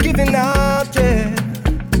 yeah. When you're giving out, yeah.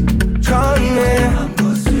 Call me.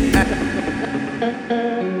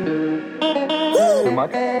 Too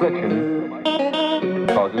much friction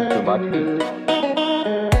causes too much heat.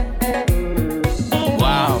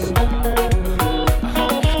 Wow.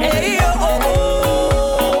 Hey, oh,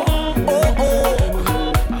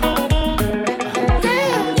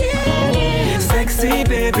 Sexy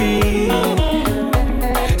baby,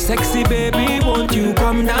 sexy baby, won't you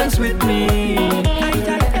come dance with me?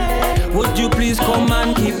 Would you please come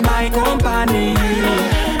and keep my company?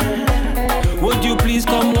 Would you please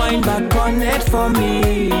come wind back on it for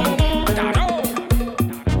me?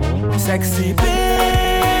 Sexy baby,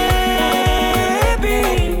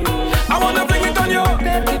 I wanna bring it on you.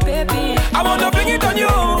 Baby, baby, I wanna bring it on you.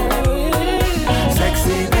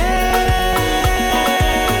 Sexy baby,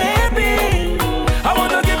 I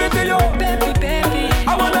wanna give it to you. Baby, baby,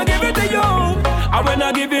 I wanna give it to you. I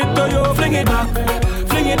wanna give it to you. Fling it back,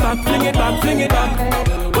 fling it back, fling it back, fling it back.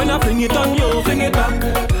 When I fling it on you, fling it back,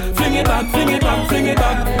 fling it back, fling it back, fling it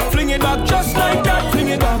back, fling it back, just like that. Fling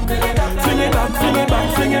it back, fling it back, fling it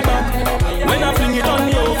back, fling it back. When I fling it on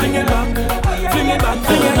you, fling it back, fling it back,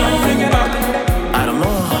 fling it back, fling it back. I don't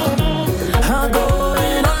know. I'm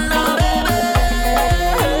going on now, baby.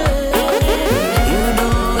 You're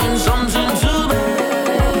doing something to me.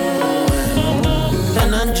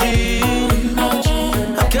 Energy.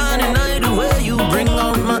 I can't deny the way you bring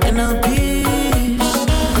out my inner peace.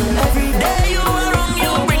 Every day you are wrong,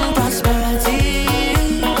 you bring prosperity.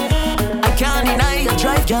 I can't deny your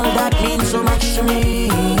drive, girl, that means so much to me.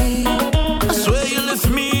 I swear you lift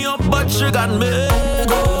me up, but you got me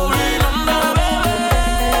going under, baby.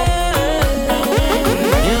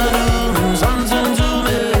 You're doing something to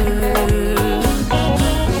me.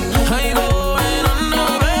 I going under,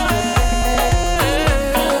 baby.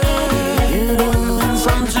 You're doing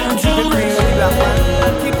something to me.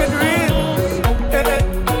 Keep it real.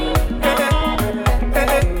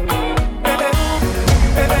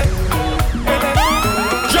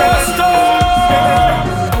 Just the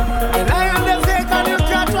lion them say, can you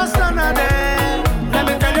can't trust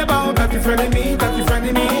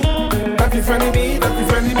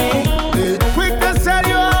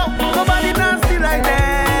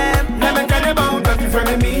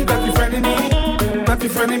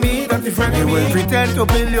They will pretend to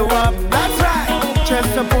build you up, that's right,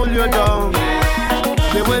 just to pull you down.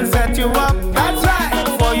 They will set you up, that's right,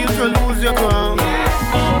 for you to lose your crown.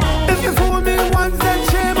 If you fool me once, then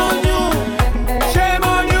shame on you, shame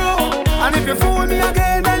on you. And if you fool me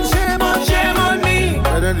again, then shame on me.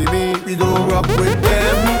 But anyway, we don't rock with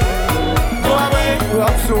them. Go away,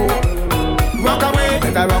 rock so, rock away.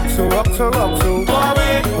 Better rock so, rock so, rock so. Go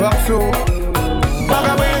away, rock so, rock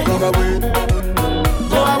away, rock away.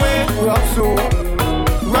 Go away, rock so,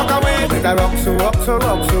 rock away. Better rock so, rock so,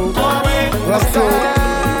 rock so. Go away, rock so,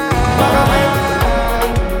 rock away.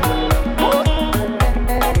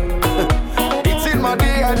 It's in my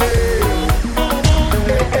DNA.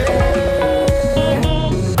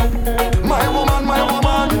 My woman,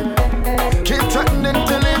 keep threatening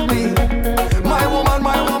to leave me. My woman,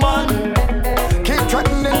 keep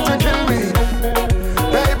threatening to kill me.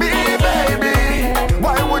 Baby,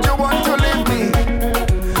 why would you want to leave me?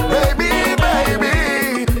 Baby,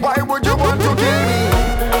 why would you want to kill me?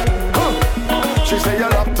 She say you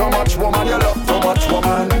love too much woman, you love too much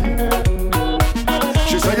woman.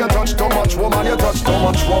 She say you touch too much woman, you touch too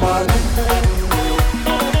much woman.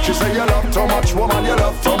 She say you love too much woman, you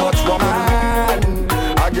love too much woman.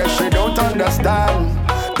 I guess she don't understand.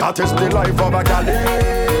 That is the life of a gallus.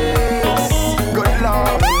 Good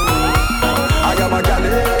Lord, I am a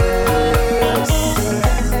gallus.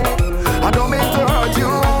 I don't mean to hurt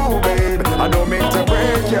you, babe. I don't mean to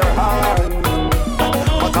break your heart,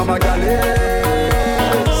 but I'm a gallus.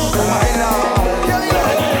 I know.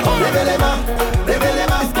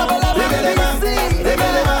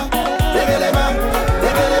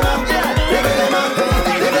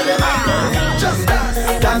 Just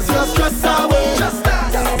dance your stress away. Just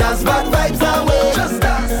dance bad vibes away. Just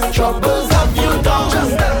troubles have you down.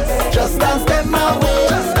 Just dance them away.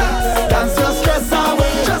 Dance your stress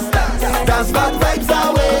away. Dance bad vibes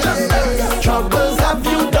away. Troubles have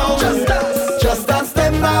you down. Just dance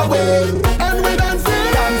them away.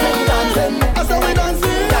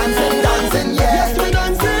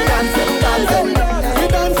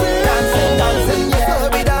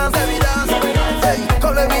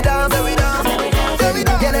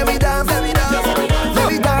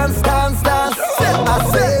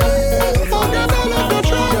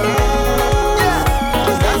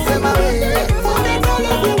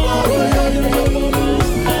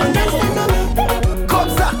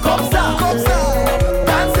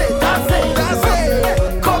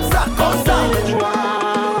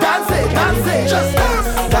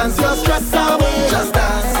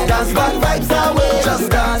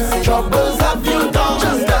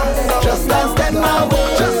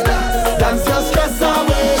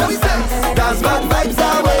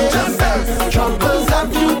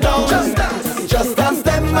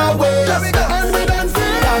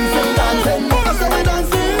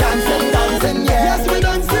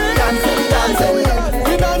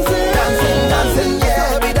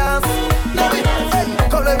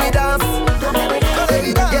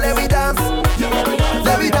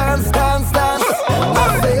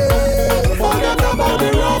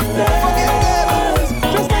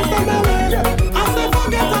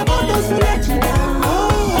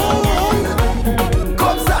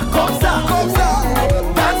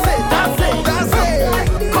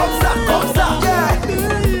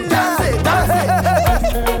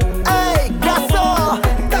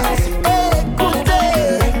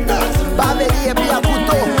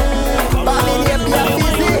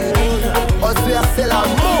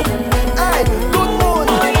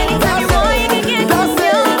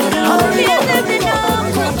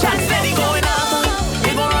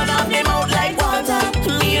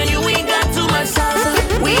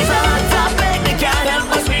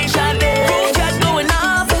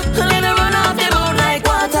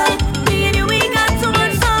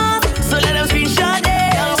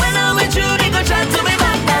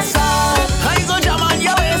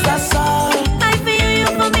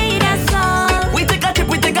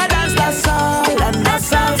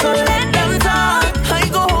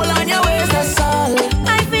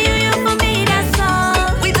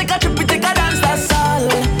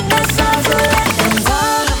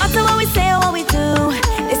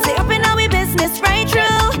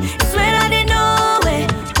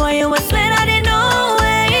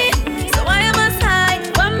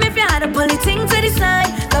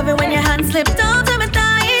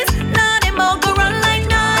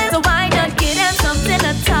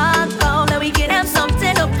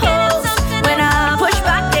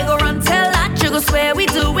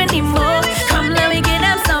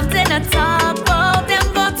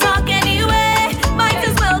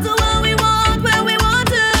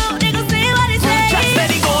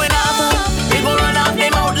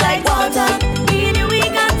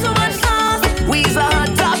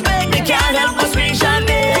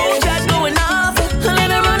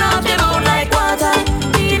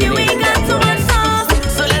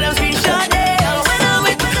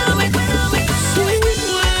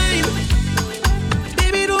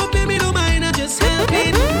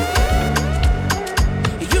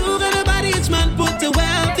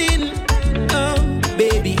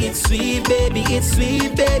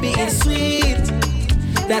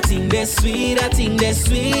 That thing that's sweet, that thing that's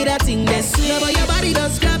sweet, that thing that's sweet. Love how your body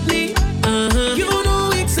does grab me. You know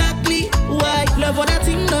exactly why. Love what that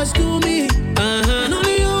thing does to me. And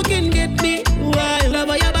only you can get me. Why? Love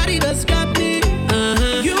how your body does grab me.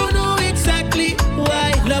 You know exactly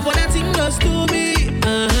why. Love what that thing does to me.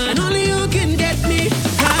 And only you can get me.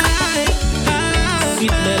 High, high.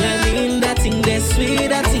 Sweet melanin, that thing that's sweet,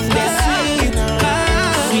 that thing that's sweet.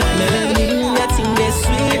 Sweet melanin, that thing that's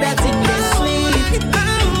sweet, that thing that's sweet.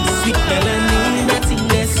 Sweet melanin, that thing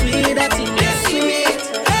that's sweet, that thing that's sweet.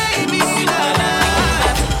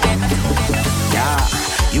 Yeah,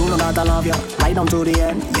 you know that I love you, right on to the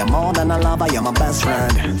end. You're more than a lover, you're my best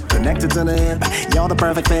friend. Connected to the hip, you're the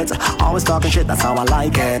perfect fit. Always talking shit, that's how I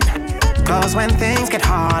like it. Cause when things get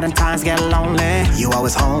hard and times get lonely, you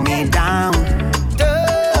always hold me down.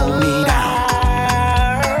 Hold me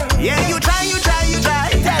down. Yeah, you try.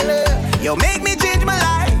 You make me change my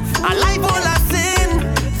life. A life full of sin.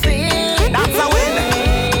 That's a win.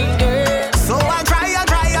 So I try.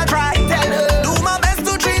 Do my best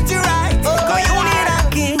to treat you right. Cause you need a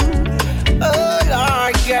king. Oh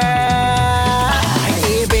Lord, girl.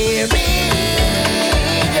 Hey baby,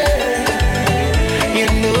 girl. You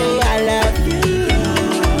know I love you.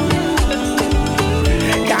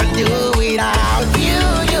 Can't do without you,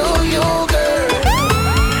 girl.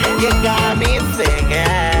 You got me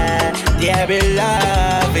singing. Yeah,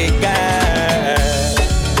 beloved girl.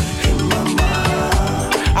 Hey mama,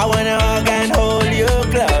 I wanna hug and hold you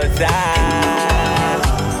closer.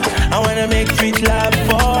 I wanna make sweet love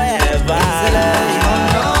forever.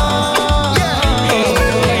 Hey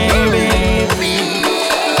baby,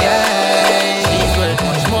 yeah. She's worth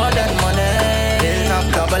much more than money. There's no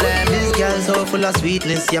double M. This girl's so full of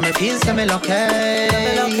sweetness. Yeah, me feel so me lucky.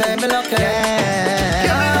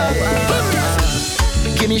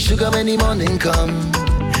 Give me sugar when the morning come.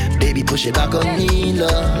 Baby, push it back on me,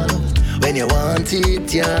 love. When you want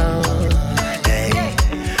it, yeah. Hey,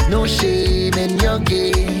 no shame in your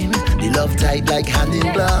game. The love tight like hand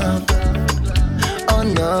in glove. Oh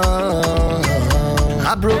no,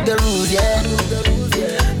 I broke the rules, yeah.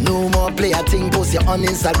 No more play a thing, post you on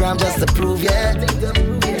Instagram just to prove, yeah.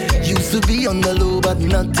 Used to be on the low, but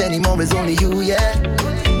not anymore. It's only you, yeah.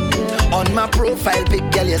 On my profile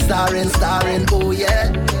pic, girl, you're starring, oh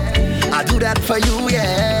yeah. I do that for you,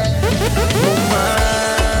 yeah.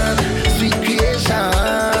 Woman, sweet creation.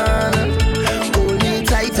 Hold me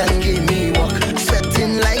tight and give me walk.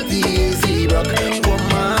 Sweating like the AC rock.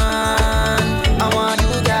 Woman, I want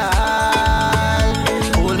you, girl.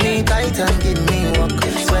 Hold me tight and give me walk.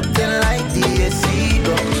 Sweating like the AC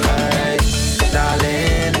rock. Right.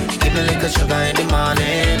 Darling, give me a little sugar in the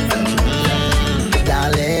morning.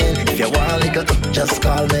 Darling, if you want liquor, just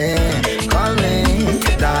call me, darling.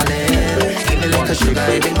 Give me like a sugar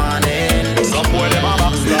in the morning. Some boy them a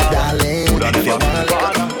backstar. Darling, if you want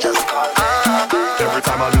liquor, just call me. Every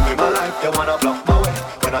time I live in my life, they wanna block my way.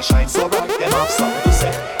 When I shine so bright, they have something to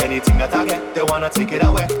say. Anything that I get, they wanna take it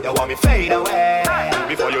away. They want me fade away.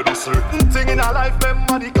 Before you do certain thing in a life,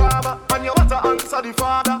 remember the karma, and you want to answer the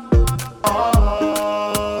Father.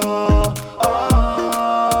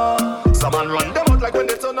 Some man run them out like when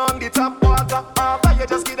they turn on the tap water. After you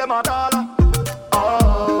just give them $1.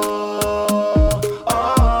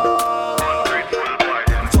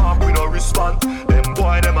 Talk we no respond. Them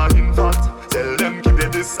boy them a infant. Tell them keep the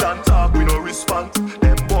distance. Talk we no respond.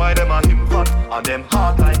 Them boy them a infant. And them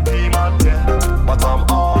hard like demon, yeah. But I'm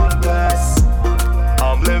all blessed.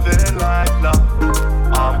 I'm living like love.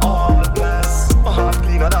 I'm all blessed. My heart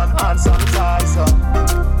cleaner than hand sanitizer.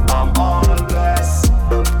 I'm all blessed.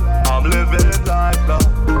 I'm living like love.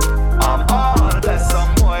 I'm all blessed.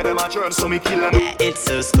 Some boy them a churn, so me kill them. It's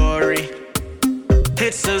a story.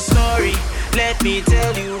 It's a story. Let me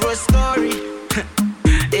tell you a story.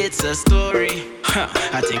 It's a story.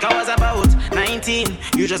 I think I was about 19.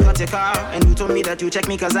 You just got your car and you told me that you checked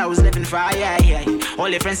me cause I was living fire, yeah. All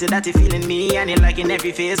your friends said that you feeling me and you liking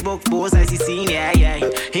every Facebook post I see seen, yeah.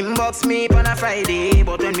 Inbox me on a Friday,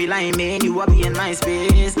 but when we line man, you will be in my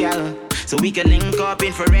space, girl. So we can link up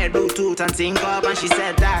infrared Bluetooth and sync up, and she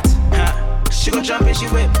said that she go jump and she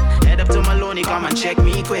whip. Head up to Maloney, come and check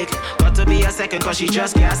me quick. Got to be a second cause she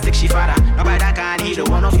just can't stick, she father. Nobody that can't eat, don't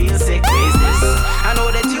wanna feel sick, face this. I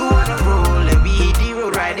know that you wanna roll, and we hit the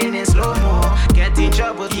road riding in slow-mo. Get in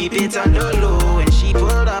trouble, keep it on the low. When she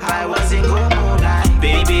pulled up, I was in go mode like,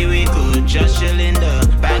 baby, we could just chill in the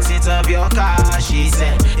backseat of your car. She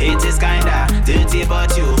said, it is kinda dirty,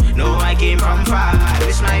 but you know I came from far. I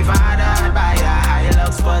wish my father had buy a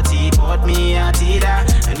Hilux, but he bought me a Tita.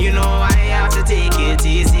 And you know I have to take it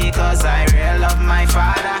easy, cause I really love my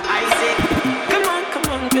father. I say, come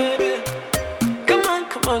on, baby. Come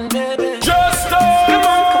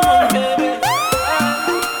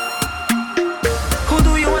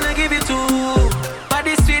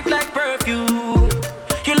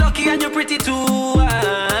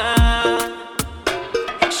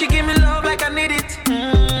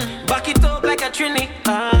Trini.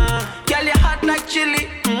 Girl, you hot like chili.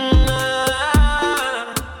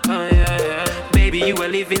 Baby, you a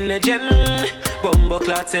living legend. Bumbo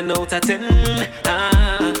clock 10 out of 10.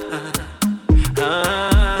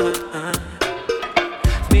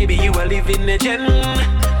 Baby, you a living legend.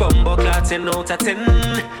 Bumbo clock 10 out of 10.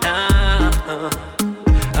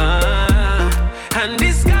 And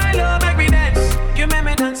this guy love make me dance. You make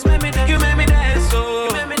me dance, make me dance. You make me dance, oh.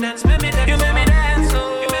 You make me dance, make me dance. You make me dance,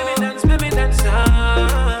 oh. You make me dance, make me dance.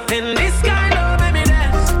 And this guy love make me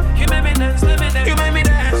dance. You make me dance, make me dance. You make me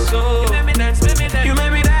dance, oh. You make me dance, make me dance. You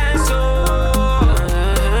make me dance, oh.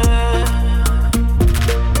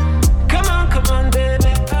 Come on,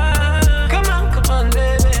 baby. Come on,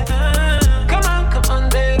 baby. Come on,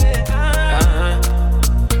 baby.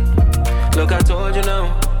 Look, I told you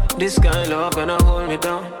now. This kind of love gonna hold me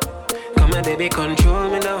down. Come on, baby, control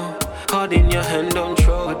me now. Hold in your hand, don't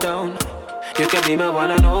throw it down. You can be my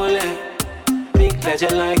one and only. Big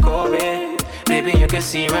legend like Kobe. Baby, you can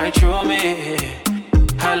see right through me.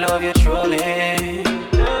 I love you truly.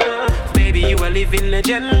 Baby, you a living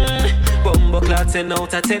legend. Bumbo clock 10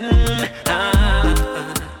 out of 10.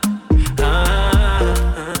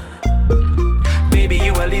 Baby,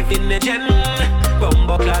 you a living legend.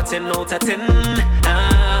 Bumbo clock 10 out of 10.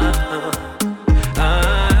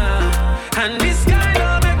 And this guy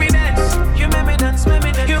love make me dance. You make me dance, make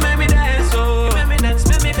me dance. You make me dance, oh. You make me dance,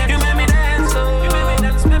 make me dance. You make me dance, oh. You make me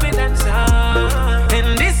dance, make me dance.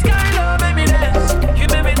 And this guy love make me dance. You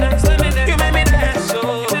make me dance, make me dance. You make me dance,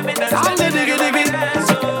 oh. You make me dance, make me dance,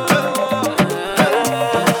 oh.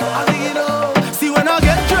 I think you know. See when I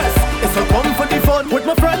get dressed, it's a come for the fun with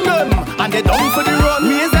my friend them, and they down for the run.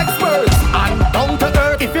 Me is experts and down to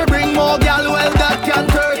earth. If you bring more gal, well that can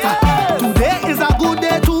hurt. Today is a good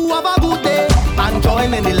day to have a good day and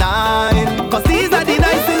join in the line. Cause these are the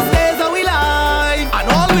nicest days that we like. And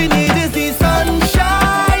all we need is the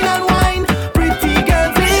sunshine and wine. Pretty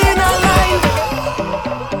girls in a line.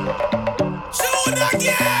 Shoot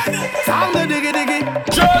again. Sound the diggy diggy.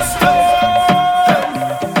 Just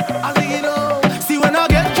I think you know. See when I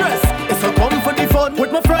get dressed, it's a come for the fun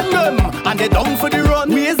with my friend them, and they down for the run.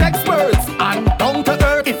 We is experts and down to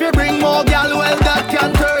earth. If you bring more gal, well that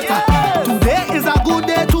can hurt. Today is a good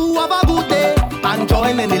day to have a good day and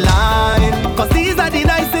join in the line. Cause these are the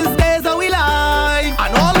nicest days that we like.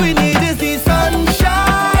 And all we need is the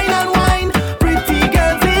sunshine and wine. Pretty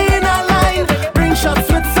girls in a line. Bring shots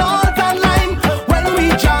with salt and lime. When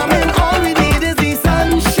we jam in, all we need is the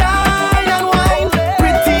sunshine and wine.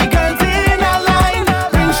 Pretty girls in a line.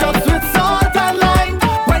 Bring shots with salt and lime.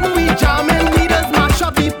 When we jam in, we just mash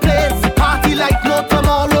up the place. Party like no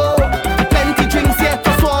tomorrow. Plenty drinks yet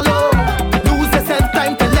to swallow. Lose yourself,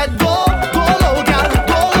 time to let go. Go low, girl,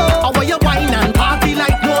 go low. How are you wine and party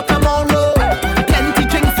like no tomorrow? Plenty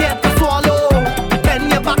drinks yet to swallow. Bend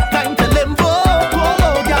your back, time to limbo. Go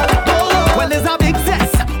low, girl, go low. Well, there's a big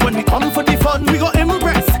zest when we come for the fun. We go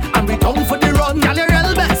impress and we down for the run. Girl, you're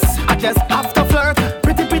real best. I just have to flirt.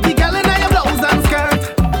 Pretty girl in your blouse and skirt.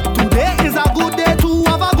 Today is a good day to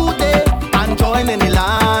have a good day and join in the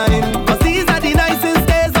line. Cause these are the nicest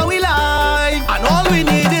days that we like. And all we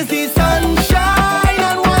need is the sunshine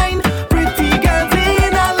and wine. Pretty girls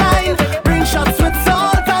in a line. Bring shots with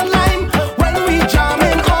salt and lime. When we jam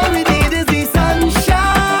in, all we need is the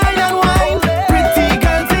sunshine and wine. Pretty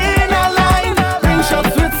girls in a line. Bring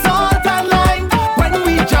shots with salt and lime. When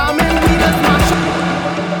we jam in, we just mash up.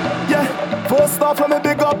 Yeah, first off, let me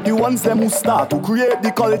big up the ones them who start to create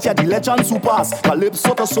the culture, the legends who pass.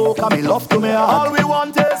 Calypso to soca, me love to me heart. All we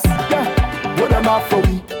want is, yeah, what them have for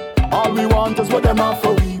we. All we want is what them have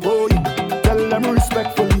for we, boy. Tell them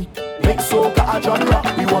respectfully, make soca a genre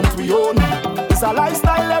we want we own. It's a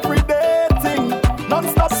lifestyle everyday thing,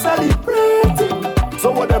 non-stop celebrating.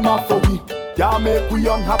 So what them have for we, can't make we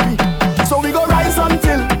unhappy. So we go rise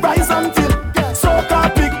until soca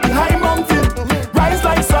pick the high mountain. Rise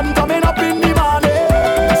like sun coming up in the morning.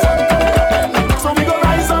 So we go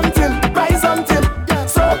rise until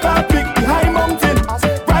soca pick the high mountain.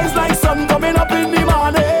 Rise like sun coming up in the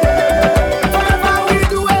morning. Forever we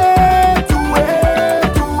do it.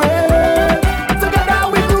 Together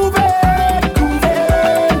we groove it.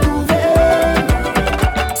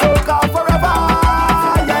 Soca forever,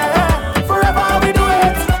 yeah. Forever we do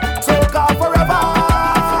it. Soca forever,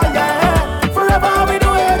 yeah. Forever we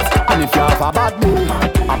do it. And if you have a bad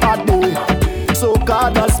day, soca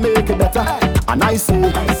does make it better. And I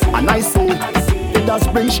say, it does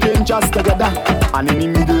bring strangers together. And in the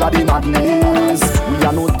middle of the madness, we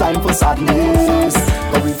have no time for sadness.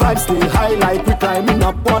 But we vibes stay high like we climbing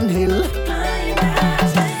up one hill.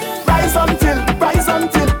 Rise until,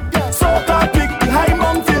 soca pick the high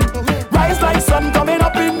mountain. Rise like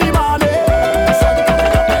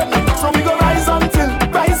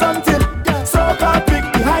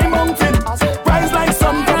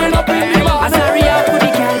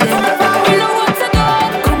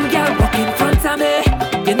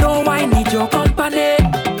know I need your company.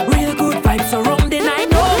 Real good vibes surrounding. I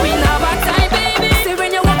know we'll have a time, baby. See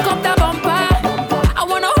when you walk up the bumper, I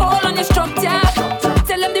wanna hold on the structure.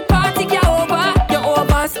 Tell them the party get over, you're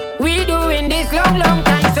overs. We doing this long, long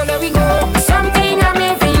time, so let we go. Something I'm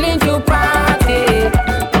feeling to party.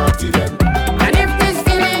 And if this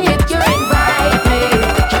feeling hit you, invite me.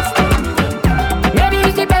 Maybe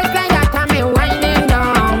it's the best line that I'm winding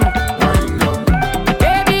down.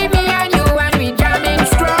 Baby, me and you and we jamming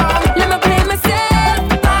strong. Let me play myself,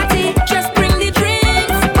 party. Just bring the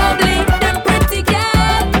drinks, bubbly, them pretty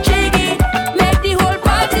girl, jiggy, make the whole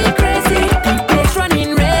party crazy. The place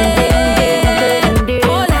running red.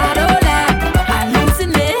 Oh lad, I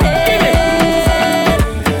losing it.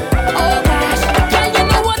 Oh gosh, girl, you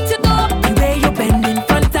know what to do. The way you bend in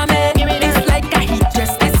front of me, it's like a heat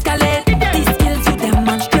just escalate. These skills you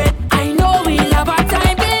demonstrate, I know we'll have our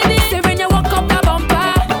time, baby. Say when you walk up the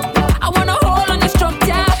bumper, I wanna hold on the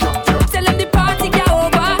structure. Tell them the party get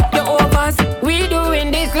over, you're overs. We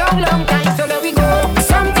doing this long, long time, so let we go.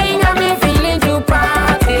 Something I'm feeling to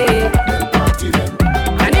party.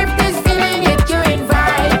 And if this feeling hit you,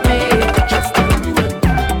 invite me.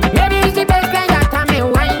 Maybe it's the best line that I'm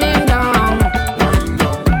winding down.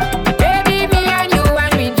 Baby, me and you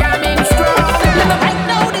and we jamming strong. Right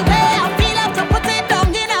now the way I feel, have to put it down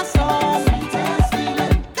in a song.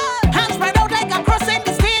 Hands spread out like a cross in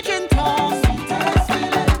the stage in tongue.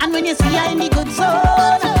 And when you see I in the good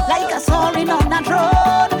zone, like a soaring on a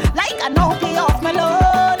drone, like a no day off my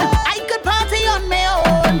load, I could party on my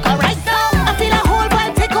own. 'Cause right now I feel a whole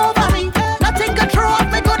vibe take over me. Nothing control of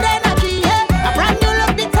my good energy. Yeah. A brand new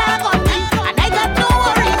look the tag on me, and I got no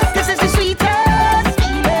worries. This is the sweetest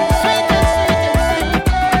feeling.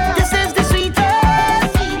 This is the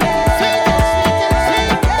sweetest feeling.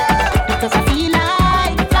 Because I feel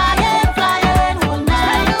like flying all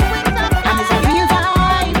night. And it's a real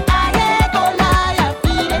vibe, I ain't gonna lie, I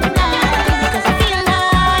feel it now. Because I feel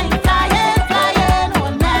like flying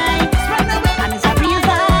all night. And it's a real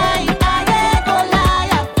vibe, I ain't gonna lie,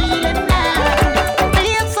 I feel it now.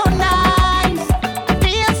 Feel so nice,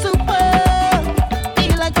 feel super.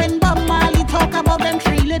 Feel like when Bob Marley talk about them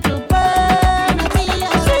 3 little birds.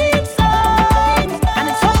 Sweet songs, and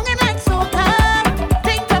it's singing like soca.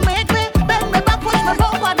 Think to make me bend me back, push my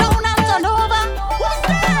bumper down and turn over. What's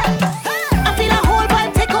that? I feel a whole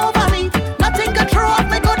vibe take over me. Nothing control of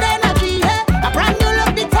my good energy. A brand new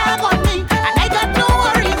look the tag on me, and I got no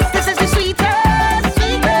worries. This is the sweetest,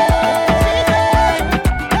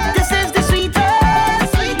 This is the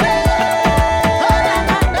sweetest,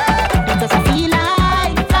 Because I feel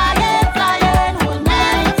like flying all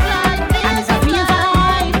night. And it's a real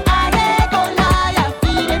vibe, I ain't gonna lie, I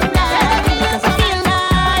feel it now. Because I feel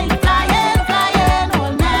like flying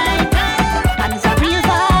all night. And it's a real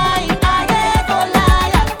vibe, I ain't gonna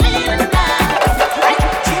lie, I feel it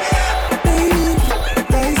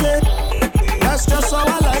That's it. That's just how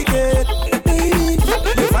I like it.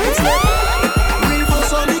 You find slip,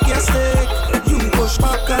 reverse on the gas stick. You push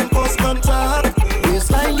back and cause contact.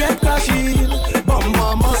 Baseline get crashing.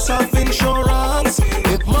 Bumper must have insurance.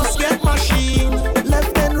 It must get machine.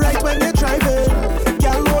 Left and right when you're driving.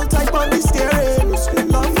 Girl, hold tight on the steering.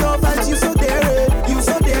 Love your vibes, you so daring. You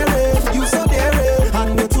so daring, you so daring.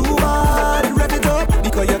 And you're too hard, rev it up.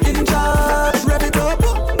 Because you're in charge, rev it up.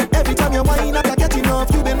 Every time you whine, I can't get enough.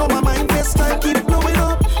 You been on my mind, this time keep blowing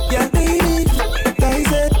up. Yeah, baby, that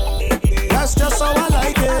is it. That's just how I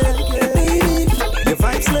like it. Baby, your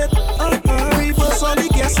vibe slip. Reverse on the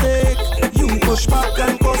gas stick. You push back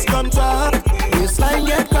and cause contact. Baseline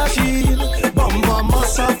get crashing. Bumper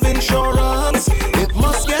must have insurance. It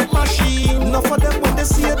must get machine. Enough for them when they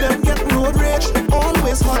see them get road rage.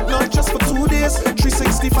 Always hot, not just for 2 days.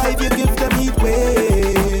 365, you give them heat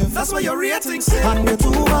wave. That's why your ratings say. And you're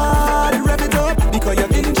too hard, rev it up. Because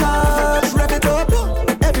you're in charge, rev it up.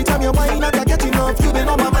 Every time you whine, I can't get enough. You been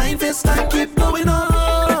on my mind, this time keep blowing up.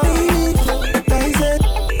 Baby, that is it.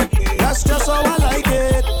 That's just how I like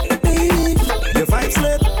it. Baby, your vibe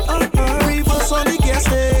slip. Reverse on the gas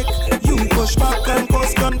stick. You push back and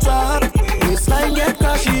cause contact. Baseline get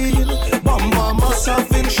crashing. Bumper must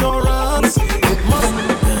have insurance. It must.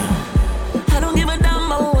 I don't give a damn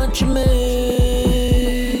about what you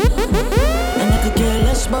make, and I could care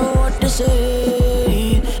less about what they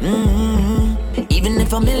say. Even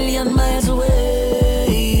if a million miles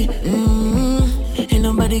away, ain't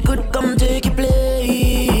nobody could come take your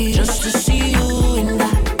place. Just to see you in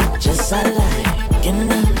that, just I like in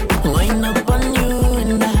that. Wind up on you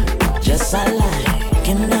in that, just I like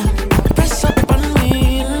in that. Press up on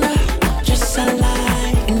me in that, just I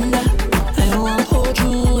like in that. I want hold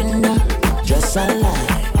you in that, just I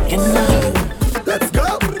like in that. Let's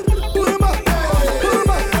go.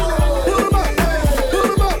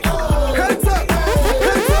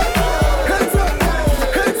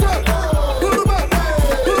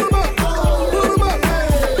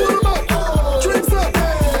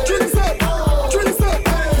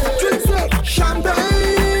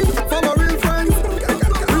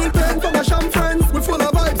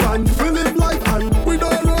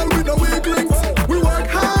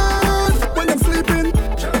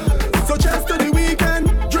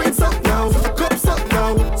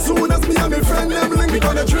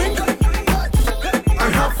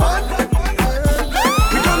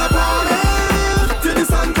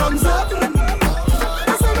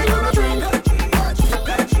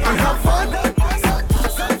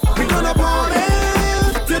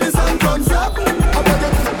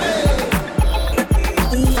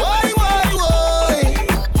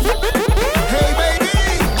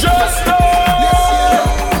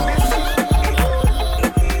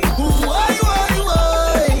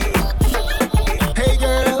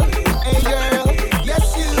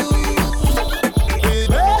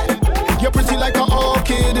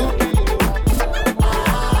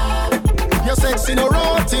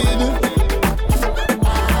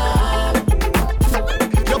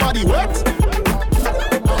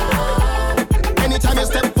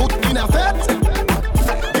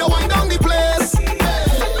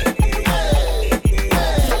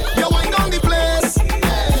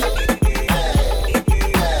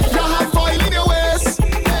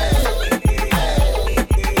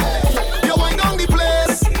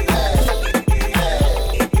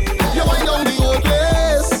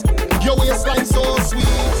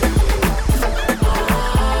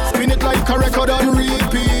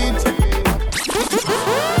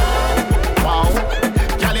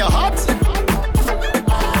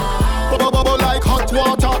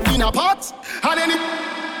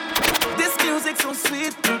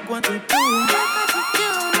 rock what you do.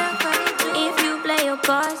 If you play your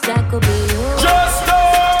cards, that could be you.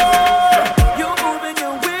 You're moving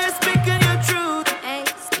your waist, speaking your truth. Hey,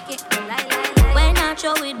 stick it, lie. When I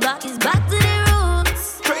show it back, it's back to the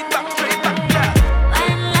roots. Straight back, yeah.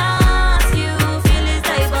 When last you feel this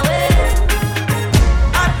type of way.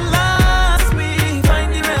 At last we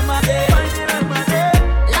find the remedy.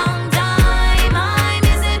 Long time I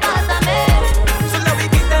miss it, but I made. So now we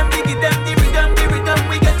give them the rhythm,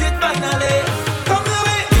 we get it finally. Come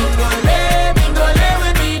away. Dingole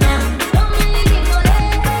with me now. Dingole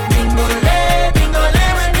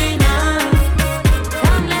with me now.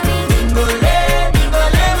 Come let me Dingole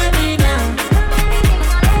with me now.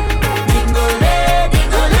 Dingole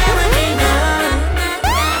with me now.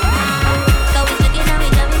 So we chicken and we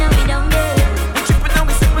jumping and we down there. We tripping and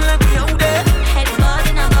we sipping like we out there. Head ball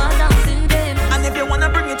in a ball down soothing. And if you wanna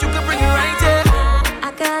bring it, you can bring it right here.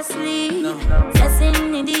 I can't sleep,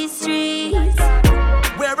 stressing in these streets.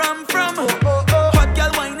 Where I'm from, hot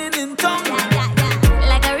girl whining in town.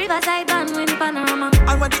 Like a riverside band with panorama.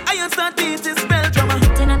 And when the iron start beat, it's spell drama.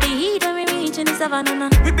 Turn up the heat when we reach in the savannah.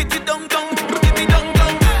 We beat it down, beat it down.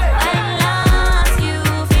 When last you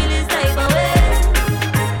feel this type of way.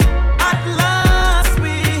 At last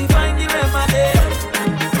we find the remedy.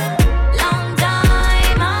 Long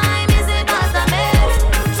time I miss it, but I made.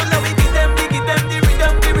 So now we give them the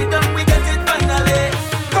rhythm, we get it finally.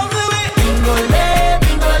 Come away. Dingole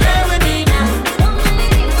with me now. Dingole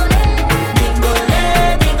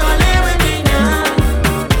with me now.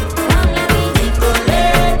 Come let me Dingole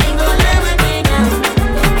with me now. Dingole with me now.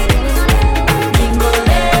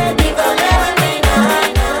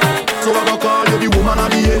 So I go call you the woman of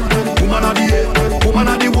the year, woman of the year, woman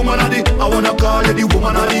of the, woman of the. I wanna call you the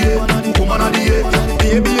woman of the year, woman of the year.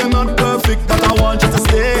 Baby, you're not perfect, but I want you to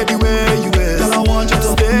stay the way you is. Girl, I want you to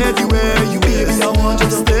stay the way you is. Baby, I want you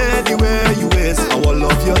to stay the way you is. I will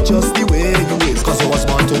love you just the way you is. Cause you was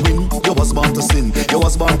born to win, you was born to sin. You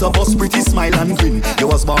was born to bust pretty smile and grin. You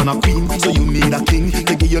was born a queen, so you need a king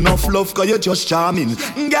to give you enough love, cause you're just charming.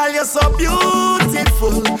 Girl, you're so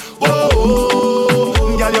beautiful.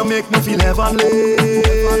 Whoa, girl, you make me feel heavenly.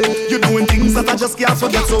 You're doing things that I just can't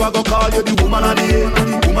forget, so I go call you the woman of the year,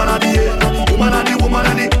 woman of the year, woman of the, woman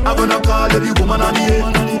of the. I'm gonna call you the woman of the year,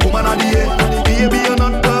 woman of the year. Baby, you're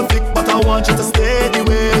not perfect, but I want you to stay the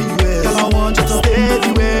way you is. Girl, I want you to stay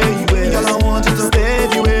the way you is. Girl, I want you to stay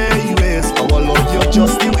the way you is. I will love you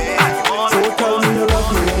just the way you want. So tell me you love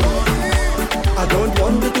me. I don't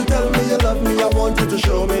want you to tell me you love me, I want you to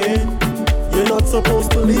show me. You're not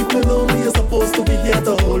supposed to leave me lonely, you're supposed to be here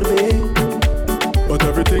to hold me. But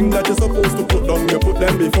everything that you're supposed to put down, you put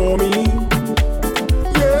them before me.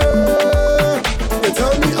 Yeah, you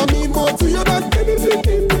tell me I mean more to you than anything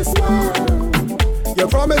in this world. You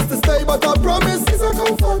promise to stay, but I promise is a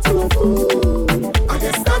comfort to a fool. I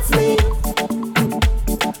guess that's me.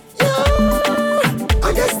 Yeah,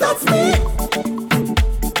 I guess that's me.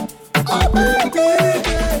 Oh baby,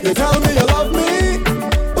 you tell me you love me,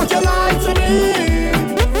 but you lie to me.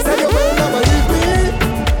 Say you will never leave me,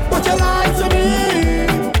 but you lie to me.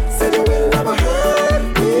 Say you will never hurt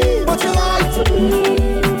me, but you lie to me.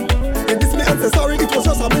 You diss me and say sorry, it was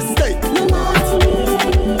just a mistake. You lie to me.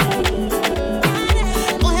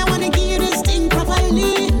 Boy, I wanna give you this thing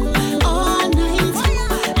properly all night.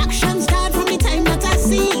 Action start from the time that I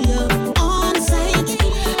see you on sight,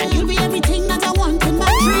 and you'll be everything that I want in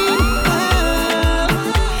my dream.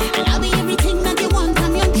 And I'll be everything that you want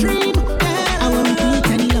from your dream. I wanna be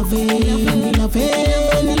and love it, love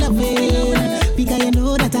it, love it, because you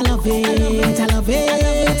know that I love it, I love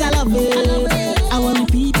it, I love it. I wanna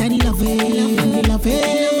be and love it, love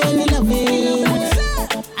it, love it,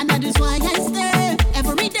 and that is why I stay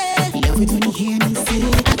every day. Love it when you hear me say,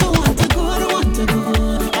 I don't want to go, I don't want to go,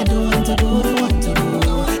 I don't want to go, I don't want to go,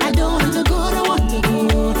 I don't want to go, I don't want to go,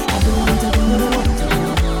 I don't want to go, I don't want to go.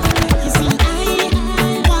 You see, I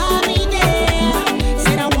want to be there,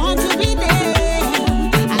 said I want to be there.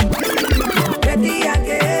 Ready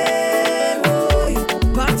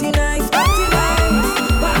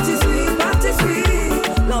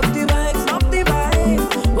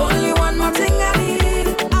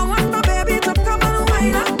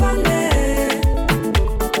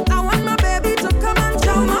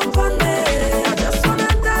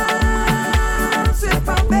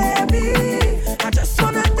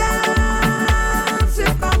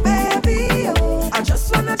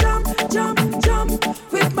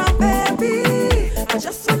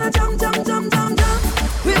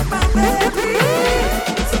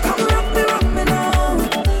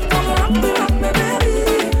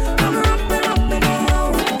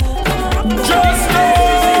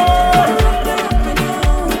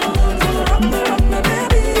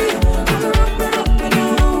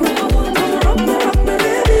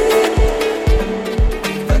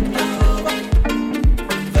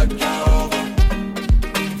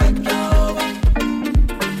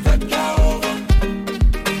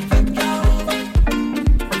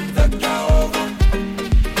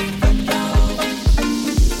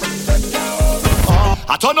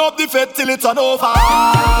fete till it turn over.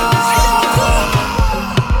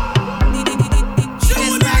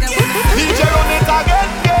 DJ run it again.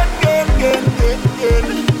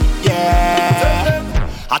 Yeah.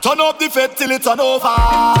 I turn up the fete till it turn over.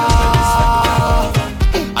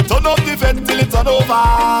 I turn up the fete till it turn over.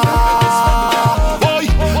 Boy,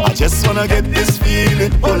 I just wanna get this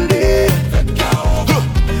feeling all day.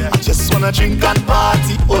 I just wanna drink and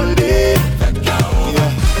party all day.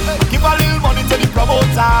 Yeah. Give a little money to the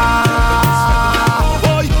promoter.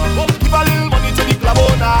 Boy, give a little money to the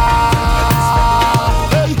promoter.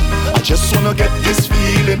 Hey, I just wanna get this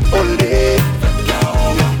feeling all day.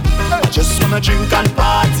 I just wanna drink and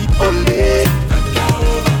party all day.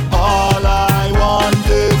 All I want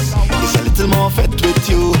is a little more fete with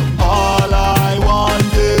you. All I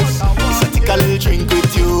want is a take a little drink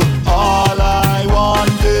with you. All I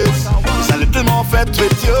want is a little more fete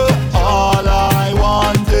with you. All I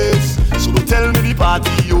want is, so don't tell me the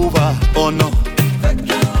party over. Oh no.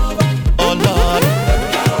 Oh Lord.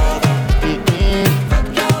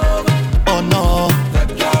 Oh no.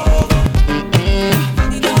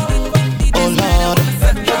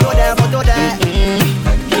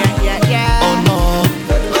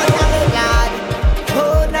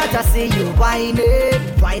 See you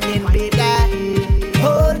whining, baby.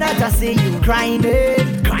 Oh, not to see you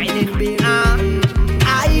grinding, baby. I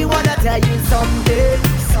wanna tell you something.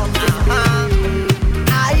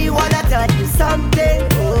 I wanna tell you something.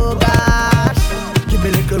 Oh gosh, give me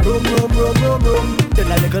a little room.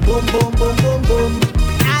 Then a little boom.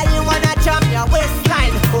 I wanna jump your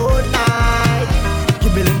waistline all night.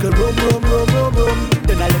 Give me a little room.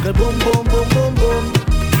 Then a little boom.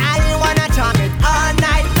 I wanna jump it all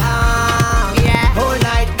night long, yeah. Whole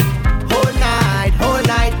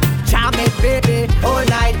night, jam it, baby. Whole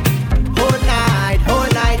night,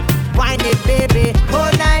 wine it, baby.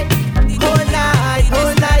 Whole night,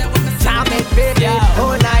 jam it, baby.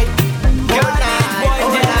 Whole night.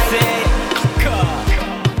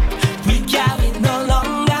 We can't wait no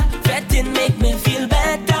longer. Fetting make me feel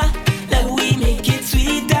better. Let we make it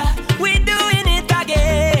sweeter. We doing it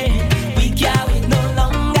again. We can't wait no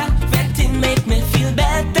longer. Fetting make me feel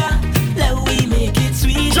better. Let we make it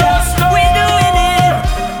sweeter. We doing it.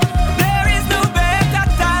 There is no better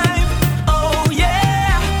time. Oh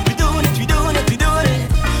yeah. We doing it.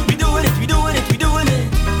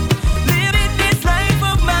 Living this life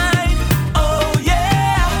of mine. Oh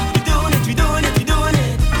yeah. We doing it. We doing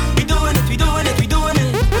it.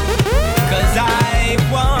 'Cause I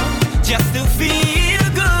want just to feel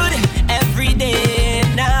good every day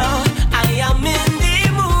now. I am in the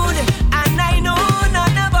mood, and I know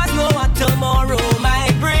none of us know what tomorrow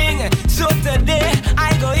might bring. So today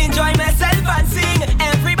I go enjoy myself and sing.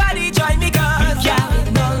 Everybody join me, 'cause we can't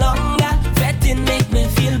wait no longer. Fetting make me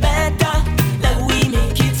feel better. Let we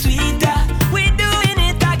make it sweeter. We doing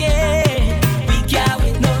it again. We can't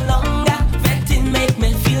wait no longer. Fetting make me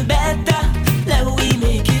feel better. Let we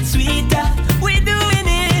make it sweeter. We doing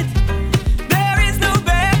it. There is no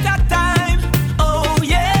better time. Oh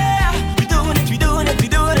yeah. We doing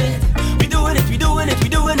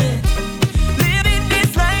it. Living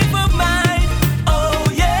this life of mine. Oh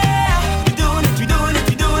yeah. We doing it.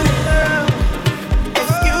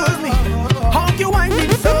 Excuse me, how you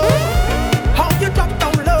whining so? How you drop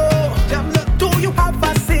down low? Do you have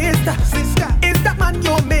a sister? Is that man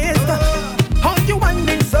your mister? How you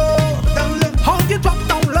whining so? How you drop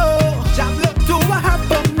down low? Do I have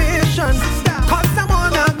permission? 'Cause I'm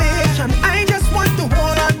on a mission. I just want to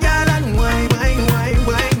hold on, y'all, and wine.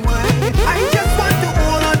 I just want to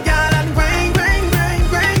hold on, y'all, and grind.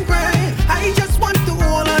 I just want to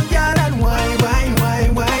hold on, y'all, and wine.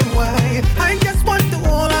 I just want to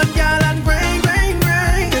hold on, y'all, and grind.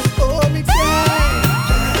 Just hold me tight.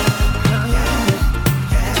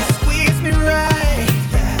 Just squeeze me right.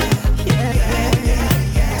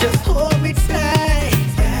 Just hold me tight.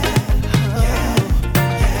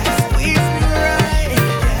 Just squeeze me right.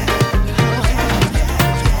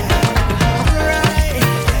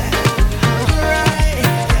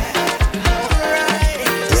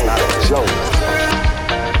 It's not a joke.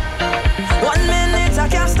 1 minute I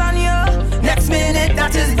can't stand you. Next minute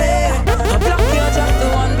that is bad. I block you just to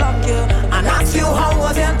unblock you. And ask you how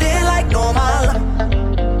was your day like normal.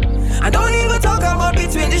 I don't even talk about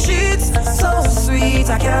between the sheets. So sweet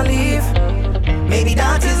I can't leave. Maybe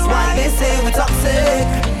that is why they say we're toxic.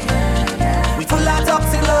 We full of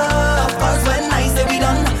toxic love. 'Cause when I say we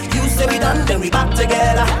done, you say we done, then we back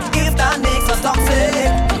together. If that makes us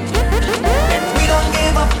toxic, then we don't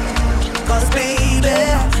give up. 'Cause baby,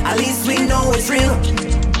 at least we know it's real.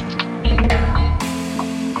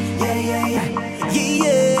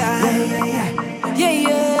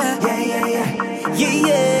 Yeah.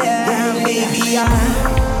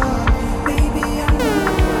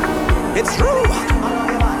 It's true.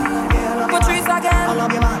 Patrice again.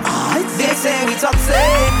 They say we toxic.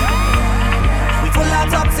 We full of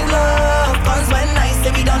toxic love. Cause when I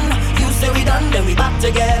say we done, you say we done, then we back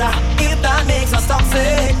together. If that makes us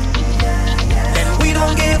toxic, then we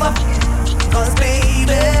don't give up. Cause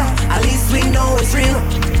baby, at least we know it's real.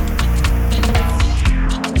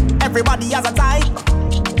 Everybody has a type,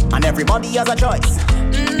 and everybody has a choice.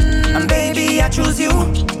 And baby, I choose you.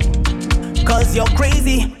 Cause you're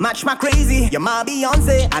crazy, match my crazy. You're my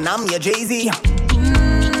Beyonce, and I'm your Jay-Z.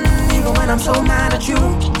 Even when I'm so mad at you,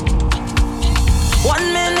 1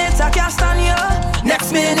 minute I can't stand you,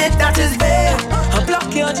 next minute that is bad. I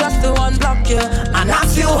block you just to unblock you, and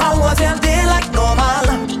ask you how was your day like normal.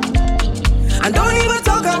 And don't even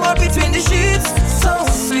talk about between the sheets. So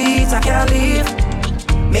sweet, I can't leave.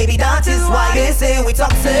 Maybe that is why they say we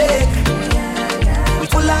toxic. We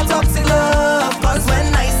full of toxic love. Cause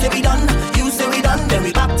when I say we done, you say we done, then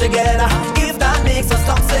we back together. If that makes us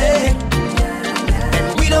toxic,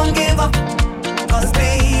 then we don't give up. Cause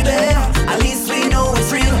baby, at least we know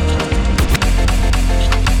it's real.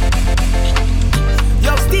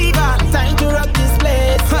 Yo, Steven, time to rock this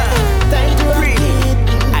place. Time to rock it.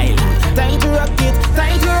 Time to rock it.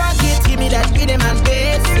 Time to rock it. Give me that rhythm and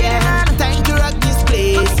bass, yeah. Time to rock this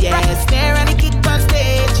place, yeah. Snare and a kick on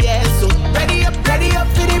stage, yeah. So ready up for the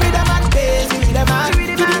rhythm and bass, the rhythm and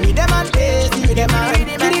give the rhythm and bass, the rhythm and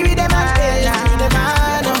give the rhythm and bass, the rhythm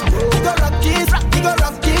and we go rock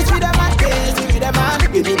this rhythm and bass, the rhythm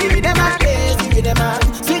and give the rhythm and bass, the rhythm and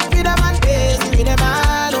sweet rhythm and bass, the rhythm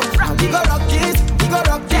and we go rock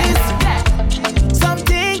this,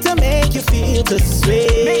 something to make you feel to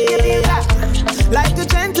sway, like a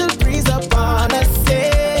gentle breeze upon a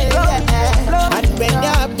sail, and when your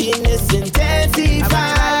happiness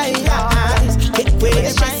intensifies, get where the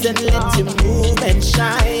stress and let you move and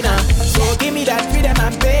shine. So give me that rhythm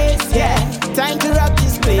and bass, yeah. Time to rock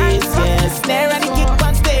this place, yeah. Snare and the kick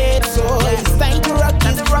on stage, so it's time to rock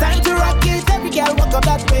this, time to rock it. Every girl walk up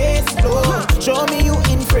that bass slow. Show me you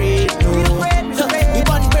in afraid, no. We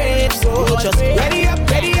want brave, so just ready up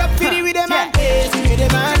for the rhythm and bass, the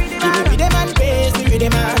rhythm and give me rhythm and bass, the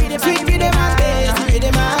rhythm and sweet rhythm and bass, the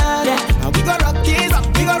rhythm and and we go rock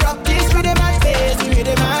this rhythm and bass, the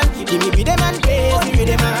rhythm and give me rhythm and bass, the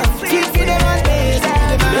rhythm and sweet rhythm and bass, the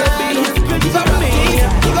rhythm and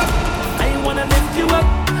I wanna lift you up,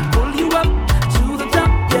 pull you up to the top,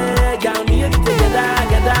 yeah. Got me and you together,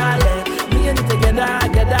 yeah. Me and you together,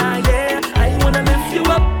 yeah. I wanna lift you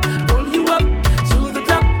up, pull you up to the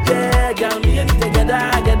top, yeah. Got me and you together,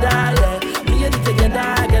 yeah. Me and you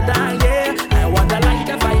together, yeah. I wanna light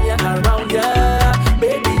a fire around ya,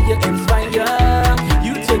 baby, you inspire.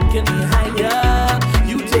 You taking me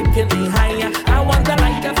higher, I wanna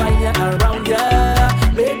light a fire around ya,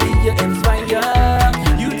 baby, you inspire.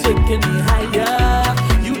 You taking me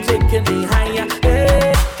higher,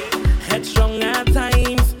 hey. Headstrong at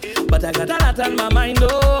times, but I got a lot on my mind,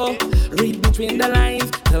 oh. Read between the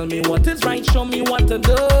lines, tell me what is right, show me what to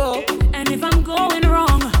do. And if I'm going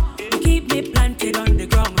wrong, you keep me planted on the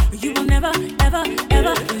ground. You will never, ever,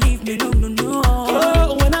 ever leave me, no.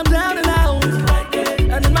 Oh, when I'm down and out,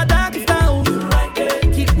 and in my darkest hours,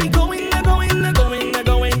 keep me going,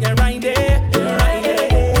 you're right there.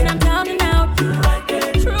 When I'm down and out, through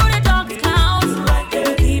the darkest clouds,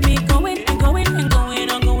 you keep me going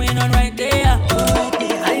on right there.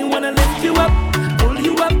 I wanna lift you up, pull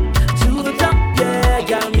you up to the top, yeah.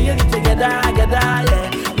 Got me and you together, yeah.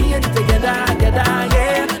 Me and you together,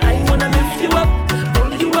 yeah. I wanna lift you up,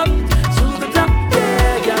 pull you up to the top,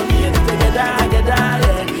 yeah. Got me and you together,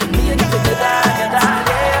 yeah. Me and you together,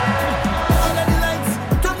 yeah. All of the lights,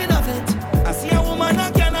 talking of it. I see a woman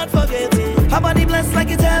I cannot forget it. Her body blessed like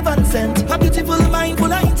it's heaven sent. Her beautiful mind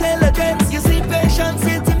full of intelligence. You see patience,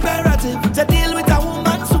 it's imperative to deal with a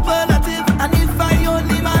woman superlative. And if I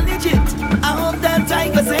only manage it, I hope that I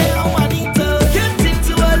can say how I need to get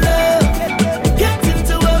into her love, get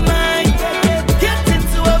into her mind, get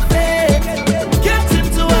into her faith, get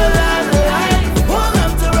into her life. Hold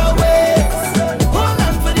on to her waist, hold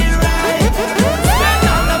on for the ride. Spend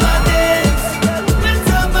all of my days with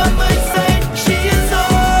her by my side. She is all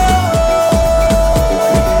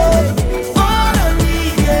I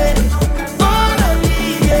need, yeah.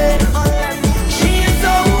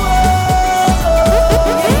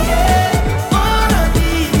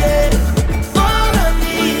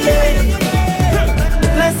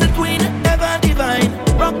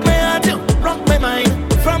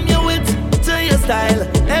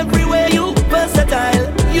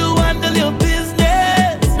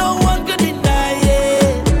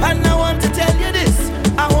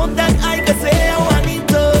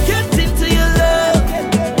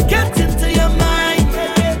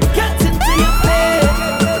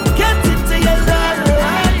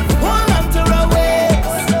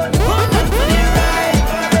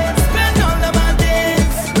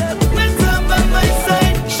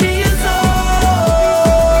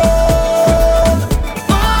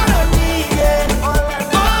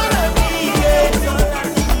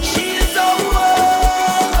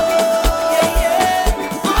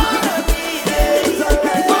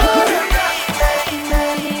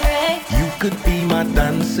 could be my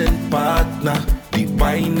dancing partner, the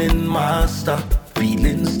whining master,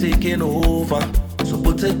 feelings taking over. So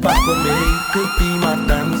put it back on me. You could be my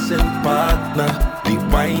dancing partner, the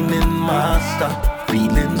whining master,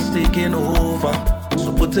 feelings taking over.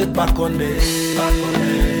 So put it back on me. Back on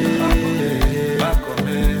me. Back on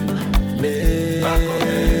me. Me. Back on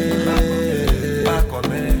me. Back on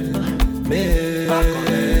me. Me. Back on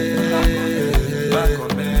me. Back on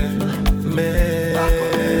me. Me.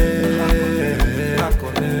 Back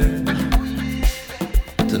on me.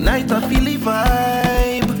 Tonight I feel the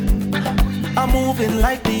vibe. I'm moving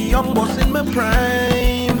like the young boss in my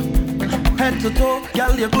prime. Head to toe,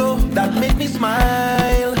 girl, you glow, that make me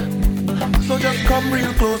smile. So just come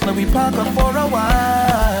real close, now we park up for a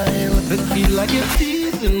while. It feel like you're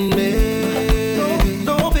teasing me.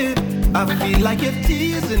 No, babe, I feel like you're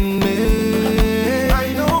teasing me.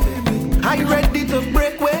 I know, baby, I'm ready to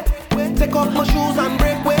break way. Take off my shoes and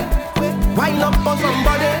break way. Wind up for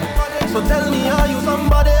somebody, so tell me, are you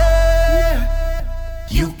somebody?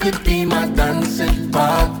 You could be my dancing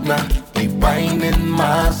partner, the whining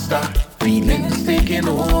master, feelings taking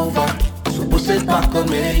over. So push it back on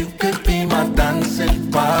me. You could be my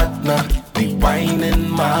dancing partner, the whining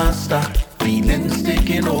master, feelings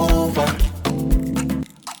taking over.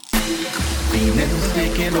 Feelings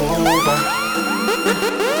taking over.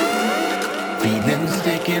 Feelings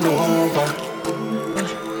taking over.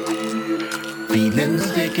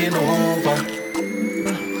 Feelings taking over.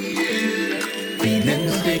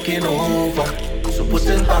 Feelings taking over. So put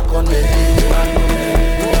it back on me. Back on me.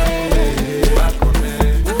 Back on me.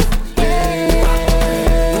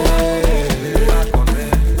 Back on me.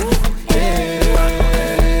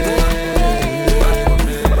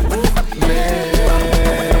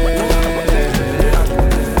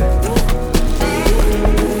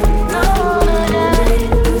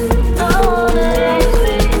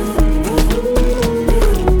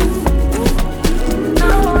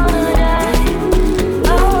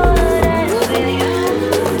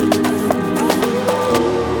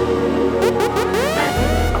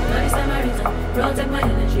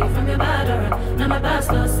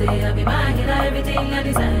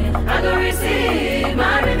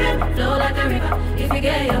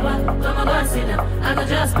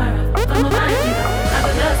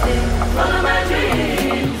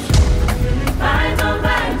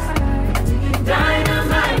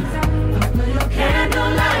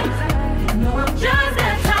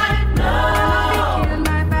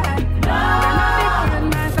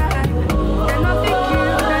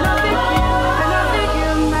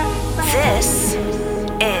 This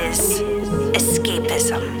is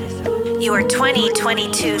Escapism, your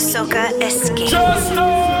 2022 Soca Escape.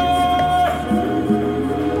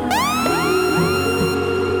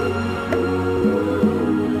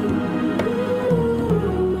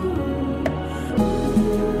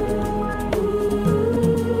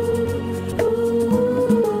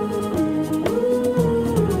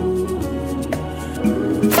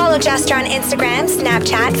 Follow Jester on Instagram,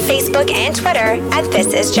 Snapchat, Facebook, and Twitter at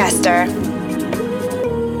This Is Jester.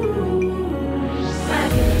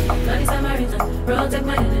 Protect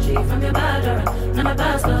my energy from your bad aura. Now my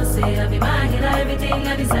past lost say I'll be mine, get everything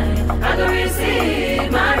I desire. I can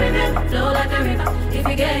receive my rhythm, flow like a river. If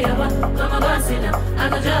you get your one, come on, go and sit down. I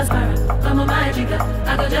could just para, come on my jigger.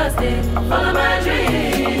 I could just stay, follow my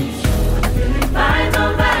dreams. Vibes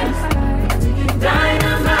on vibes,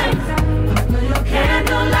 dynamite. No, you can't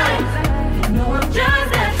no lies. You know I'm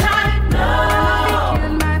just that type, no.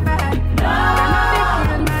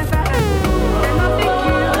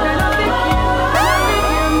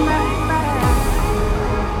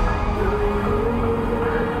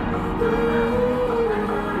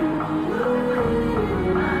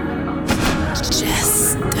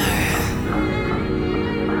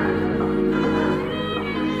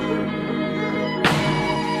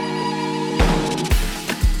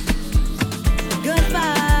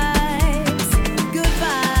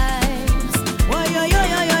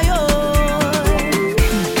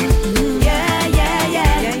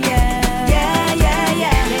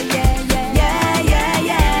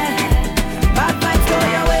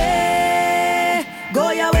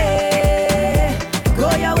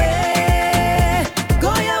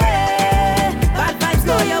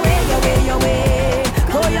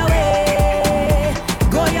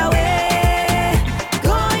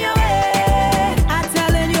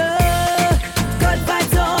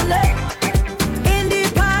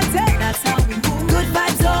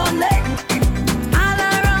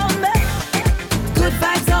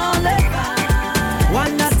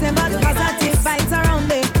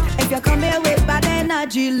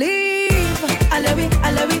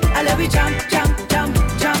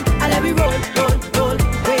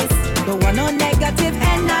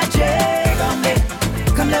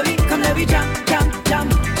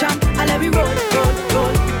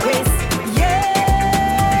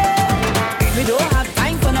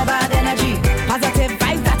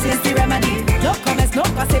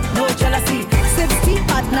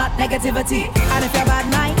 negativity. And if you're bad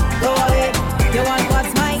mind, go away. You want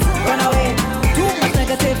what's mine, run away. Too much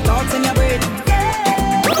negative thoughts in your brain.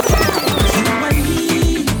 You and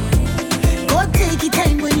me, go take your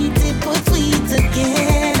time when you dip us we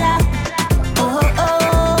together. Oh,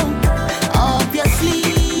 obviously,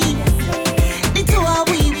 the two of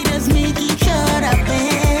we just make each other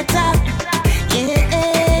better. Yeah.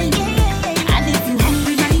 And if you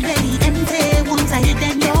hungry, my belly empty. Once I hit,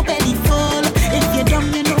 then your belly full. If you're dumb,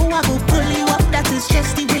 you know I go pull you up. That is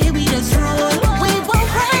just the way we just roll. We were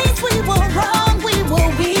right, we were wrong, we were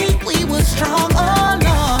weak, we were strong. Oh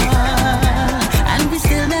Lord, and we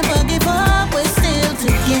still never give up. We're still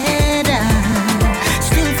together,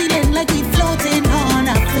 still feeling like we floating on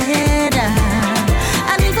a feather.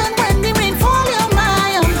 And even when the rain fall, you're my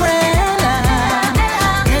umbrella.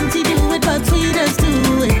 Plenty do it, but we just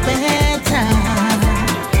do it better.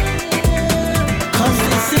 'Cause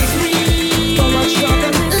this is real. So much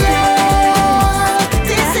love.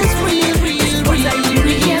 This is real, real, real,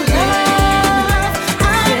 real love.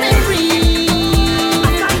 I'm in real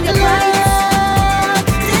love.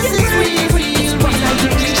 This is real, real, real,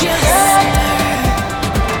 real love.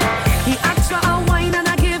 He asked for a wine and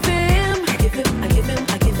I give him. I give him.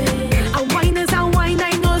 A wine is a wine,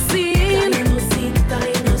 I know seen.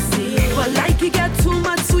 But like he get too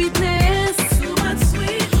much sweetness.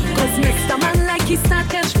 'Cause Mr. Man like he start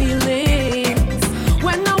catch feelings.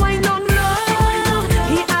 When I wine on low,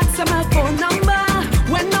 he asked for my phone number.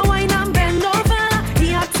 When I wine and bend over, he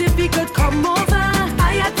asked if he could come over.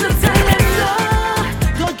 I had to tell him no,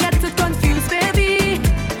 don't get it confused, baby.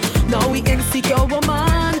 Now we insecure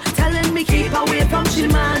woman, telling me keep away from she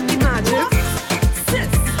man. Imagine,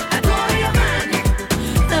 sis, adore your man.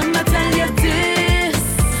 Let me tell you this,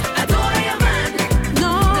 adore your man.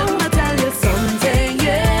 No, let me tell you something,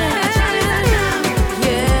 yeah.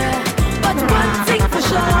 But one thing for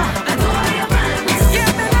sure, adore your man.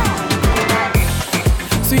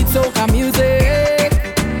 Sweet soca music,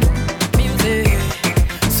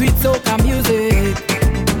 sweet soca music.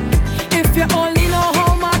 If you only know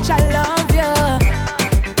how much I love you,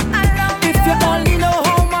 if you only know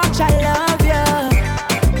how much I love you.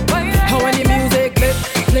 How when the music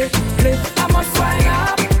play, I must wind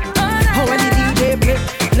up. How when the DJ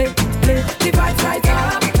play, the vibes right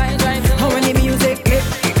up. How when the music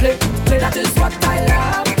play, that is what I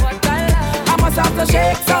love. I must have to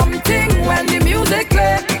shake something when the music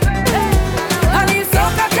play. I need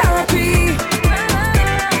soca therapy.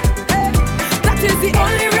 That is the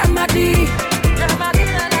only remedy.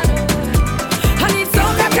 I need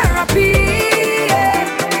soca therapy.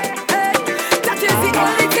 That is the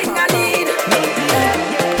only thing I need.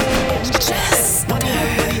 What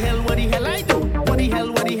the hell I do? What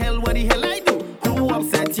the hell I do? Who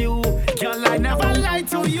upset you? Girl, I never lied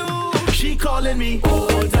to you. She calling me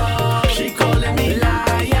old dog. She calling me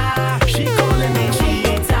liar. She calling me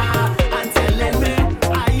cheater. And telling me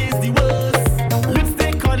I is the worst.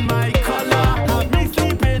 Lipstick on my collar. Have me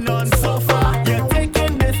sleeping on sofa. You're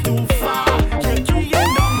taking this too far. You're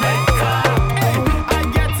keying on my car. Hey, I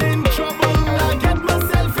get in trouble. I get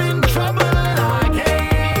myself in trouble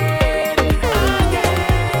again.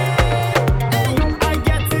 I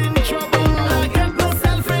get in trouble. I get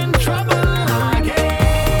myself in trouble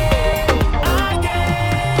again.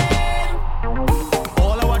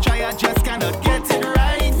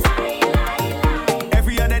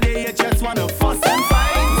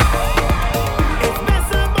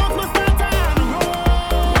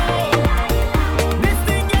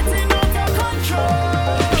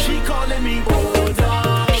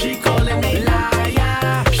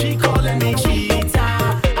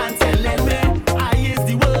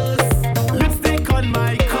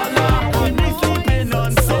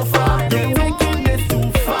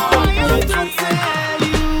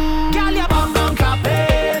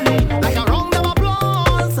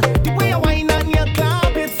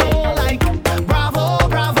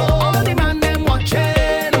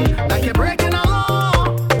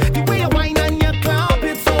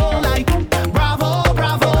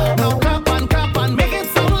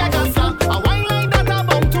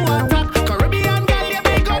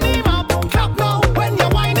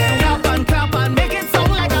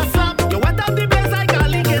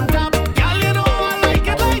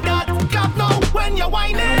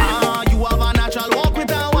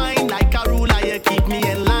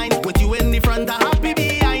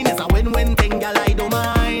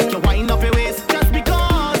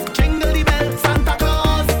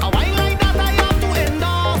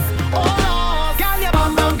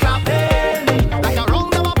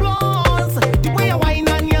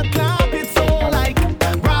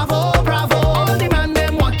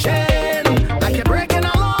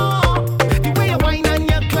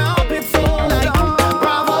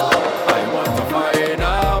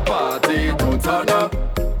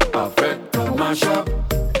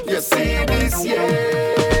 You see this,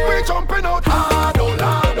 yeah. We jumping out hard, oh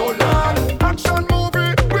lad, oh lad. Action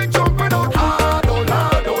movie, we jumping out hard, oh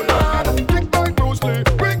lad, oh lad. Kick by Bruce Lee,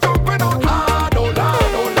 we jumping out hard, oh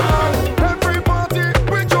lad, oh lad. Every party,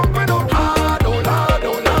 we jumping out hard, oh lad,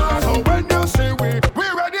 oh lad. So when you see we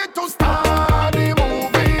ready to start the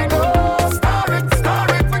movie, no. Start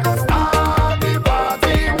it, we gon' start the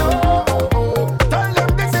party, no. Tell them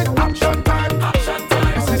this is action time,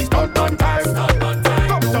 this is stunt on time.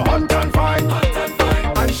 Come to hunt and find,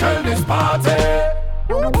 and shell this party.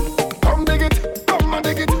 Come dig it, come and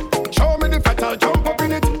dig it. Show me the fatal, jump up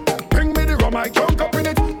in it. Bring me the rum, I jump up in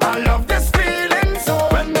it. I love this feeling, so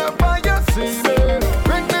whenever you see me,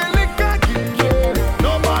 bring the liquor, yeah.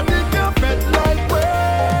 Nobody can fit like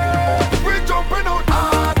we jumping out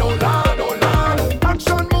hard, oh lad, oh lad.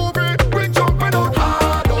 Action movie, we jumping out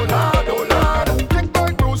hard, oh lad, oh lad. Kick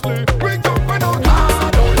by Bruce Lee, we jumping out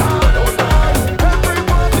hard, oh lad, oh lad.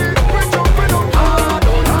 Everybody, we jumping out hard,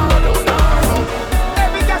 oh lad, oh lad.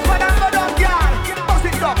 Every gas when I go down, girl. Bust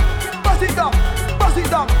it down, bust it down, bust it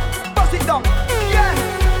down, bust it down. Yes,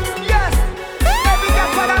 yes. Every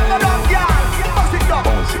gas when I go down, girl. Bust it down,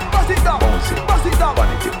 bust it down, bust it down,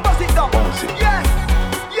 bust it down. Yes,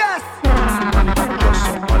 yes. Just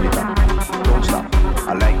on it up, don't stop.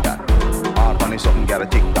 I like that. Hard on it, something gotta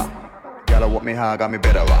tick tock. Gotta what me hard, got me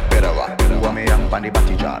better rock, better rock. You want me young on the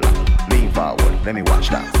body jala. Lean forward, let me watch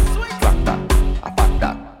that. Flap that, I pop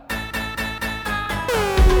that.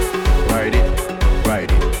 Ride it.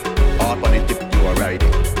 Hard on the tip, you are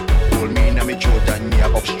riding. Hold me in me throat and me a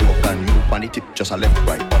upstroke, and you on the tip, just a left,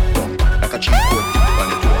 right, up, down. Like a cheap code tip on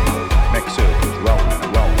the toe. Make circles round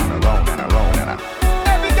and around and around and around and around.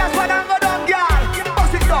 Every gas when I go down, girl.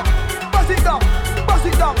 Bust it down, bust it down, bust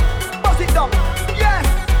it down, bust it down. Yes,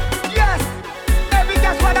 yes. Every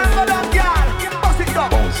gas when I go down, girl. Bust it down,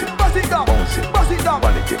 Bounce it, bust it down, bounce it, bust it down,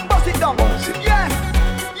 quality, bust it down. bounce it. Yes,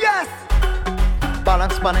 yes.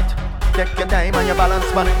 Balance on it. Take your time and you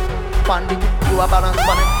balance on it. Pandy, you are balance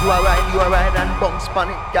on it. You are ride and bounce on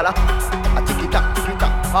it, gyal. I tick it up, tick it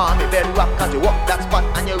up. On me belly rock as you walk that spot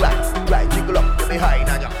and you ride, jiggle up to behind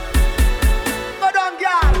and you go down,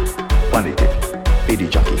 gyal. on the tip, be the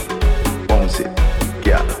jockey, bounce it,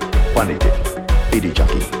 gyal. On the tip, be the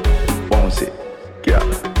jockey, bounce it, gyal.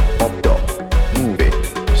 Up down, move it,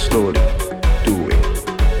 slowly, do it.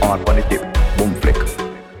 On the tip, boom flick.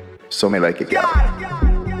 So me like it, gyal.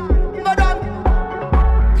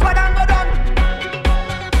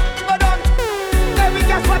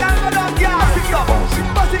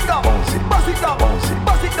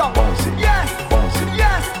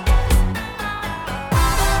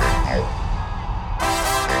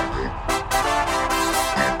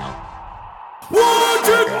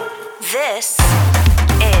 This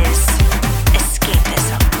is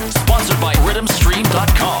Escapism. Sponsored by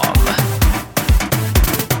RhythmStream.com.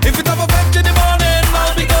 If it have a fete in the morning,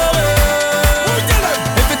 I'll be going.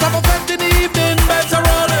 If it have a fete in the evening, bells are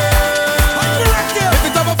rolling. If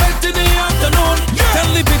it have a fete in the afternoon, tell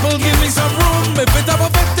the people give me some room. If it have a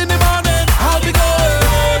fete in the morning, I'll be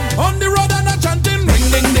going. On the road and I'm chanting, ring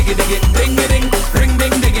ding diggy diggy, ding ding, ring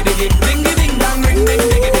ding diggy diggy, ding ding dang, ring ding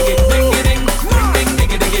diggy diggy, ding ding, ring ding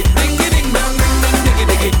diggy diggy, ding ding dang, ring ding diggy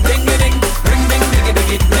diggy, ding ding, ring ding diggy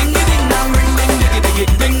diggy, ding ding dang, ring ding diggy diggy,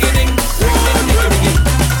 ding ding, ring ding diggy diggy.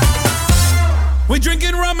 We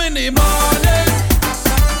drinking rum in the morning.